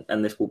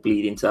this will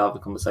bleed into other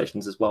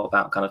conversations as well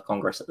about kind of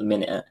Congress at the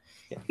minute,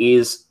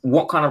 is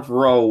what kind of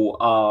role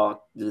are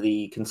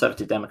the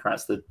Conservative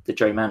Democrats, the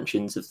Joe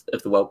Manchins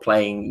of the world,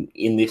 playing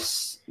in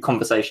this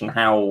conversation?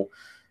 How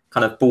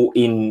kind of bought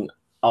in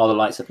are the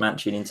likes of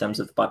Manchin in terms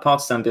of the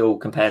bipartisan bill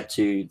compared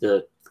to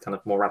the kind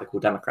of more radical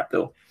Democrat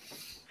bill?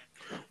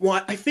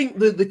 Well, I think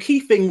the key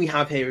thing we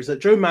have here is that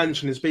Joe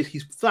Manchin is basically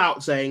flat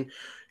out saying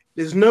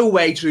there's no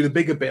way to do the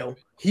bigger bill.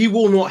 He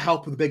will not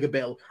help with the bigger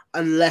bill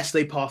unless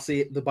they pass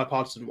the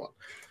bipartisan one.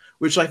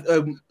 Which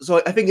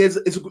so I think there's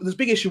a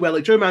big issue where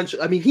like Joe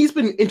Manchin, I mean, he's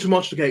been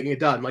into getting it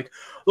done. Like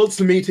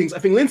lots of meetings. I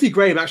think Lindsey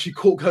Graham actually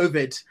caught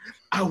COVID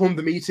at one of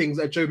the meetings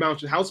at Joe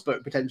Manchin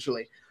houseboat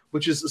potentially,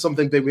 which is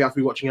something that we have to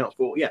be watching out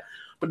for. Yeah,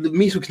 but the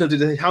meeting was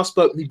conducted in his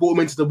houseboat. He brought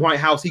him into the White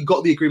House. He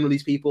got the agreement with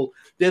these people.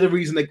 They're the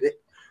reason.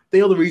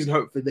 They are the reason.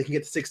 Hopefully, they can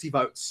get to 60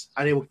 votes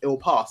and it will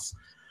pass.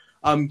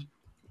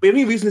 But the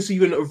only reason this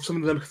even some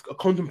of them are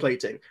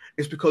contemplating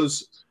is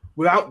because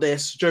without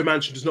this, Joe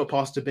Manchin does not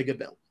pass the bigger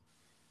bill.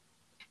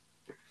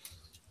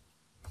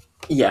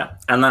 Yeah,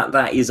 and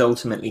that is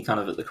ultimately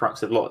kind of at the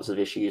crux of lots of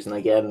issues. And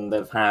again,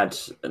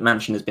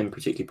 Manchin has been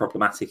particularly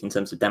problematic in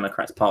terms of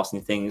Democrats passing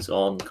things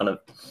on kind of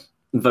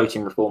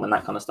voting reform and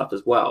that kind of stuff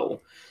as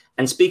well.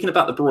 And speaking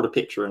about the broader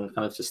picture, and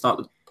kind of to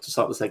start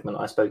the segment,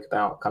 I spoke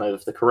about kind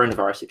of the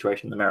coronavirus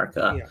situation in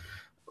America. Yeah.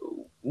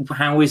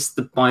 How is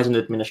the Biden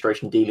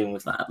administration dealing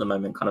with that at the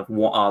moment? Kind of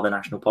what are the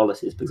national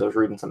policies? Because I was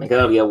reading something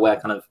earlier where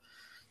kind of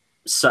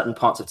certain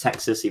parts of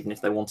Texas, even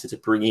if they wanted to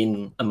bring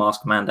in a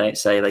mask mandate,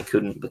 say they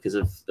couldn't because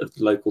of the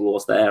local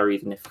laws there,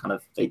 even if kind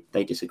of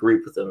they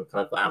disagreed with them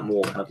kind of at a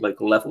more kind of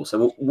local level.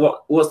 So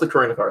what's the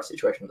coronavirus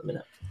situation at the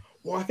minute?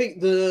 Well, I think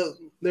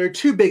there are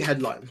two big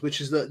headlines, which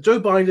is that Joe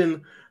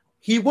Biden,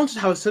 he wanted to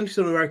have 70%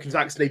 of Americans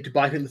vaccinated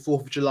by the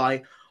 4th of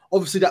July.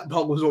 Obviously, that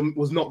part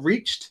was not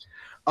reached,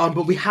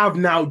 but we have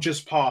now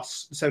just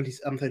passed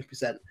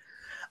 70%.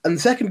 And the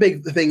second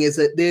big thing is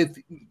that there's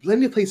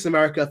plenty of places in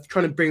America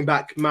trying to bring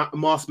back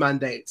mask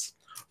mandates,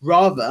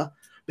 rather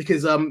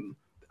because and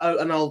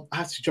I'll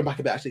have to jump back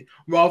a bit actually,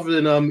 rather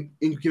than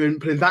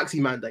putting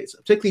vaccine mandates,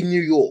 particularly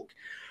New York,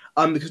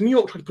 because New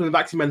York tried to put a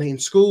vaccine mandate in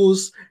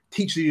schools,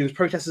 teachers unions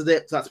protested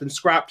it, so that's been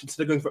scrapped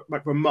instead of going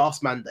for a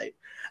mask mandate.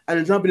 And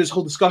there's now been this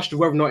whole discussion of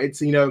whether or not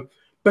it's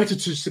better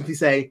to simply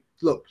say,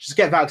 look, just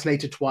get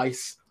vaccinated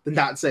twice, then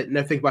that's it,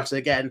 no think about it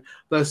again,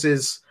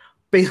 versus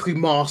basically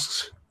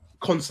masks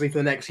constantly for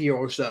the next year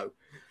or so,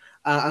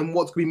 and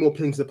what's going to be more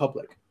appealing to the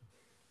public.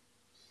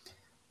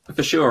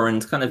 For sure,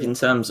 and kind of in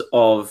terms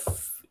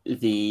of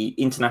the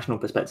international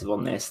perspective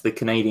on this, the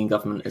Canadian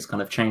government has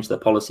kind of changed their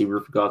policy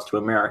with regards to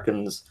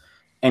Americans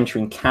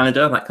entering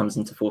Canada. That comes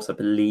into force, I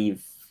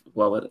believe,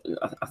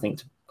 I think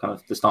to kind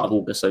of the start of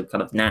August, so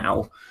kind of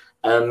now.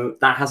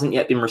 That hasn't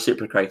yet been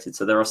reciprocated,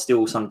 so there are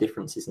still some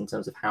differences in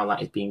terms of how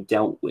that is being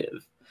dealt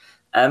with.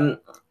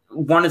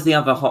 One of the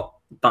other hot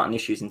button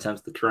issues in terms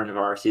of the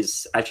coronavirus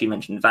is, as you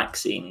mentioned,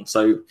 vaccine.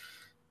 So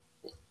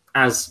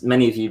as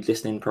many of you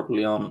listening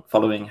probably aren't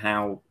following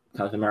how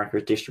kind of America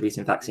is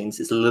distributing vaccines,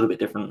 it's a little bit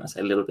different. I say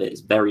a little bit, it's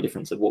very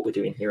different to what we're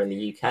doing here in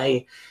the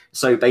UK.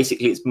 So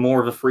basically it's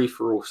more of a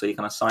free-for-all. So you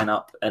kind of sign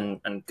up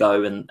and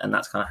go, and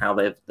that's kind of how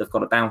they've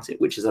gone about it,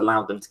 which has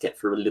allowed them to get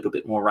through a little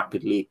bit more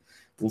rapidly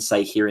than,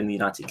 say, here in the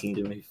United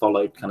Kingdom, who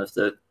followed kind of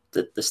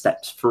the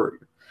steps through.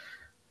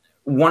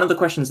 One of the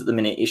questions at the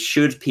minute is,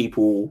 should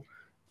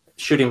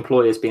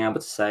employers be able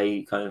to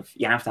say kind of,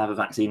 you have to have a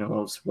vaccine in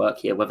order to work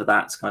here, whether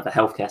that's kind of a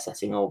healthcare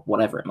setting or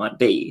whatever it might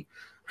be?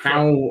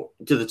 How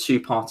do the two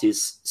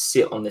parties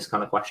sit on this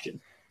kind of question?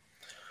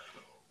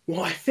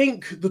 Well, I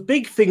think the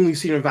big thing we've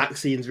seen in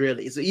vaccines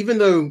really is that even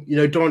though,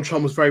 Donald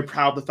Trump was very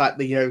proud of the fact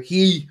that,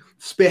 he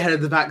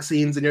spearheaded the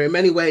vaccines, and, in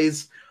many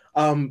ways,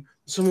 some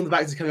of the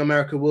vaccines coming to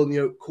America will,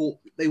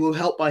 they will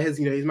help by his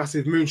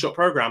massive moonshot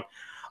program.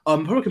 The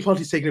Republican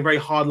Party is taking a very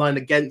hard line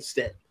against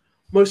it,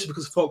 mostly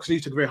because Fox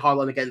News took a very hard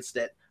line against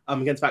it,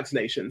 against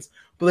vaccinations.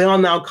 But they are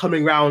now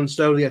coming around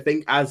slowly, I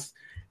think, as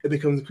it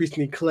becomes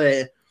increasingly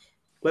clear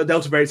that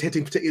Delta variant is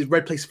hitting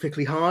red places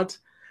particularly hard.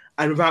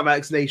 And without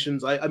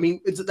vaccinations, I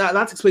mean,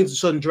 that explains the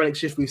sudden dramatic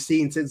shift we've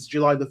seen since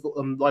July the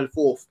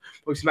 4th.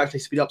 We've seen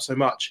vaccinations speed up so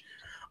much.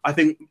 I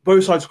think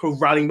both sides are kind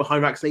of rallying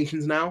behind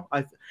vaccinations now.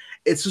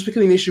 It's just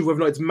becoming an issue of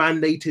whether or not it's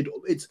mandated.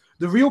 It's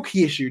the real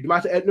key issue, no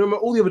matter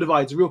all the other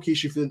divides, the real key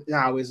issue for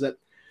now is that,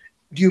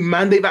 do you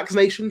mandate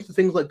vaccinations for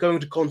things like going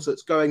to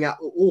concerts, going out,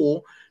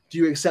 or do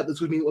you accept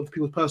that's going to be other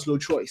people's personal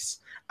choice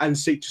and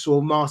stick to sort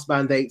of mask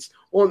mandates?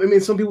 Or, I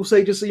mean, some people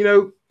say just,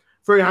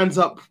 throw your hands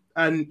up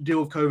and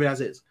deal with COVID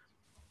as is.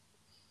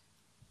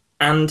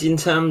 And in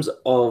terms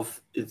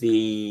of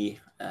the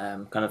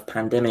kind of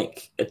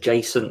pandemic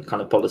adjacent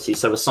kind of policy,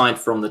 so aside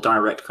from the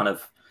direct kind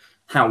of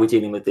how we're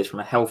dealing with this from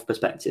a health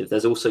perspective,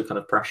 there's also kind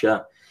of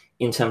pressure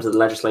in terms of the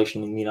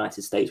legislation in the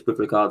United States with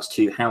regards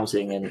to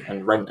housing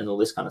and rent and all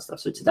this kind of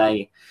stuff. So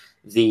today,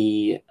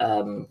 the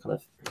kind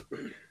of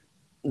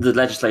the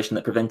legislation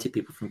that prevented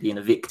people from being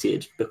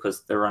evicted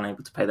because they were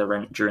unable to pay their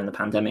rent during the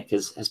pandemic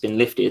has been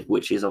lifted,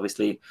 which is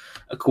obviously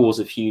a cause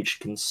of huge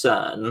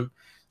concern.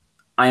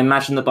 I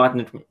imagine the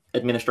Biden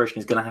administration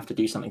is going to have to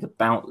do something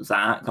about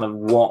that. Kind of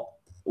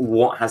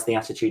what has the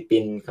attitude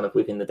been kind of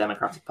within the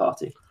Democratic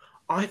Party?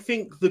 I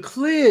think the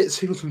clear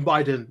signal from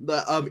Biden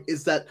that,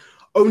 is that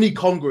only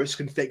Congress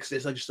can fix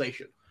this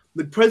legislation.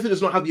 The president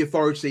does not have the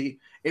authority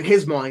in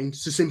his mind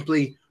to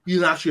simply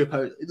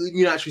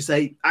unilaterally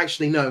say,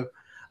 actually, no,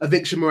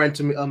 eviction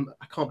moratorium.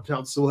 I can't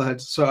pronounce the word,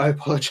 so I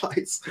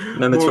apologize.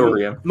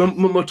 Moratorium.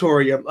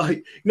 Moratorium.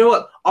 You know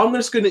what? I'm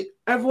just going to,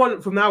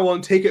 everyone from now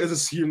on, take it as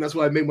assumed. That's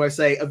what I mean when I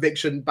say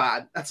eviction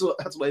ban. That's what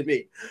I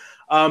mean.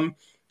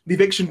 The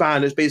eviction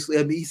ban is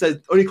basically, he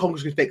said only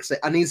Congress can fix it,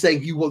 and he's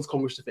saying he wants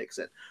Congress to fix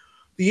it.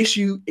 The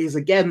issue is,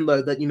 again,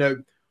 though,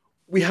 that,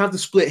 we have the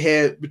split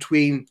here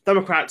between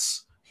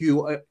Democrats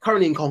who are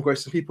currently in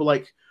Congress and people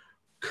like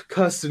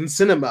Kyrsten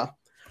Sinema,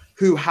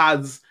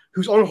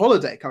 who's on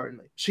holiday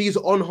currently. She's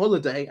on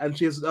holiday, and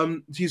she's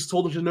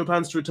told them she has no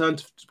plans to return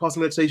to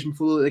passing legislation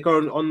before they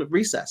go on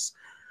recess.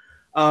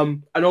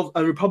 And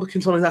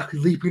Republicans aren't exactly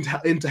leaping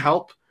in to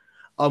help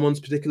on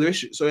this particular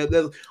issue. So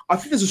I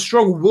think there's a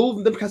strong will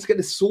for Democrats to get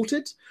this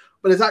sorted,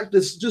 but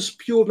there's just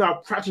pure now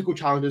practical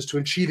challenges to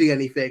achieving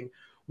anything.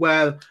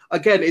 Where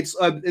again, it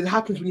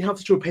happens when you have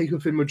such a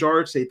paper-thin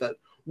majority that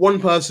one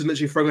person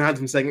literally throwing their hands up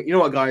and saying, "You know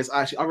what, guys?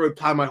 Actually, I already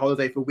planned my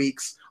holiday for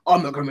weeks.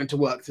 I'm not going into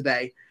work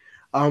today."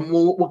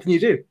 Well, what can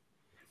you do?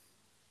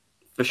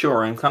 For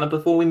sure. And kind of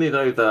before we move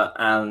over,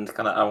 and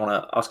kind of I want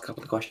to ask a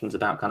couple of questions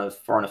about kind of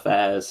foreign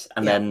affairs,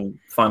 and then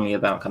finally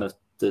about kind of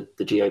the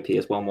GOP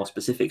as well, more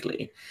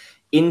specifically.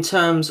 In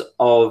terms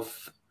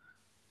of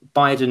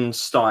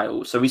Biden's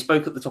style, so we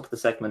spoke at the top of the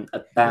segment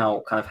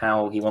about kind of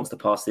how he wants to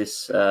pass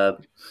this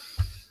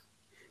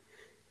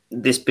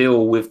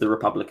bill with the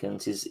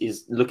Republicans,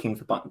 is looking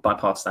for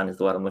bipartisan is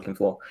the word I'm looking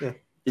for. Yeah.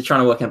 He's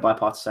trying to work in a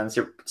bipartisan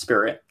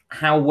spirit.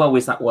 How well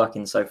is that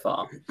working so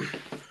far?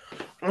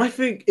 I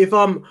think if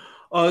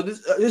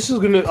this is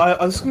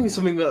gonna be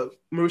something that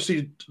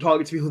mostly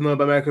targets people who know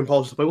about American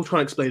politics, but I will try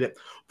and explain it.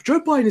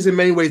 Joe Biden is in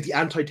many ways the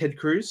anti-Ted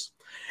Cruz,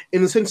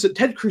 in the sense that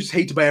Ted Cruz is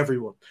hated by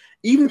everyone.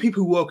 Even the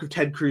people who work with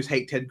Ted Cruz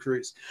hate Ted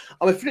Cruz.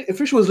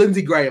 Official was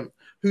Lindsey Graham,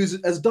 who's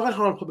as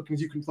diehard Republican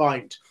as you can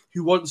find,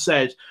 who once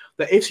said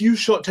that if you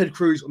shot Ted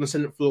Cruz on the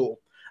Senate floor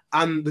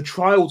and the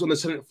trial was on the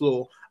Senate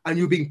floor and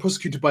you were being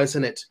prosecuted by the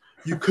Senate,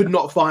 you could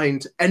not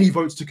find any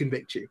votes to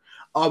convict you.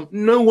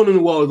 No one in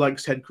the world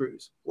likes Ted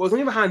Cruz. Whereas on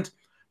the other hand,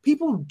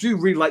 people do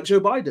really like Joe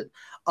Biden.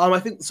 I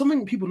think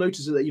something people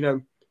notice is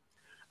that,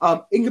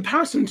 in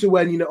comparison to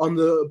when,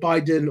 under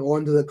Biden or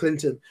under the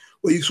Clinton,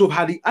 where you sort of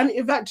had, and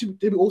in fact, to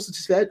be also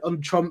said,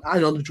 under Trump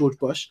and under George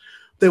Bush,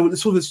 there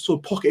was sort of this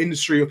pocket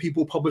industry of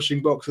people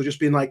publishing books or just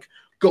being like,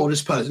 God,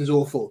 this person's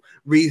awful.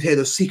 Read here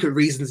the secret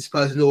reasons this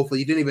person's awful.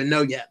 You didn't even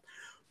know yet.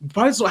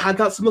 Biden's not had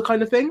that similar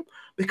kind of thing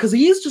because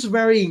he is just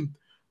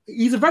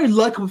he's a very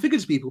likable figure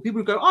to people.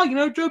 People go,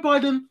 Joe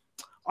Biden,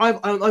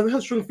 I've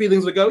had strong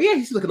feelings. I go, yeah,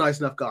 he's like a nice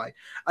enough guy.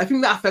 I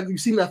think that effect, we've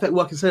seen that effect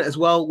work in Senate as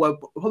well, where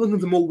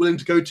Republicans are more willing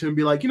to go to and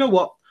be like, you know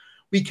what,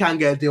 we can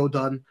get a deal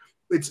done.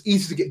 It's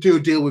easy to do a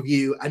deal with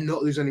you and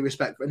not lose any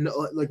respect and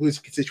not lose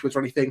constituents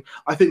or anything.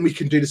 I think we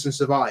can do this and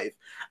survive.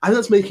 And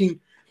that's making,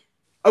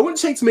 I wouldn't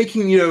say it's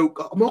making,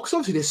 because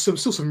obviously there's still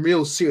some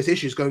real serious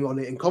issues going on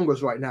in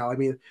Congress right now. I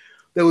mean,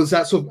 there was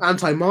that sort of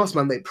anti-mask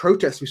mandate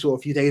protest we saw a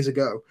few days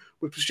ago,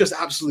 which was just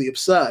absolutely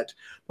absurd.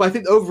 But I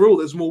think overall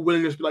there's more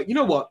willingness to be like, you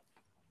know what,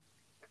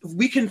 if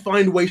we can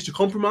find ways to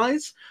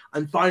compromise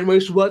and find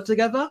ways to work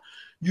together,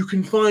 you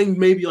can find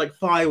maybe like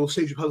 5 or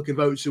 6 Republican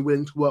votes who are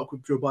willing to work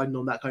with Joe Biden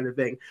on that kind of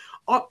thing.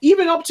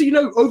 Even up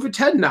to, over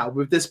 10 now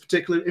with this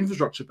particular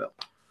infrastructure bill.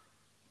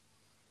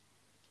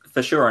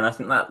 For sure, and I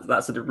think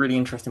that's a really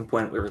interesting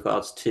point with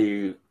regards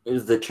to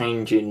the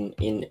change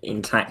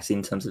in tax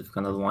in terms of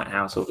kind of the White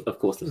House. Of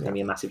course, there's going to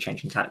be a massive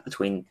change in tax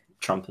between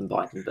Trump and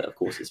Biden, but of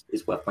course,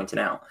 it's worth pointing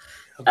out.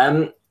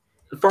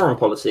 Foreign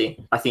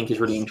policy, I think, is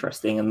really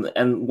interesting,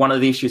 and one of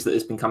the issues that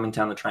has been coming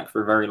down the track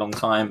for a very long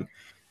time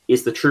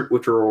is the troop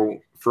withdrawal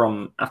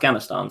from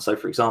Afghanistan. So,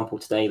 for example,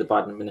 today the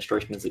Biden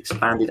administration has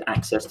expanded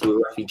access to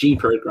a refugee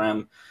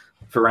program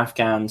for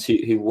Afghans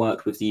who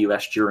worked with the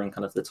US during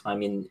kind of the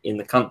time in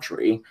the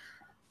country.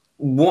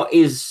 What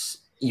is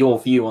your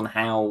view on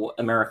how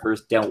America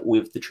has dealt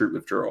with the troop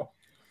withdrawal?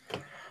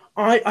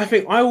 I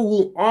think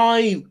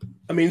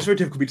it's very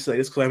difficult for me to say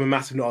this because I'm a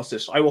massive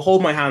narcissist. I will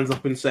hold my hands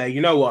up and say,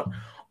 you know what,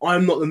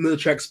 I'm not the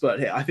military expert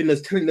here. I think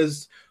there's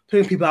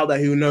plenty of people out there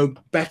who know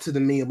better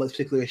than me on this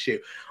particular issue.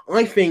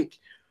 I think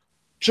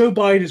Joe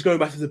Biden is going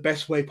back to the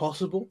best way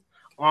possible.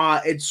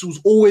 It was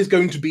always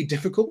going to be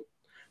difficult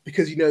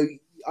because,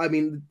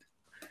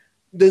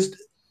 there's,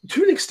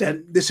 to an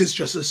extent, this is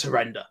just a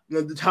surrender.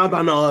 The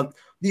Taliban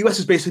the US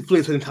is basically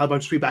fully letting the Taliban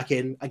to sweep back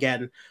in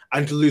again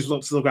and to lose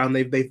lots of the ground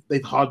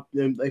they've hard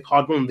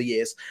won over the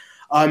years.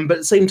 But at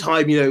the same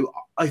time,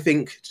 I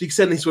think to the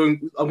extent this,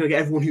 I'm going to get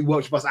everyone who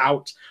works with us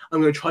out. I'm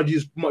going to try to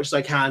use as much as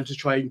I can to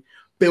try and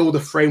build a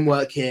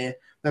framework here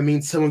that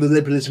means some of the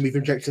liberalism we've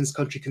injected in this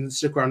country can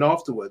stick around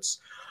afterwards.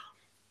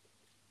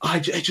 I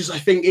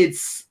think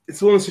it's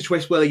one of those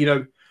situations where, you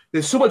know,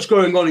 there's so much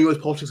going on in US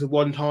politics at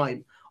one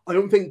time. I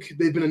don't think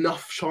there's been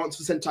enough chance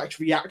for Centre to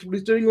actually react to what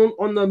he's doing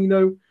on you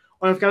know,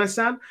 on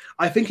Afghanistan.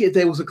 I think if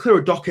there was a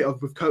clearer docket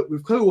of with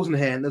Chloe wasn't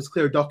here and there was a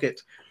clearer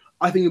docket,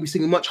 I think you'll be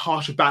seeing a much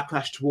harsher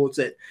backlash towards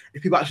it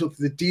if people actually look at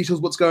the details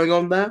of what's going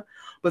on there.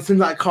 But since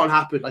that can't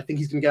happen, I think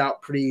he's going to get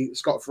out pretty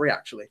scot-free,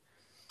 actually.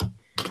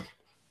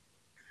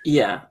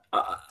 Yeah,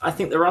 I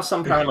think there are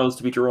some parallels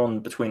to be drawn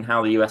between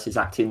how the US is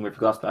acting with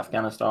regards to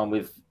Afghanistan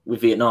with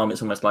Vietnam.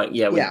 It's almost like,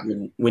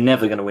 we're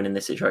never going to win in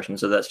this situation,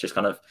 so let's just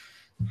kind of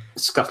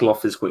scuttle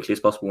off as quickly as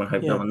possible and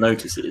hope no one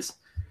notices.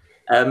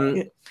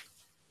 I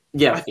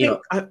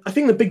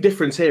think the big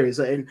difference here is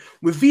that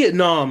with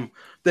Vietnam,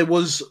 there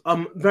was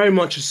very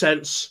much a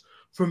sense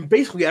from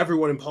basically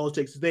everyone in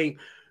politics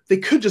they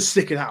could just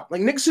stick it out.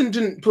 Like Nixon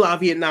didn't pull out of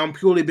Vietnam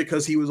purely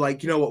because he was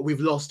like, you know what, we've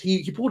lost.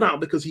 He pulled out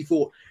because he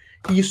thought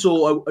he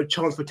saw a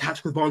chance for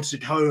tactical advantage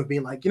at home of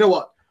being like, you know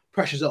what,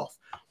 pressure's off.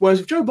 Whereas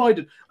with Joe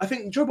Biden, I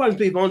think Joe Biden's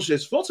big advantage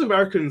is for lots of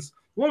Americans,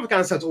 one of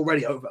Afghanistan's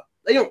already over.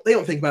 They don't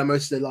think about it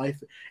most of their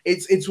life.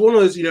 It's one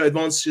of those, you know,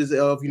 advantages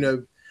of, you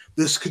know,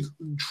 this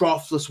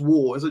draftless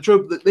war. Is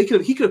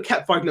that he could have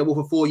kept fighting that war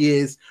for 4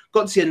 years,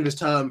 got to the end of his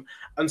term,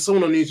 and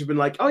someone on the news would have been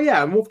like, oh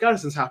yeah, more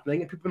Afghanistan's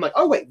happening, and people have been like,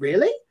 oh wait,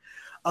 really?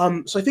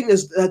 So I think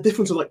there's a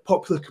difference of like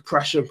popular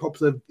compression,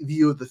 popular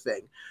view of the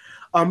thing.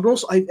 But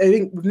also I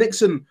think with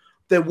Nixon,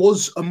 there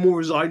was a more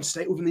resigned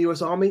state within the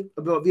US Army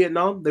about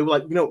Vietnam. They were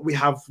like, you know, we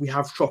have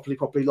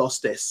properly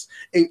lost this.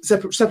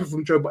 Separate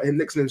from Joe Biden,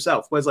 Nixon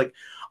himself. Whereas like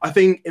I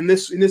think in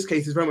this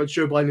case it's very much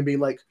Joe Biden being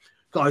like,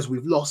 guys,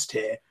 we've lost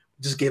here.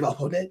 Just give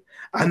up on it.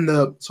 And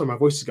sorry, my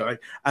voice is going.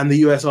 And the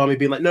US Army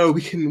being like, no,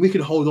 we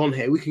can hold on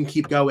here. We can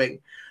keep going.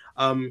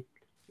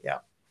 Yeah.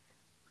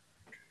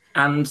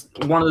 And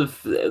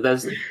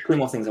there's two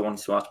more things I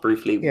wanted to ask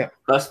briefly. Yeah.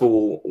 First of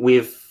all,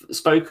 we've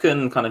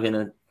spoken kind of in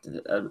a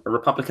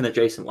Republican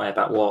adjacent way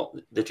about what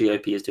the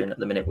GOP is doing at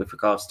the minute with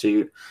regards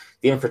to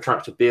the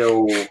infrastructure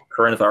bill,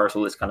 coronavirus,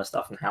 all this kind of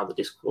stuff, and how the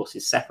discourse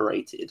is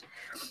separated.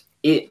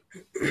 It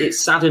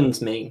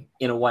saddens me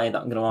in a way that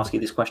I'm going to ask you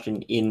this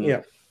question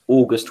in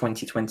August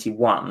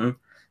 2021.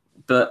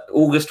 But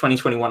August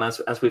 2021,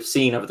 as we've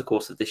seen over the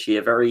course of this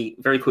year, very,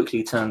 very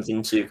quickly turns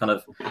into kind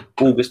of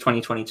August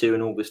 2022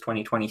 and August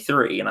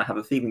 2023. And I have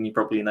a feeling you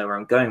probably know where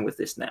I'm going with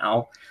this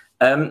now.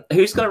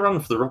 Who's going to run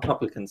for the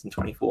Republicans in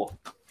 24?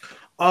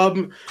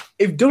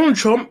 If Donald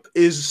Trump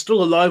is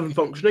still alive and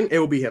functioning, it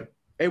will be him.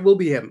 It will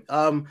be him.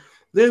 The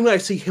only way I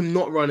see him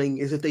not running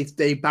is if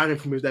they ban him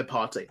from their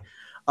party.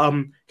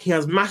 He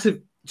has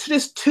massive,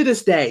 to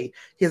this day,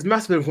 he has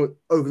massive influence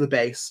over the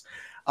base.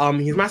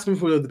 He has massive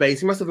influence over the base.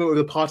 He has massive influence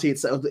over the party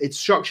itself, its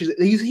structures.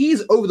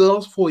 He's over the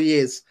last 4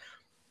 years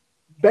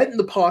bent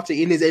the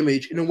party in his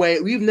image in a way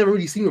we've never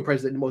really seen with a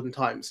president in modern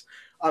times.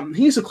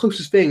 He's the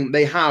closest thing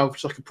they have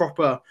to like a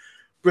proper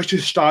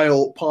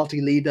British-style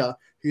party leader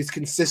who's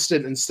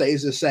consistent and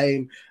stays the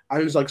same.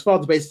 And it's like, as far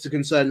as the base is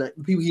concerned, like,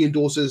 the people he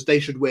endorses, they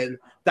should win.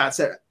 That's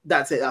it.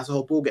 That's the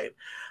whole ball game.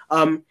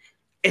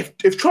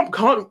 If Trump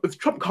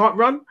can't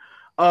run,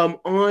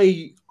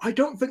 I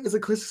don't think there's a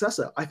clear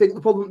successor. I think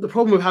the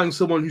problem with having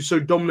someone who's so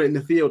dominant in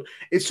the field,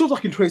 it's sort of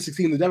like in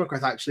 2016 the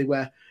Democrats actually,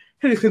 where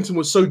Hillary Clinton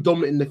was so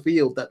dominant in the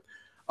field that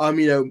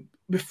you know,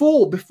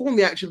 before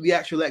the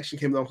actual election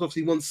came along,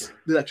 obviously once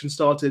the election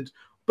started,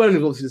 Bernie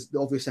was obviously the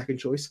obvious second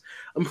choice.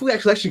 And before the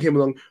actual election came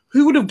along,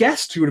 who would have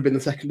guessed who would have been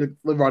the second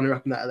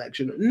runner-up in that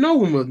election? No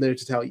one would know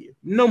to tell you.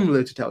 No one would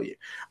know to tell you.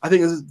 I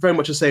think it's very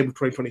much the same with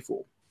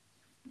 2024.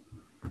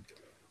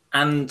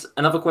 And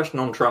another question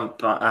on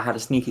Trump. I had a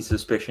sneaky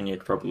suspicion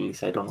you'd probably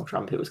say Donald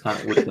Trump. It was kind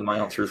of would have been my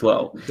answer as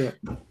well. Yeah.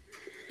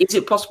 Is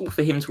it possible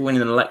for him to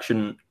win an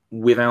election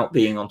without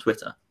being on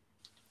Twitter?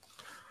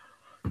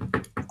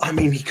 I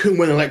mean, he couldn't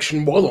win an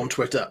election while on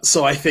Twitter.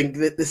 So I think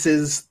that this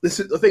is.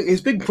 I think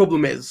his big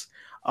problem is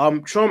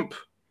Trump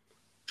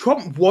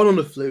won on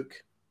a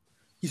fluke.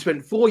 He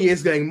spent 4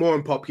 years getting more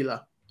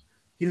unpopular.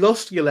 He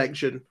lost the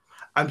election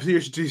and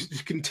proceeded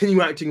to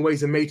continue acting in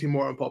ways that made him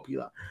more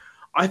unpopular.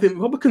 I think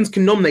Republicans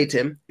can nominate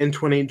him in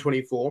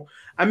 2024,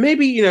 and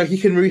maybe, you know, he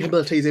can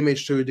rehabilitate his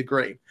image to a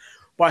degree.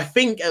 But I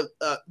think at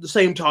the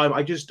same time,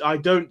 I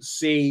don't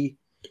see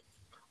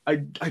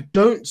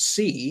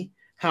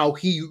how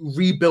he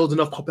rebuilds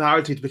enough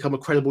popularity to become a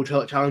credible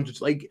challenger.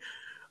 Like,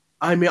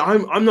 I mean,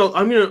 I'm not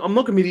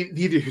going to be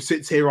the idiot who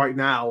sits here right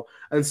now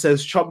and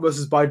says Trump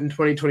versus Biden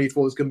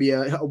 2024 is going to be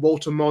a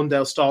Walter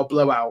Mondale style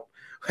blowout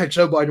where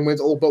Joe Biden wins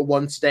all but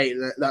one state,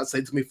 and that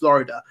state's going to be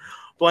Florida.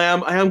 But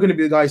I am going to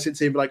be the guy who sits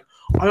here and be like,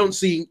 I don't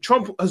see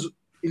Trump has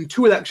in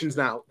two elections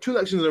in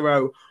a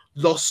row,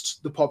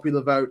 lost the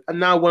popular vote, and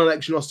now one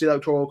election lost the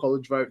electoral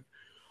college vote.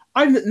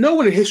 No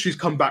one in history's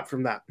come back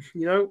from that.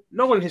 You know,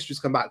 no one in history's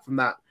come back from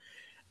that.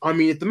 I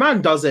mean, if the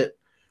man does it,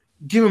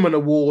 give him an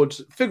award,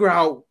 figure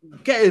out,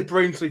 get his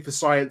brain sleep for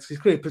science. He's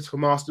clearly a political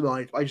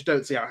mastermind. I just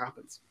don't see how it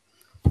happens.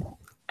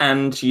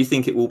 And you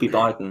think it will be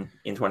Biden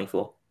in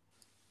 24?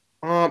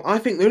 I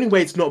think the only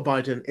way it's not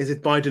Biden is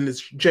if Biden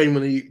is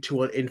genuinely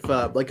too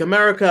infirm. Like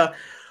America,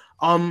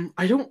 I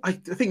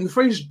think the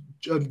phrase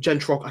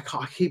gentroc,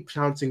 I keep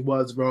pronouncing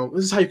words wrong.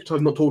 This is how you can tell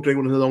I've not talked to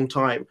anyone in a long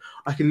time.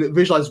 I can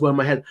visualize the word in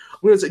my head. I'm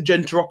going to say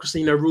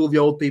gentrocracy, rule of the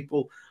old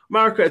people.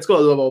 America, it's got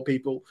a lot of old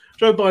people.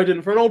 Joe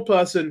Biden, for an old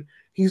person,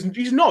 he's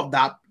not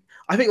that.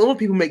 I think a lot of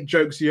people make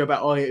jokes,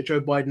 about Joe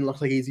Biden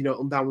looks like he's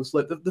on downward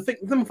slope. The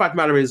fact of the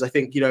matter is, I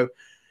think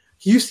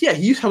he used to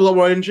have a lot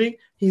more energy.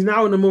 He's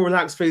now in a more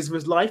relaxed phase of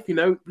his life,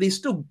 but he's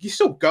still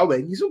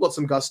going. He's still got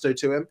some gusto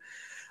to him.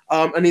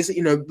 And he's,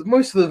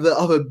 most of the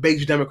other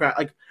major Democrat,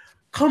 like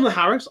Kamala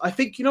Harris, I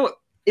think,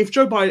 if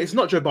Joe Biden, it's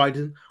not Joe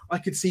Biden, I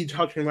could see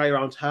touching right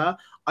around her.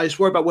 I just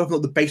worry about whether or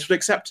not the base would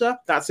accept her.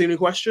 That's the only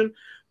question.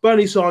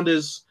 Bernie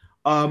Sanders,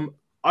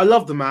 I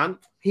love the man.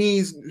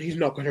 He's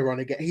not going to run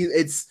again.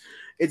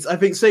 It's I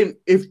think same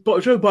if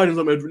Joe Biden's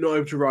not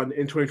able to run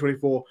in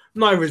 2024,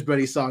 neither is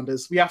Bernie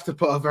Sanders. We have to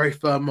put a very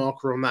firm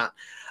marker on that.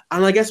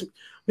 And I guess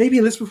maybe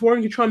Elizabeth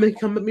Warren could try and make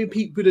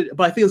Pete Buttigieg,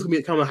 but I think it's going to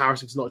be Kamala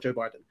Harris if it's not Joe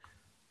Biden.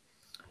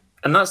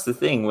 And that's the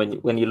thing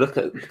when you look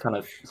at kind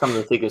of some of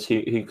the figures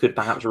who could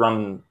perhaps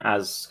run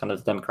as kind of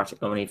the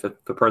Democratic nominee for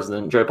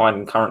president. Joe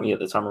Biden currently at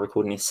the time of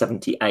recording is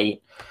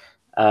 78.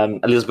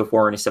 Elizabeth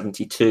Warren is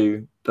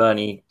 72.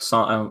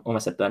 I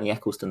almost said Bernie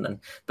Ecclestone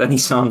then. Bernie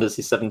Sanders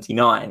is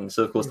 79.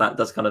 So of course that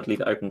does kind of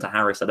leave it open to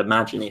Harris. I'd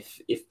imagine if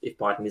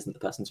Biden isn't the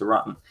person to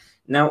run.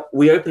 Now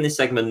we open this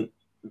segment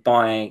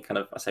by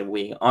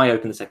I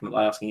open the segment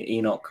by asking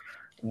Enoch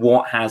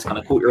what has kind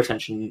of caught your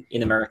attention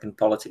in American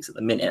politics at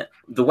the minute.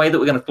 The way that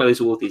we're going to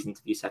close all of these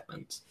interview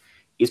segments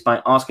is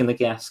by asking the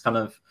guests kind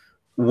of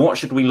what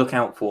should we look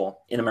out for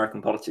in American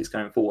politics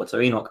going forward. So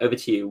Enoch, over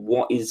to you.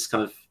 What is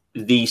kind of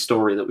the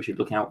story that we should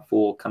look out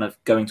for kind of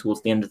going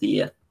towards the end of the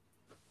year?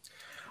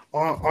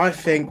 I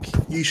think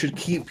you should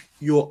keep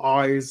your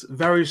eyes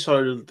very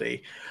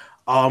solidly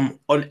on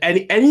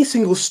any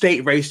single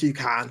state race you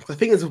can. I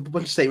think there's a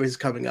bunch of state races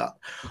coming up.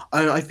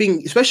 And I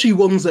think especially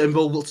ones that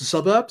involve lots of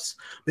suburbs,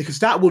 because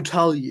that will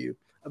tell you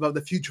about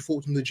the future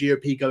fortune of the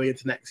GOP going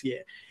into next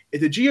year.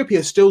 If the GOP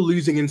are still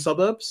losing in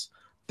suburbs,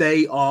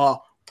 they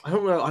are, I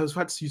don't know, I was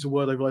about to use a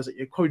word, I realized that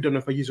you probably don't know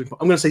if I use it.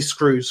 I'm going to say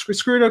screwed.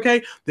 Screwed,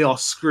 okay? They are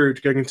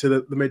screwed going into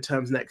the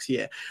midterms next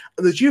year.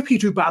 And the GOP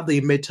do badly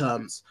in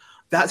midterms.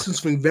 That's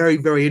something very,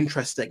 very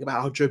interesting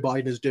about how Joe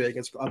Biden is doing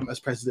as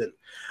president.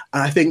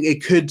 And I think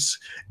it could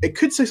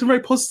say some very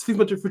positive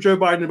things for Joe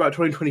Biden about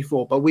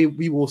 2024, but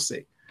we will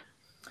see.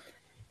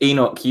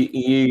 Enoch,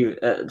 you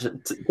to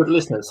the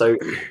listeners, so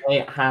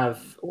I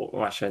have,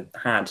 or actually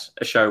had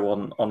a show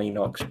on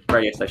Enoch's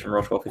radio station,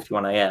 Roswell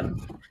 51 AM,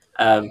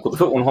 called the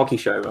Football and Hockey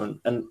Show.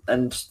 And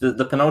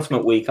the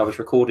penultimate week I was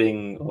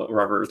recording, or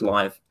rather it was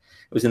live,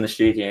 I was in the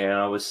studio and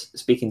I was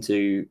speaking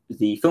to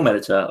the film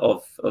editor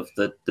of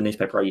the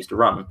newspaper I used to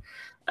run.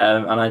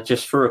 And I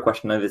just threw a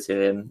question over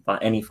to him, like,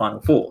 any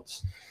final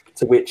thoughts?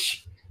 To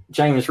which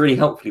James really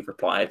helpfully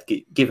replied,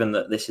 given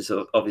that this is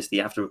obviously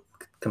you have to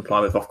comply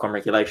with Ofcom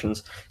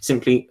regulations,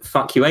 simply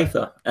fuck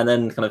UEFA. And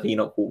then kind of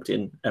Enoch walked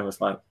in and was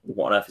like,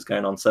 what on earth is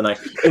going on? So no,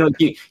 Enoch,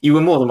 you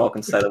were more than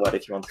welcome to say the word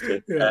if you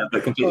wanted to,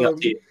 but completely up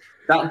to you.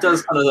 That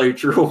does kind of though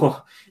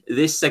draw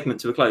this segment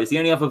to a close. The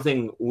only other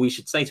thing we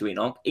should say to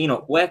Enoch,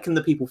 where can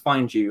the people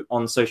find you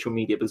on social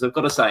media? Because I've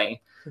got to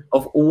say,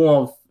 of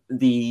all of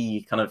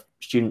the kind of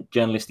student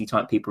journalisty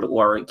type people at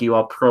Warwick, you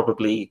are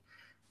probably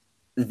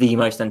the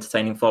most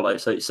entertaining follow.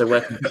 So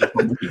where can people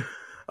find you?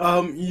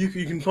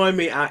 You can find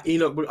me at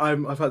Enoch.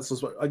 I've had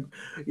some,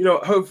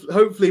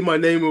 hopefully my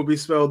name will be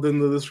spelled in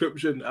the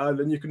description,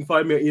 and you can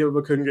find me at Enoch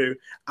Bakungu,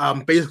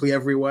 basically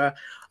everywhere.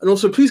 And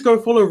also, please go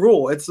follow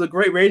Raw. It's a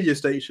great radio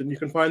station. You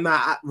can find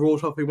that at Raw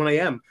 1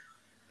 AM.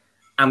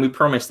 And we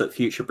promise that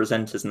future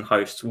presenters and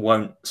hosts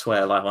won't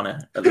swear live on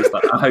it. At least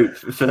I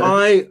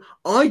hope.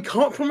 I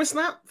can't promise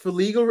that for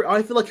legal.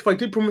 I feel like if I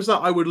did promise that,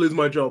 I would lose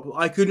my job.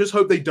 I could just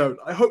hope they don't.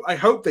 I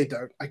hope they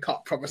don't. I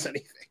can't promise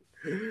anything.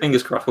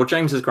 Fingers crossed. Well,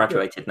 James has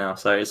graduated now,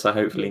 so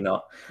hopefully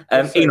not.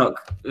 Enoch,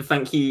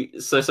 thank you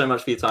so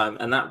much for your time.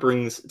 And that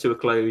brings to a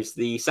close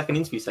the second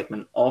interview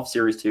segment of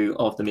Series 2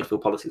 of the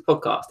Midfield Politics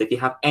podcast. If you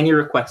have any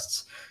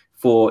requests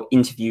for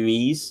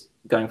interviewees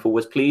going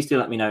forwards, please do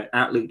let me know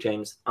at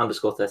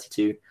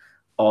LukeJames_32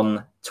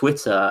 on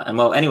Twitter. And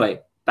well,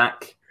 anyway,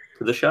 back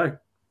to the show.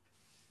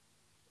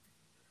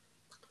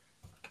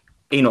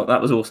 Enoch,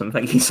 that was awesome.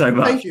 Thank you so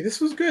much. Thank you.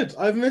 This was good.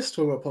 I've missed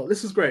talking about pot.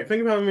 This is great. Thank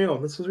you for having me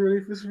on. This is really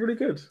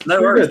good.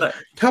 No worries. Good.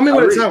 Tell me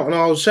when it's out, and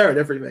I'll share it.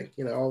 Everything.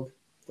 I'll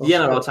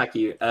tag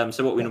you.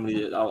 So what we normally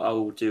do,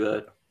 I'll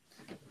do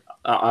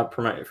I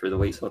promote it through the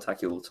week, so I'll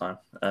tag you all the time.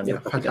 Yeah,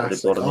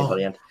 fantastic. By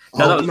the end.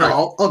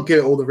 I'll give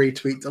it all the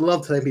retweets. I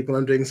love telling people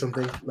I'm doing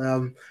something.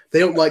 They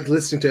don't like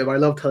listening to it, but I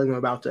love telling them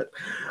about it.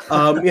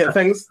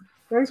 Thanks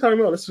for having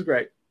me on. This was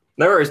great.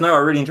 No worries. No, I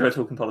really enjoy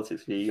talking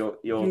politics with you.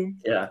 You're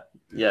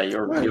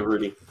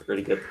really,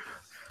 really good.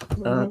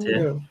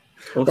 Dear.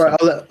 Awesome.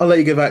 Right, I'll let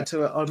you go back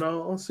to it.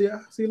 I'll see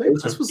you later.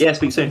 Awesome.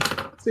 Speak soon.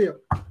 See you.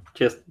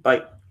 Cheers.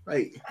 Bye.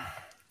 Bye.